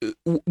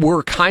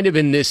we're kind of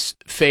in this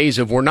phase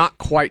of we're not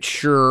quite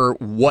sure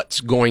what's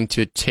going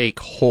to take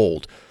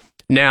hold.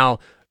 Now,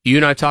 you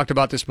and I talked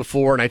about this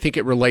before, and I think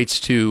it relates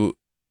to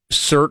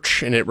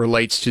search and it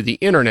relates to the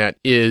internet,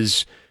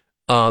 is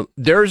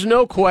there's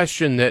no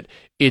question that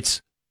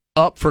it's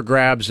up for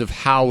grabs of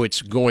how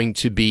it's going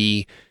to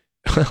be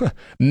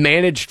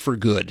managed for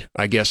good,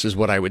 I guess is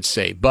what I would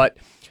say. But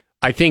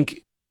I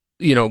think,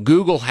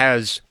 Google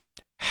has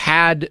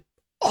had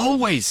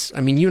always,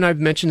 I mean, you and I have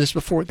mentioned this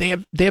before, they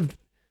have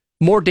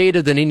more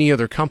data than any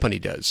other company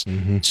does.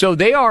 Mm-hmm. So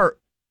they are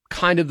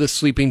kind of the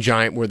sleeping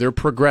giant where they're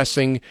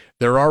progressing.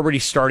 They're already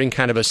starting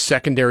kind of a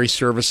secondary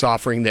service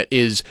offering that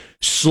is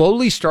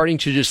slowly starting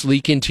to just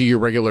leak into your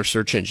regular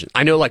search engine.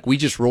 I know, like, we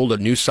just rolled a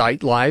new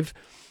site live,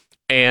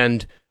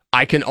 and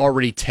I can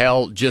already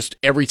tell just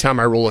every time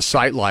I roll a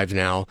site live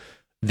now,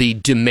 the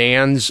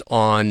demands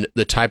on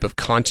the type of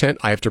content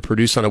I have to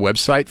produce on a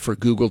website for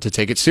Google to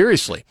take it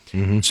seriously.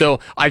 Mm-hmm.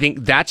 So I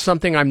think that's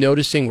something I'm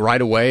noticing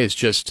right away is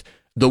just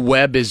the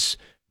web is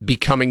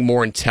becoming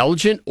more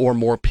intelligent or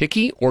more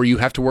picky, or you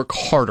have to work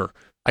harder.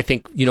 I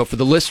think, for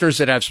the listeners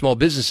that have small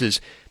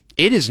businesses,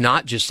 it is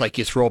not just like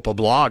you throw up a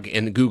blog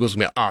and Google's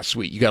going to be,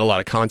 sweet, you got a lot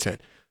of content.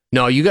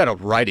 No, you got to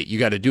write it. You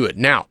got to do it.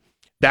 Now,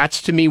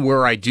 that's to me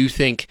where I do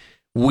think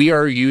we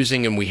are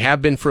using, and we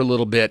have been for a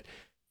little bit,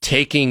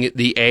 taking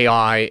the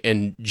AI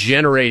and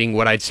generating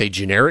what I'd say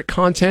generic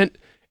content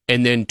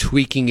and then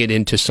tweaking it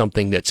into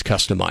something that's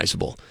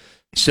customizable.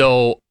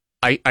 So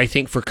I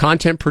think for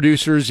content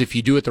producers, if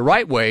you do it the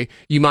right way,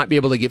 you might be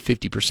able to get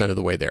 50% of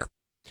the way there.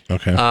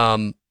 Okay.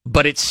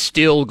 But it's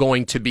still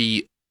going to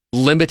be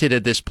limited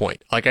at this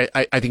point. Like I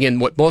think, again,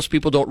 what most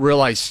people don't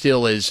realize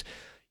still is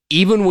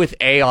even with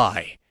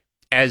AI,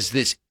 as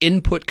this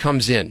input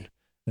comes in,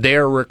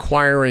 they're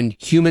requiring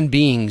human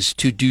beings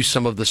to do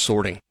some of the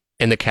sorting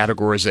and the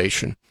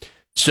categorization.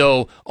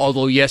 So,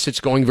 although, yes, it's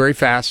going very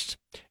fast,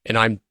 and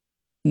I'm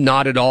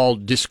not at all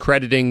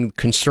discrediting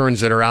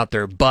concerns that are out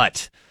there,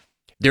 but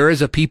there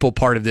is a people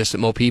part of this that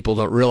most people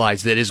don't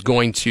realize that is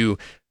going to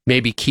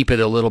maybe keep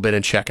it a little bit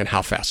in check on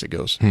how fast it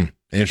goes.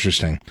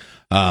 Interesting.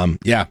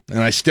 Yeah. And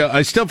I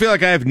still feel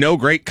like I have no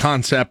great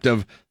concept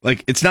of,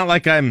 like, it's not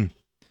like I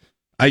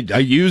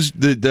used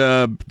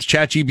the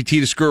Chat GPT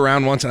to screw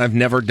around once, and I've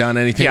never done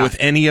anything with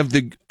any of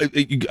the.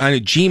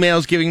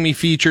 Gmail's giving me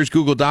features,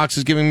 Google Docs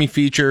is giving me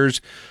features,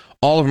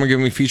 all of them are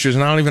giving me features,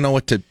 and I don't even know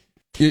what to.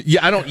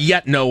 I don't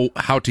yet know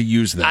how to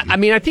use them. I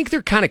mean, I think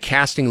they're kind of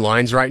casting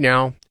lines right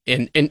now,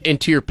 and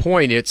to your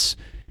point, it's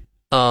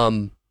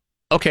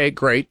okay,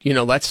 great,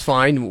 that's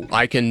fine.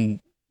 I can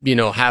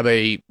have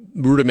a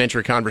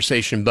rudimentary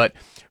conversation, but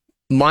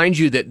mind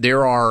you that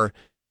there are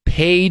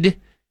paid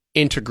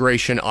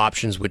integration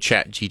options with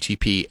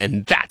ChatGTP,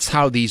 and that's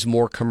how these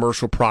more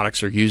commercial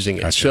products are using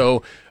it. Gotcha.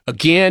 So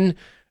again,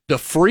 the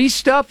free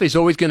stuff is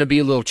always going to be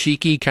a little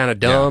cheeky, kind of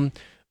dumb,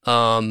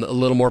 a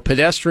little more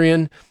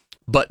pedestrian,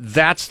 but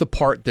that's the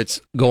part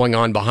that's going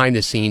on behind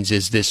the scenes,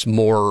 is this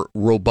more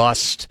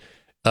robust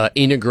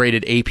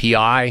integrated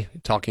API,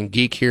 talking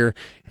geek here,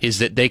 is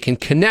that they can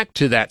connect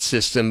to that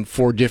system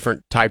for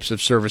different types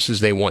of services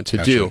they want to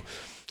do.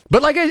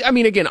 But I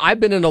mean, again, I've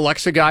been an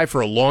Alexa guy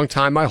for a long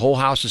time. My whole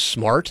house is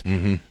smart.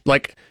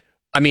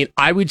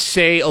 I would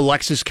say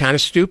Alexa's kind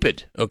of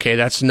stupid. Okay,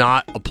 that's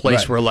not a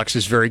place where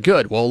Alexa's very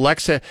good. Well,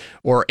 Alexa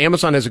or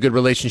Amazon has a good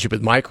relationship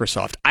with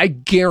Microsoft. I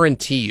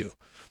guarantee you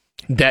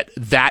that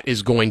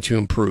is going to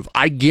improve.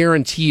 I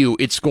guarantee you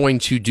it's going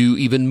to do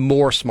even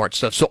more smart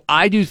stuff. So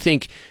I do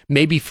think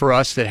maybe for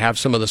us that have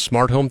some of the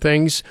smart home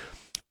things,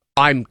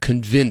 I'm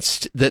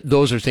convinced that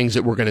those are things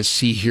that we're going to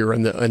see here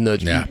in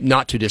the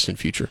not too distant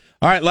future.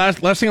 All right, last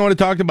thing I want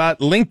to talk about,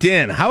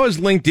 LinkedIn. How is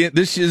LinkedIn?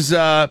 This is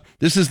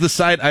the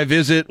site I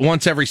visit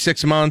once every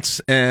 6 months,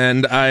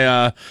 and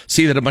I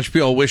see that a bunch of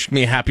people wished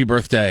me happy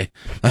birthday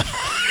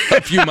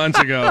a few months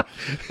ago,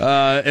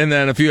 and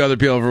then a few other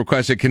people have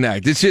requested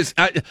connect. It's just,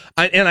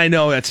 I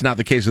know that's not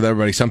the case with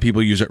everybody. Some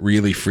people use it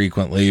really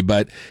frequently,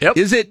 but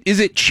is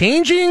it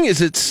changing? Is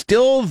it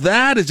still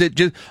that? Is it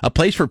just a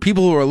place for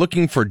people who are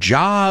looking for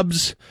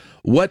jobs?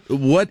 What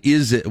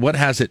is it? What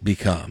has it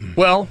become?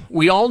 Well,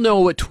 we all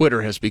know what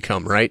Twitter has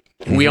become, right?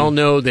 Mm-hmm. We all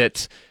know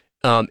that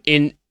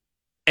and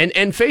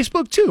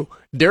Facebook too.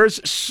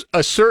 There's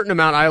a certain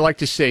amount, I like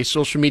to say,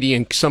 social media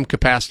in some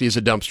capacity is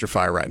a dumpster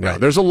fire right now.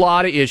 Right. There's a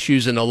lot of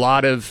issues and a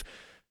lot of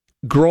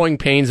growing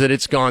pains that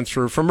it's gone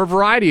through from a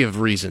variety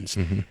of reasons.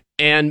 Mm-hmm.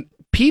 And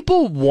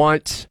people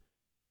want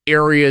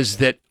areas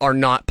that are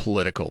not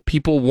political.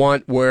 People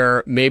want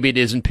where maybe it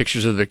isn't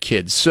pictures of their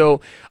kids.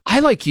 So I,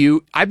 like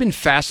you, I've been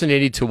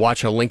fascinated to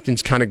watch how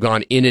LinkedIn's kind of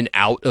gone in and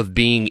out of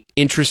being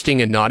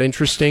interesting and not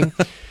interesting.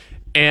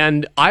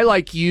 And I,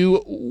 like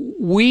you,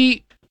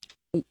 we've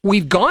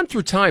gone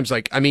through times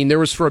there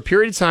was for a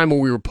period of time where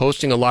we were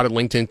posting a lot of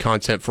LinkedIn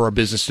content for our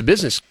business to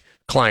business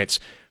clients,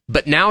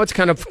 but now it's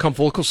kind of come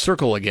full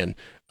circle again.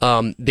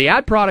 The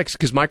ad products,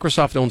 because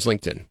Microsoft owns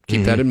LinkedIn.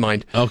 Keep that in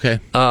mind. Okay.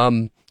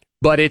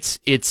 But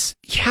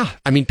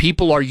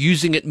people are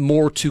using it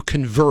more to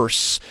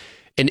converse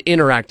and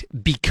interact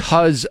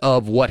because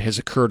of what has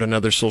occurred on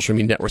other social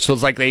media networks. So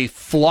it's like they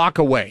flock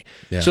away.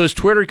 Yeah. So as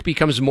Twitter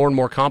becomes more and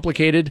more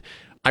complicated,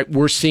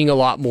 we're seeing a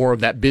lot more of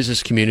that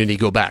business community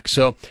go back.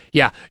 So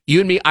yeah, you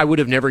and me, I would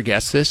have never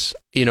guessed this.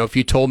 If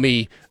you told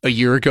me a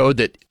year ago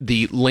that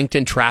the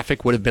LinkedIn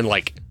traffic would have been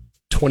like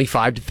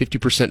 25 to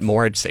 50%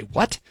 more, I'd say,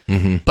 what?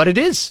 Mm-hmm. But it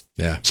is.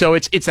 Yeah. So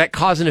it's that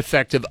cause and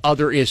effect of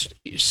other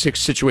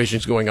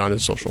situations going on in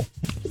social.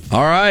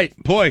 All right.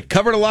 Boy,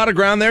 covered a lot of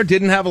ground there.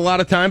 Didn't have a lot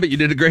of time, but you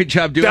did a great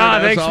job doing it.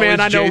 Thanks, always, man.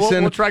 I know.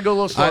 Jason. We'll try to go a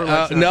little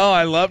slower.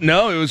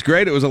 It was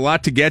great. It was a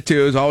lot to get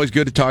to. It was always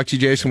good to talk to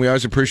you, Jason. We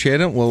always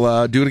appreciate it.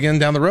 We'll do it again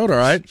down the road, all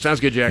right? Sounds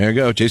good, Jack. There you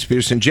go. Jason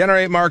Petersen,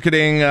 Generate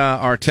Marketing,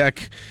 our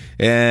tech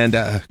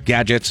and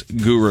gadgets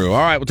guru. All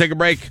right, we'll take a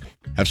break.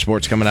 Have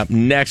sports coming up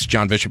next.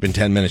 John Bishop in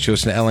 10 minutes. You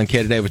listen to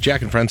LNK Today with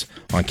Jack and Friends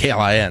on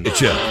KLIN.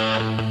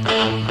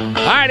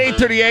 All right,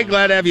 8:38.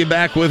 Glad to have you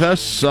back with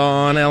us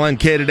on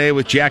LNK Today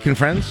with Jack and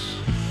Friends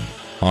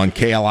on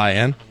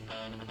KLIN.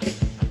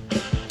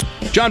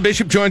 John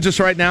Bishop joins us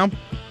right now.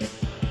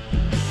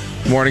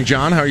 Morning,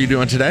 John. How are you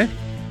doing today?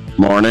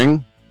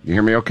 Morning. You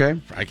hear me okay?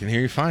 I can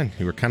hear you fine.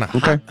 You were kind of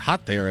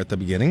hot there at the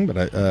beginning, but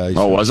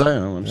was I?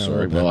 Oh, I'm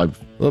sorry. Well, I've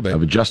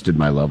adjusted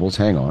my levels.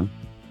 Hang on.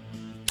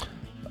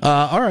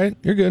 All right,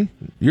 you're good.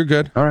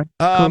 All right,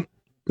 cool.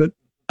 Good.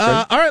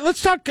 All right,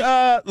 let's talk.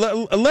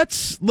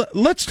 Let's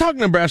talk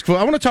Nebraska.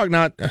 I want to talk.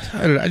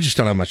 I just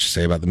don't have much to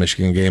say about the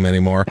Michigan game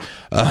anymore.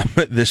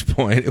 At this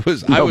point,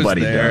 Nobody I was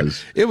there.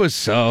 Does. It was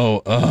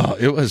so.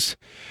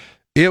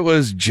 It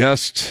was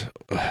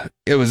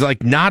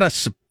like not a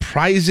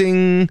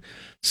surprising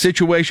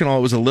situation. It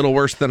was a little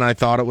worse than I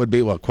thought it would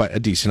be. Well, quite a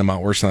decent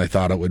amount worse than I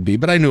thought it would be,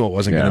 but I knew it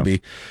wasn't going to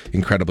be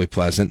incredibly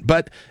pleasant.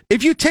 But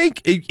if you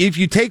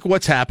take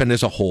what's happened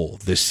as a whole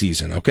this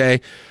season,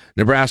 okay,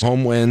 Nebraska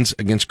home wins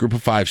against Group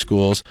of 5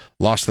 schools,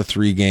 lost the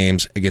 3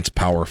 games against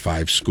Power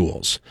 5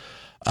 schools.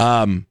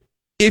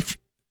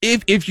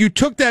 If you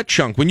took that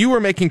chunk when you were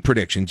making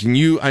predictions, and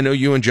I know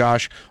you and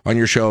Josh on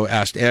your show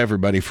asked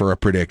everybody for a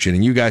prediction,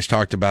 and you guys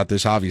talked about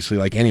this obviously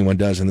like anyone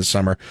does in the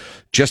summer,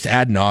 just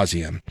ad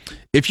nauseum.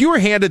 If you were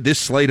handed this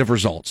slate of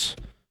results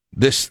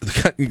this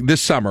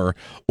summer,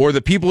 or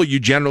the people you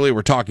generally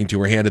were talking to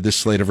were handed this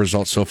slate of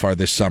results so far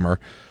this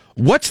summer,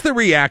 what's the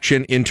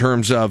reaction in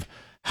terms of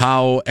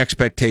how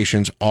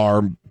expectations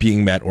are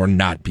being met or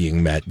not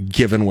being met,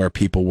 given where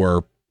people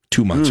were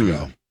 2 months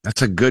ago?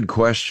 That's a good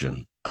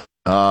question.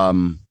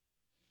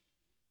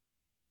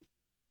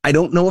 I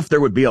don't know if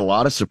there would be a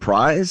lot of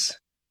surprise.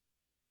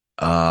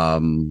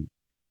 Because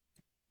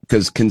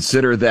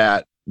consider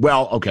that,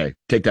 well, okay,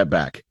 take that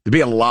back. There'd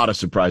be a lot of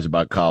surprise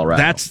about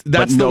Colorado. That's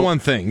the one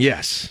thing,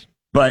 yes.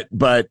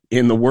 But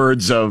in the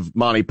words of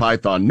Monty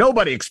Python,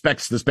 nobody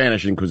expects the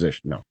Spanish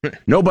Inquisition. No,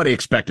 nobody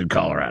expected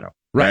Colorado.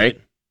 Right.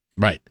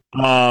 That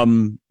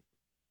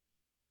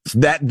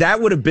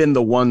would have been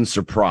the one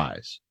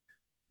surprise.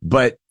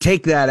 But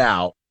take that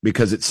out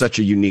because it's such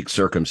a unique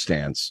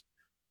circumstance.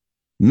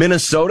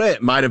 Minnesota,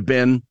 it might have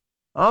been,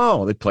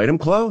 they played them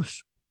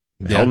close.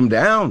 Held them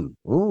down.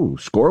 Ooh,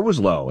 score was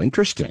low.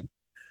 Interesting.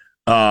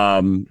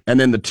 And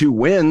then the 2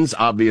 wins,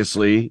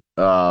 obviously,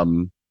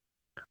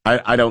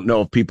 I don't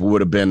know if people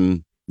would have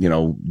been,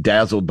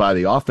 dazzled by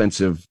the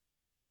offensive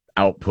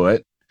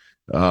output.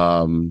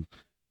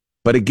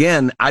 But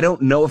again, I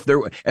don't know if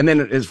there, and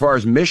then as far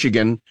as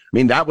Michigan, I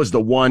mean, that was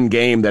the one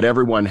game that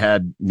everyone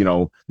had,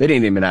 they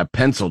didn't even have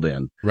penciled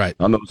in. Right.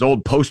 On those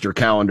old poster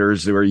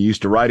calendars where you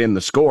used to write in the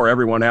score,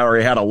 everyone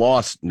already had a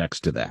loss next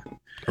to that.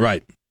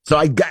 Right. So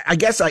I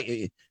guess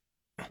it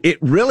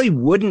really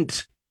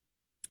wouldn't,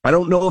 I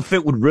don't know if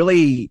it would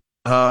really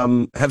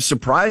have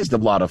surprised a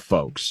lot of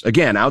folks.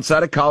 Again,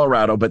 outside of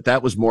Colorado, but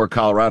that was more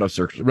Colorado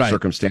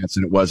circumstance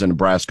than it was a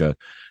Nebraska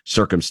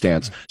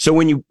circumstance. So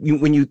when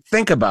you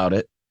think about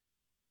it,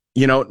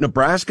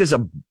 Nebraska's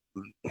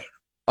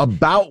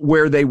about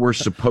where they were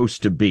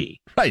supposed to be.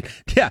 Right.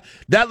 Yeah.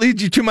 That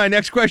leads you to my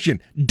next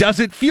question. Does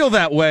it feel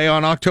that way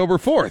on October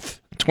 4th,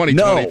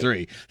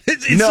 2023?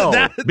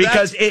 No,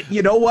 because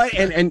you know what?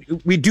 And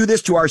we do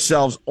this to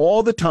ourselves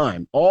all the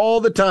time. All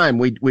the time.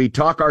 We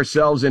talk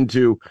ourselves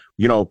into,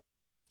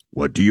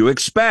 what do you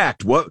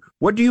expect?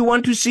 What do you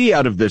want to see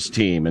out of this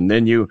team? And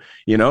then you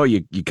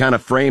kind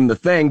of frame the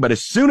thing. But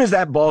as soon as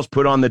that ball's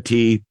put on the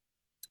tee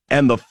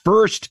and the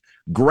first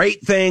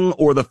great thing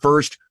or the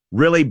first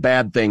really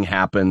bad thing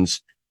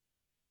happens,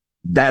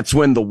 that's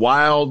when the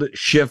wild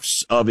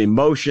shifts of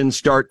emotion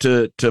start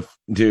to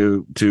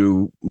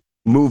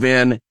move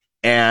in,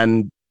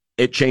 and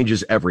it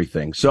changes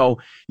everything. So,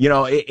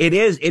 it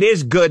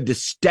is good to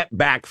step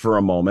back for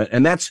a moment.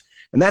 And that's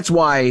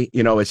why,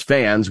 as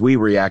fans, we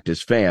react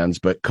as fans,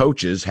 but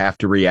coaches have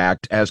to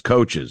react as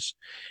coaches.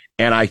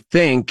 And I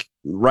think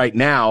right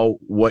now,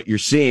 what you're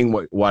seeing,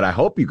 what I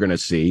hope you're going to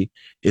see,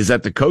 is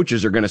that the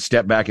coaches are going to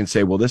step back and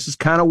say, well, this is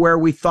kind of where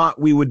we thought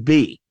we would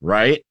be,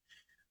 right?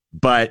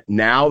 But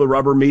now the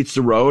rubber meets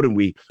the road, and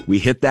we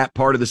hit that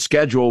part of the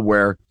schedule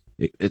where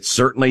it's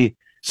certainly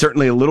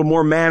a little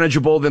more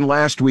manageable than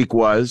last week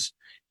was.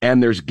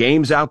 And there's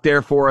games out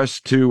there for us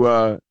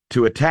to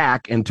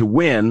attack and to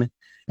win.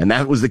 And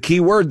that was the key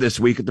word this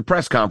week at the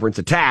press conference,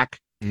 attack.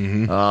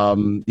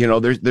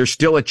 Mm-hmm. There's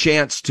still a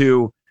chance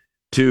to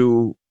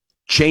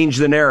change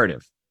the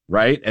narrative,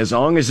 right? As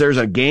long as there's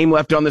a game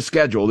left on the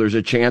schedule, there's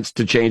a chance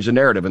to change the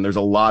narrative, and there's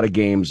a lot of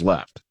games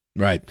left.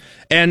 Right.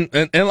 And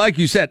like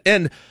you said,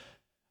 and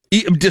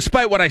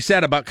despite what I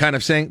said about kind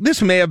of saying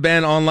this may have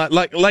been online,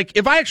 like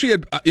if I actually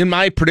had, in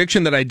my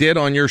prediction that I did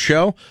on your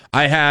show,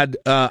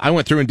 I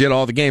went through and did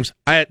all the games.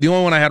 The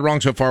only one I had wrong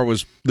so far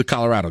was the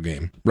Colorado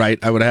game, right?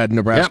 I would have had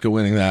Nebraska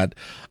winning that.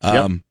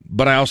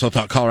 But I also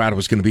thought Colorado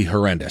was going to be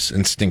horrendous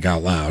and stink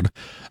out loud,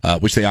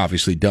 which they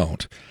obviously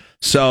don't.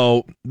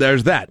 So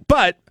there's that.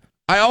 But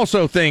I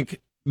also think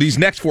these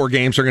next 4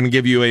 games are going to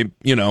give you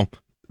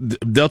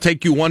they'll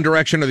take you one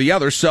direction or the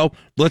other. So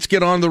let's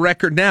get on the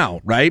record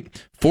now, right?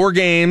 4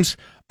 games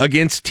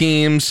against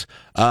teams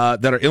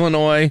that are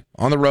Illinois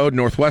on the road,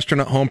 Northwestern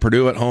at home,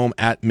 Purdue at home,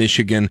 at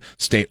Michigan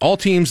State. All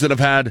teams that have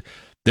had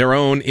their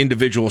own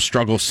individual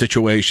struggle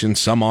situations,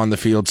 some on the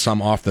field,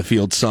 some off the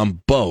field,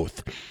 some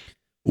both.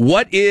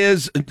 What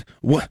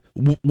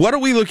are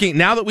we looking,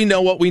 now that we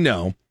know what we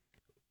know,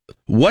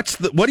 what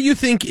do you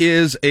think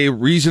is a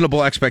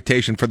reasonable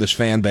expectation for this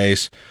fan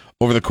base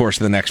over the course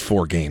of the next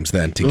 4 games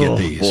then to get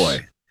these?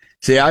 Boy.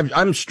 See,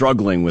 I'm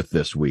struggling with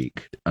this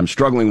week. I'm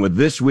struggling with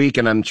this week,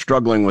 and I'm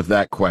struggling with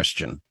that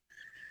question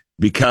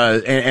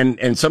because,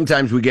 and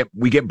sometimes we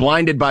get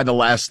blinded by the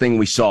last thing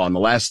we saw, and the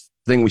last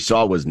thing we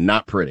saw was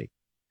not pretty.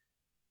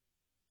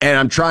 And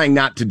I'm trying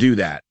not to do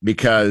that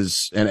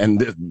because,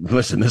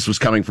 listen, this was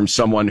coming from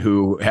someone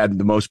who had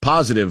the most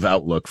positive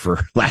outlook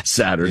for last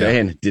Saturday,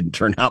 and it didn't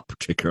turn out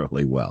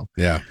particularly well.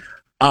 Yeah.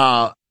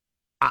 I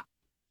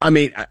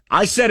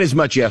said as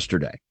much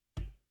yesterday.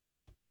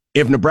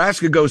 If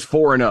Nebraska goes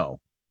 4-0,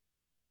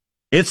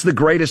 it's the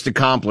greatest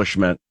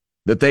accomplishment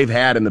that they've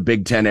had in the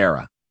Big Ten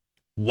era.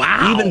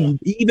 Wow.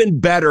 Even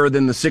better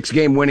than the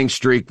 6-game winning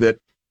streak that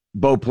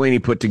Bo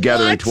Pelini put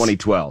together in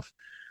 2012.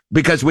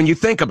 Because when you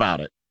think about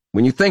it,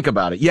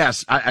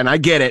 yes, I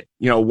get it.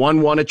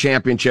 One won a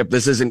championship.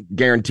 This isn't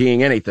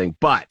guaranteeing anything.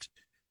 But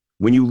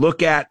when you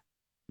look at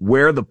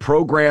where the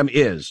program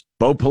is,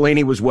 Bo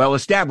Pelini was well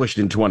established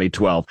in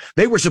 2012.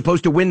 They were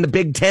supposed to win the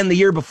Big Ten the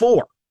year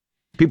before.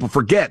 People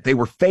forget they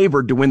were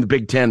favored to win the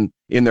Big Ten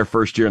in their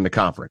first year in the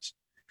conference.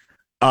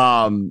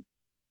 While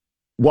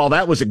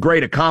that was a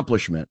great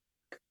accomplishment,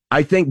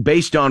 I think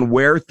based on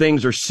where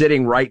things are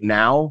sitting right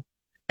now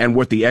and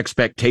what the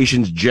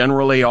expectations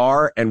generally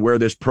are and where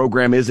this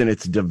program is in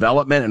its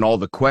development and all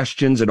the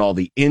questions and all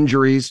the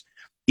injuries,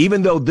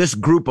 even though this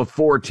group of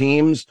 4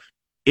 teams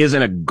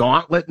isn't a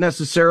gauntlet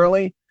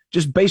necessarily,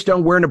 just based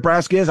on where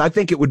Nebraska is, I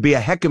think it would be a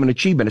heck of an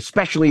achievement,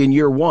 especially in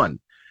year 1.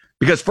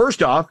 Because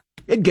first off,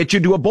 it gets you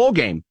to a bowl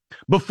game.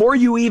 Before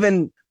you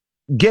even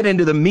get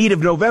into the meat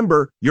of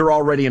November, you're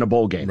already in a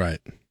bowl game. Right.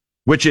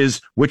 Which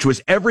was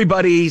most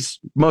everybody's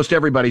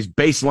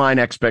baseline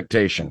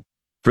expectation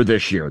for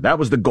this year. That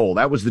was the goal.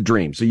 That was the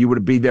dream. So you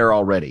would be there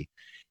already.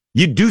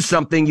 You do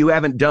something you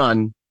haven't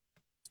done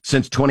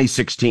since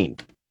 2016.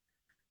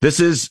 This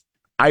is,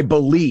 I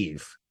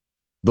believe,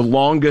 the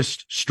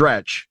longest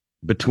stretch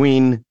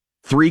between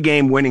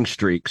 3-game winning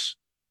streaks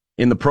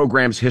in the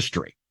program's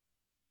history.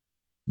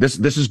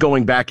 This is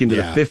going back into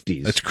the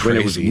 50s. That's crazy. When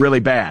it was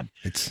really bad.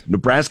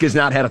 Nebraska's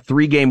not had a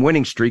 3-game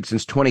winning streak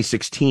since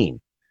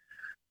 2016.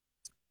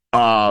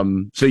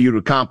 So you'd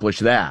accomplish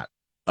that.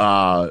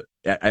 And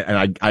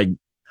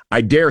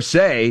I dare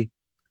say,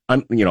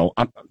 I'm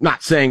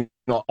not saying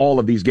all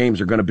of these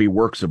games are going to be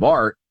works of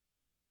art,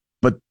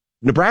 but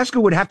Nebraska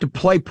would have to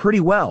play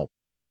pretty well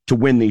to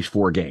win these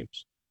 4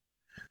 games.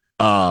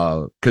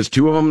 Because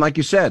 2 of them, like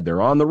you said,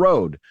 they're on the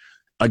road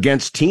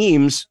against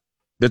teams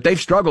that they've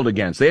struggled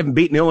against. They haven't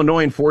beaten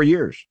Illinois in 4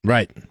 years.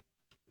 Right.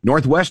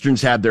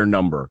 Northwestern's had their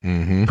number.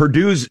 Mm-hmm.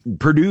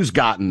 Purdue's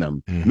gotten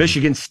them. Mm-hmm.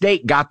 Michigan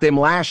State got them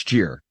last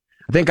year.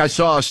 I think I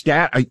saw a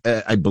stat.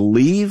 I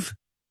believe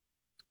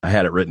I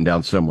had it written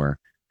down somewhere.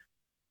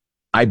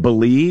 I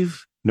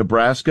believe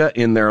Nebraska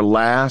in their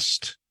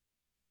last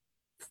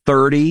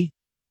 30.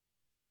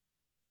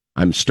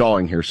 I'm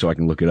stalling here so I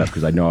can look it up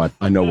because I know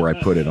where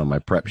I put it on my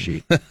prep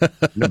sheet.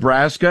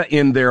 Nebraska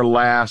in their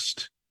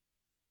last.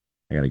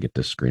 I got to get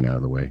this screen out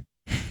of the way.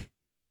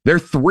 They're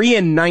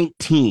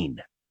 3-19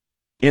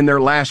 in their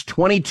last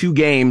 22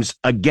 games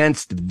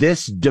against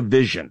this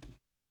division.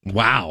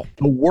 Wow.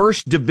 The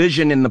worst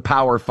division in the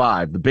Power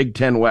 5, the Big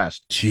Ten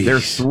West. Jeez. They're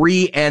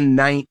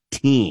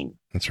 3-19.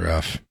 That's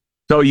rough.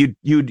 So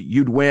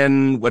you'd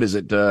win, what is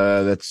it?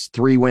 That's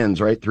 3 wins,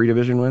 right? 3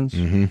 division wins?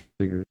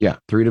 Mm-hmm. Yeah,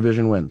 3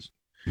 division wins.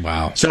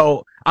 Wow.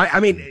 So, I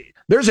mean,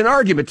 there's an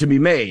argument to be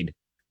made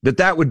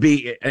that would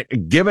be,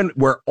 given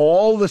where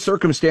all the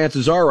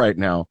circumstances are right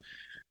now.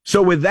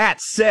 So with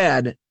that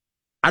said,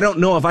 I don't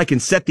know if I can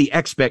set the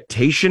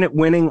expectation at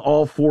winning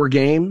all 4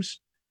 games.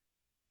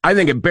 I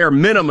think at bare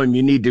minimum,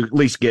 you need to at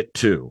least get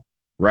 2,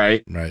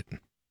 right? Right.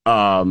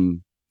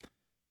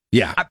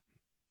 Yeah.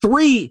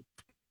 3.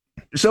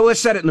 So let's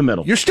set it in the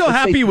middle. You're still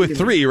happy with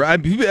 3,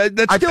 right?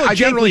 That's still a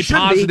generally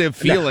positive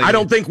feeling. I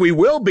don't think we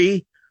will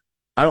be.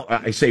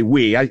 I say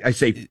we. I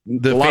say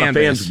a lot of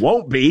fans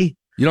won't be.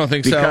 You don't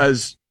think so?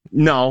 Because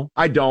no,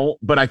 I don't.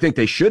 But I think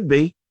they should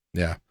be.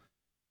 Yeah.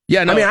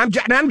 Yeah. No. I mean,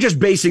 I'm just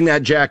basing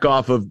that, Jack,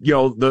 off of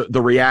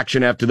the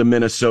reaction after the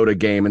Minnesota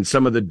game and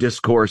some of the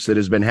discourse that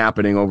has been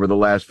happening over the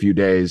last few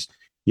days.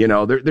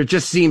 There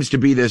just seems to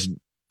be this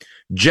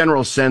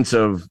general sense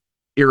of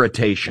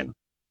irritation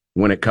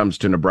when it comes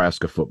to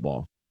Nebraska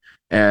football,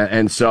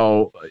 and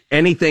so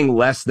anything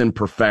less than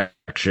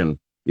perfection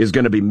is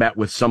going to be met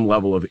with some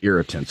level of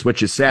irritance,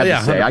 which is sad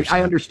to say.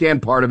 I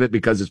understand part of it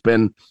because it's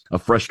been a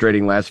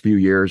frustrating last few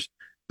years,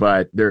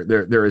 but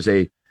there's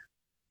a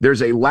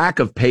lack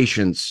of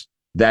patience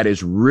that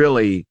is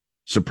really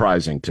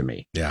surprising to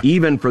me. Yeah.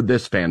 Even for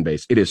this fan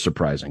base, it is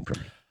surprising for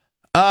me.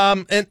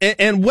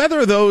 And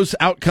whether those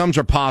outcomes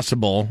are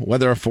possible,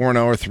 whether a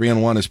 4-0 or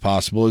 3-1 is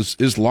possible,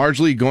 is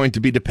largely going to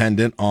be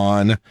dependent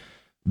on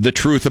the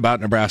truth about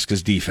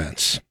Nebraska's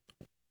defense.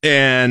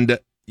 And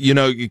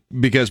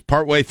because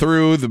partway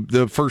through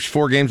the first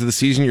 4 games of the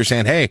season, you're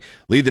saying, hey,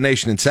 lead the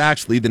nation in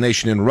sacks, lead the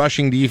nation in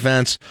rushing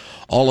defense,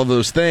 all of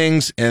those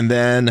things. And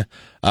then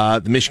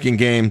the Michigan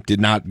game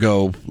did not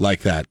go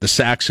like that. The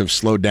sacks have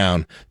slowed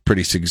down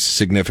pretty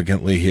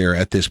significantly here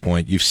at this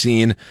point. You've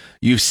seen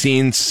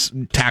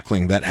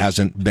tackling that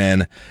hasn't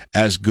been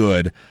as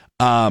good.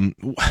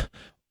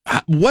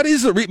 What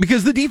is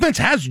because the defense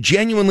has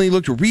genuinely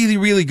looked really,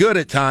 really good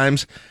at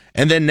times.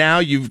 And then now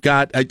you've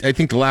got, I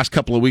think the last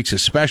couple of weeks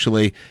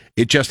especially,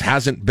 it just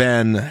hasn't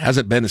been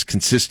as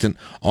consistent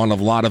on a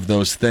lot of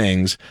those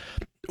things.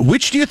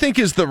 Which do you think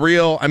is the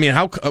real? I mean,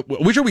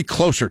 which are we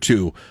closer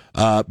to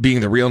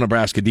being the real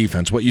Nebraska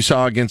defense? What you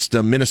saw against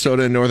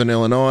Minnesota and Northern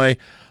Illinois,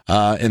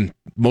 and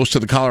most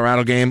of the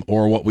Colorado game,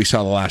 or what we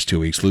saw the last 2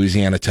 weeks,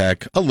 Louisiana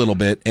Tech a little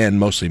bit, and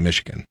mostly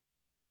Michigan?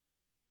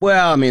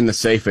 Well, I mean, the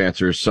safe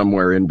answer is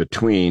somewhere in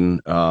between,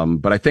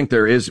 but I think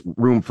there is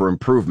room for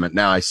improvement.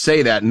 Now, I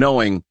say that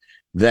knowing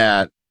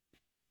that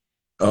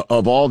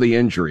of all the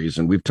injuries,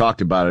 and we've talked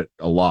about it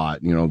a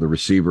lot, the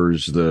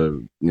receivers,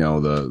 the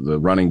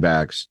running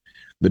backs,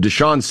 the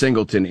Deshaun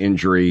Singleton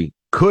injury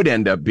could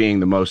end up being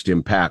the most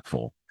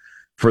impactful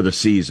for the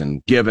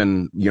season,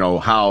 given,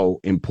 how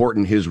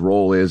important his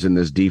role is in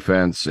this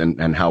defense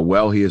and how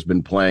well he has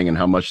been playing and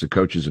how much the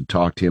coaches have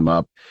talked him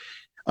up.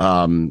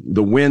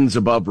 The wins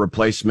above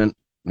replacement,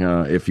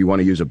 if you want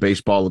to use a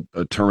baseball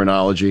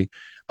terminology,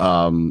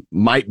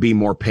 might be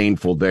more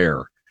painful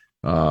there.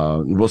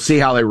 We'll see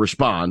how they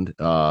respond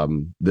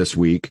this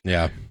week.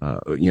 Yeah.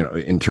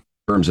 In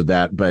terms of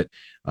that, but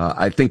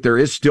I think there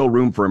is still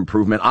room for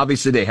improvement.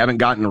 Obviously, they haven't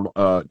gotten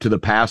to the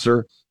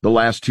passer the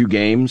last 2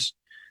 games.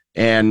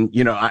 And,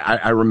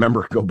 I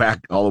remember go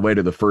back all the way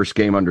to the first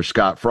game under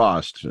Scott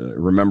Frost.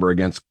 Remember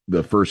against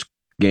the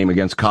game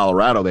against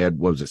Colorado, they had,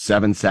 what was it,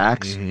 7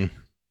 sacks? Mm-hmm.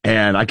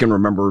 And I can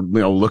remember,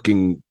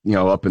 looking,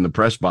 up in the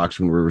press box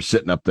when we were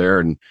sitting up there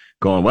and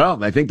going,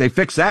 well, I think they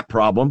fixed that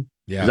problem.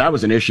 Yeah. That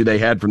was an issue they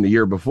had from the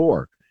year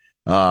before.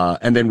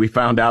 And then we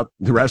found out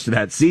the rest of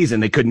that season,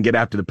 they couldn't get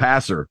after the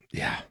passer.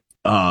 Yeah.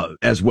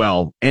 As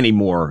well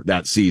anymore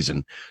that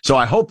season. So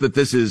I hope that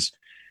this is,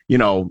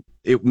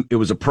 it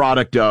was a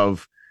product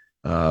of,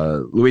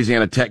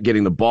 Louisiana Tech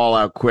getting the ball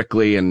out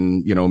quickly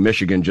and,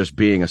 Michigan just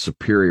being a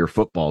superior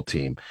football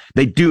team.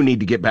 They do need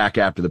to get back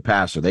after the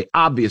passer. They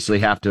obviously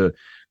have to,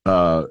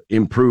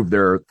 improve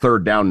their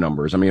third down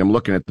numbers. I mean, I'm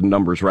looking at the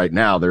numbers right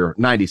now. They're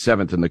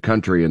 97th in the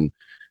country in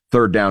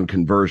third down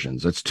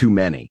conversions. That's too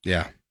many.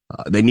 Yeah.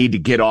 They need to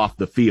get off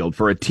the field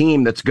for a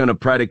team that's going to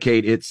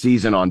predicate its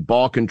season on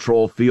ball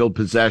control, field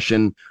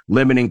possession,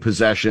 limiting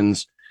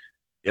possessions.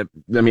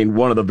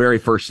 One of the very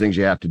first things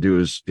you have to do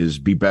is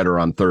be better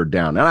on third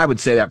down. And I would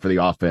say that for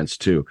the offense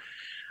too.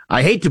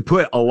 I hate to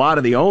put a lot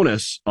of the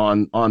onus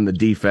on the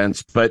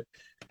defense, but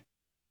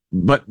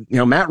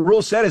Matt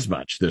Rule said as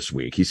much this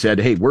week. He said,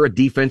 hey, we're a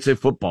defensive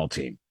football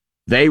team.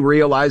 They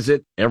realize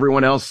it.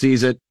 Everyone else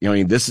sees it.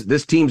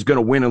 This team's going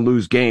to win and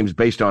lose games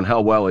based on how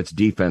well its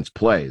defense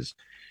plays.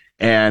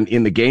 And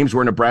in the games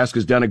where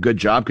Nebraska's done a good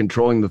job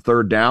controlling the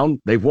third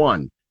down, they've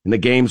won. In the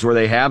games where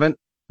they haven't,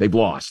 they've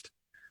lost.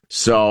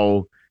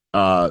 So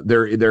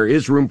there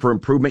is room for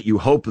improvement. You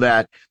hope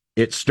that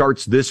it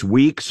starts this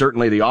week.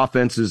 Certainly the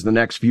offenses the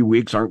next few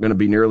weeks aren't going to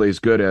be nearly as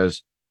good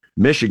as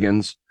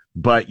Michigan's,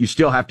 but you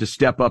still have to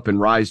step up and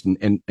rise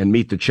and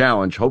meet the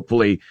challenge.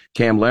 Hopefully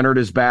Cam Leonard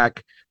is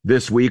back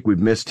this week. We've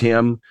missed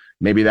him.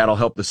 Maybe that'll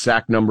help the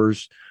sack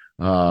numbers.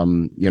 I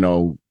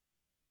know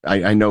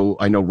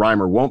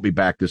Reimer won't be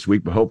back this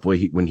week, but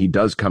hopefully when he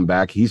does come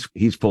back, he's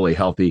fully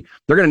healthy.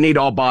 They're going to need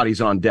all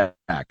bodies on deck.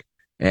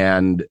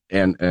 And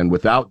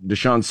without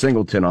Deshaun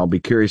Singleton, I'll be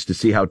curious to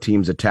see how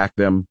teams attack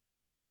them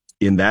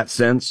in that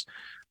sense.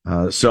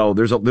 So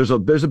there's a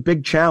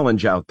big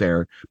challenge out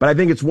there, but I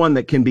think it's one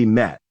that can be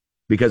met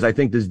because I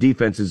think this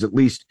defense is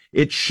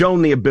it's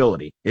shown the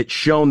ability. It's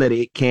shown that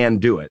it can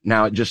do it.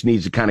 Now it just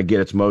needs to kind of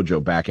get its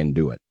mojo back and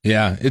do it.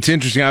 Yeah, it's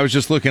interesting. I was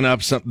just looking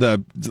up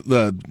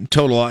the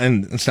total,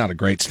 and it's not a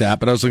great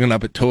stat, but I was looking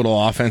up at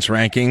total offense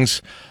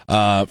rankings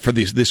for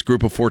this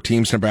group of 4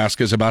 teams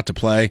Nebraska is about to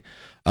play.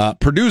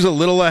 Purdue's a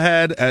little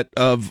ahead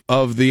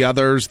of the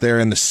others. They're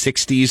in the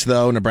 60s,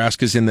 though.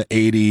 Nebraska's in the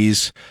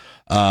 80s.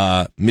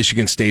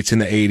 Michigan State's in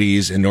the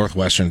 80s, and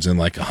Northwestern's in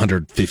like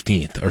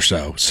 115th or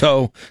so.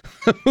 So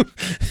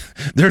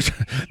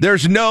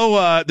there's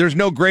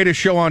no greatest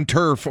show on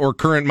turf or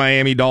current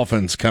Miami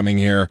Dolphins coming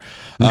here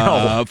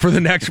for the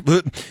next.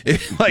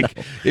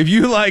 If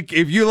you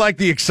like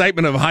the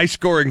excitement of high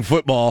scoring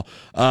football,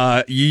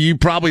 you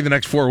probably the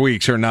next 4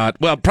 weeks are not.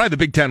 Well, probably the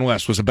Big Ten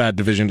West was a bad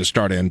division to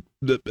start in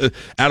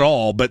at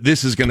all, but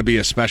this is going to be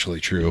especially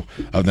true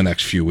of the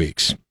next few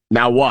weeks.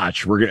 Now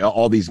watch,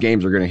 all these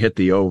games are going to hit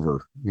the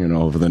over,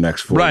 over the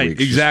next 4 weeks. Right,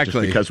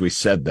 exactly. Just because we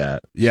said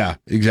that. Yeah,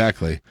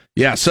 exactly.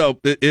 Yeah, so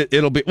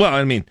it'll be,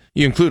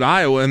 you include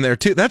Iowa in there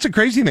too. That's a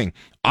crazy thing.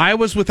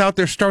 Iowa's without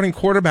their starting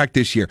quarterback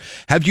this year.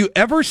 Have you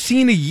ever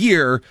seen a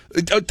year,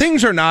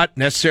 things are not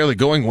necessarily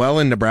going well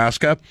in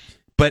Nebraska,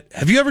 but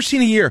have you ever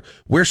seen a year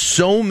where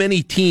so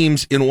many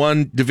teams in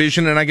one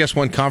division, and I guess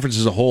one conference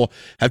as a whole,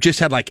 have just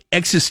had like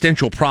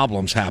existential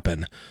problems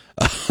happen?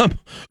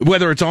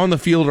 Whether it's on the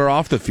field or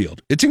off the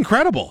field. It's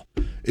incredible.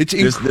 It's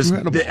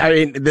incredible.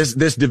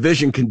 This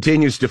division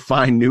continues to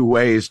find new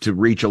ways to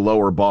reach a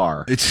lower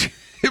bar. It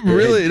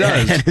really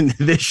does. And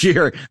this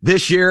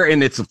year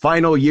in its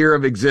final year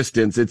of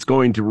existence, it's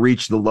going to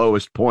reach the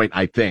lowest point,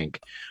 I think,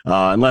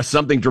 unless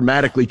something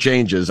dramatically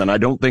changes, and I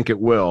don't think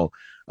it will.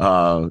 We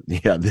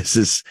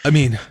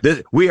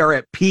are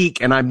at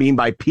peak, and I mean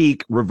by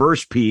peak,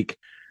 reverse peak,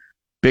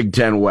 Big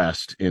Ten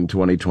West in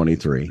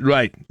 2023.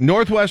 Right.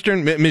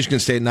 Northwestern, Michigan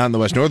State, not in the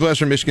West.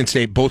 Northwestern, Michigan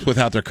State, both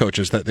without their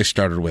coaches that they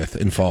started with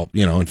in fall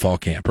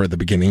camp or at the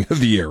beginning of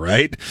the year,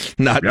 right?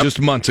 Not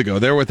just months ago.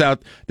 They're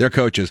without their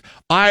coaches.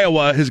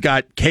 Iowa has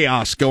got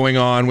chaos going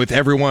on with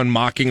everyone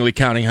mockingly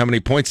counting how many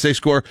points they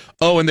score.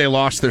 Oh, and they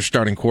lost their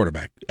starting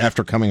quarterback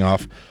after coming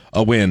off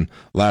a win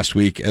last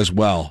week as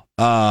well.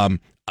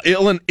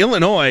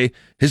 Illinois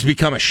has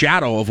become a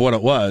shadow of what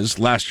it was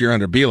last year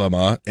under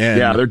Bielema. And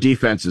their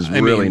defense is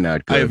really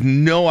not good. I have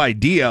no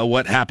idea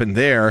what happened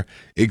there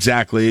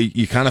exactly.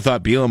 You kind of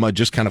thought Bielema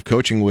just kind of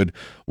coaching would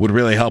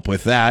really help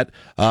with that.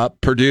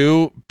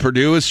 Purdue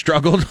has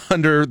struggled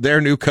under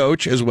their new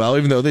coach as well,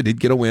 even though they did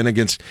get a win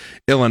against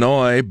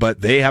Illinois,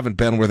 but they haven't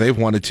been where they've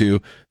wanted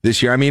to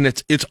this year. I mean,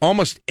 it's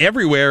almost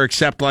everywhere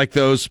except like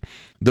those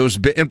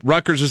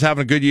Rutgers is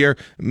having a good year,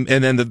 and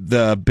then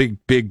the big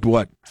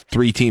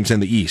 3 teams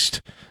in the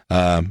East.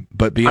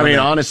 But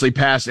honestly,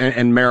 pass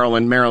and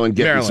Maryland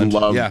getting some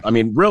love. Yeah. I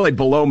mean, really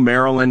below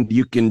Maryland,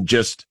 you can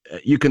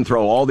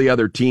throw all the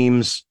other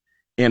teams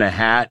in a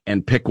hat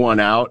and pick one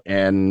out,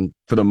 and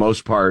for the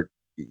most part,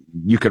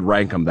 you could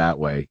rank them that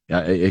way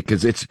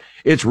because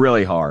it's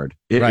really hard.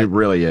 It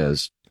really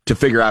is to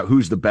figure out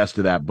who's the best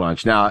of that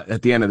bunch. Now,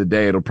 at the end of the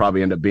day, it'll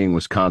probably end up being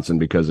Wisconsin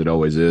because it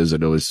always is.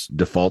 It always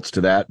defaults to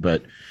that,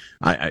 but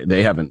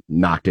they haven't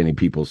knocked any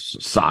people's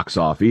socks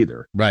off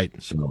either. Right.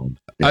 So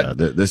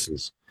this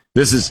is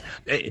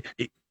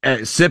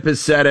Sip has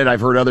said it.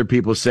 I've heard other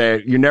people say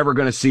it. You're never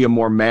going to see a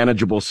more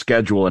manageable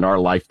schedule in our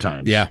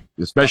lifetime. Yeah.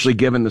 Especially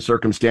given the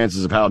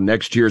circumstances of how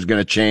next year is going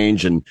to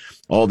change and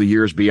all the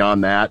years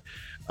beyond that.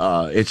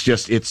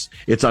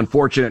 It's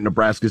unfortunate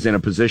Nebraska's in a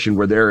position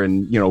where they're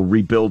in,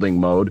 rebuilding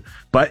mode.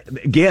 But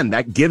again,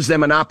 that gives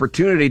them an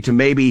opportunity to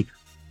maybe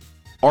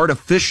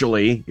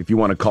artificially, if you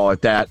want to call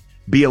it that,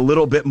 be a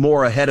little bit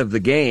more ahead of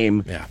the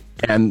game. Yeah.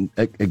 And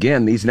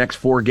again, these next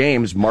 4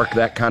 games mark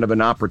that kind of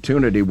an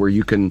opportunity where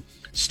you can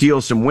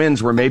steal some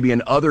wins where maybe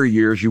in other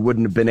years you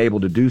wouldn't have been able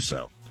to do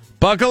so.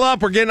 Buckle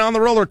up. We're getting on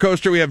the roller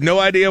coaster. We have no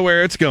idea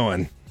where it's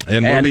going.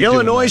 And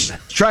Illinois is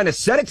trying to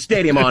set its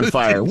stadium on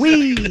fire.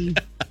 Whee!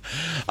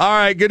 All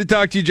right. Good to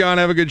talk to you, John.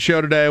 Have a good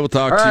show today. We'll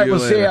talk to you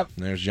later. See ya.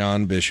 There's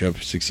John Bishop,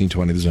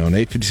 1620 The Zone.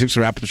 8:56.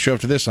 We'll wrap up the show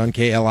after this on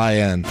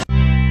KLIN.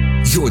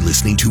 You're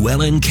listening to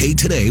LNK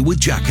Today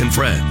with Jack and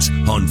Friends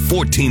on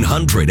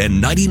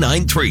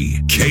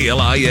 1499.3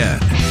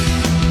 KLIN.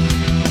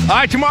 All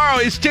right, tomorrow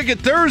is Ticket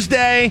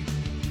Thursday.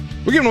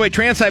 We're giving away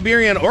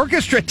Trans-Siberian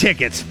Orchestra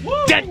tickets.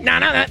 Little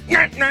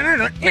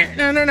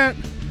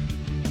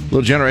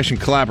Generation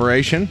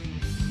collaboration.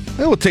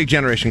 We'll take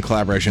Generation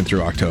collaboration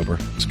through October.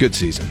 It's a good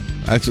season.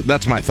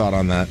 That's my thought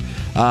on that.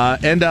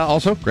 And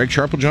also, Greg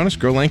Sharp will join us,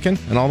 Grow Lincoln,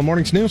 and all the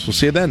morning's news. We'll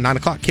see you then, 9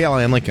 o'clock,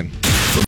 KLIN Lincoln.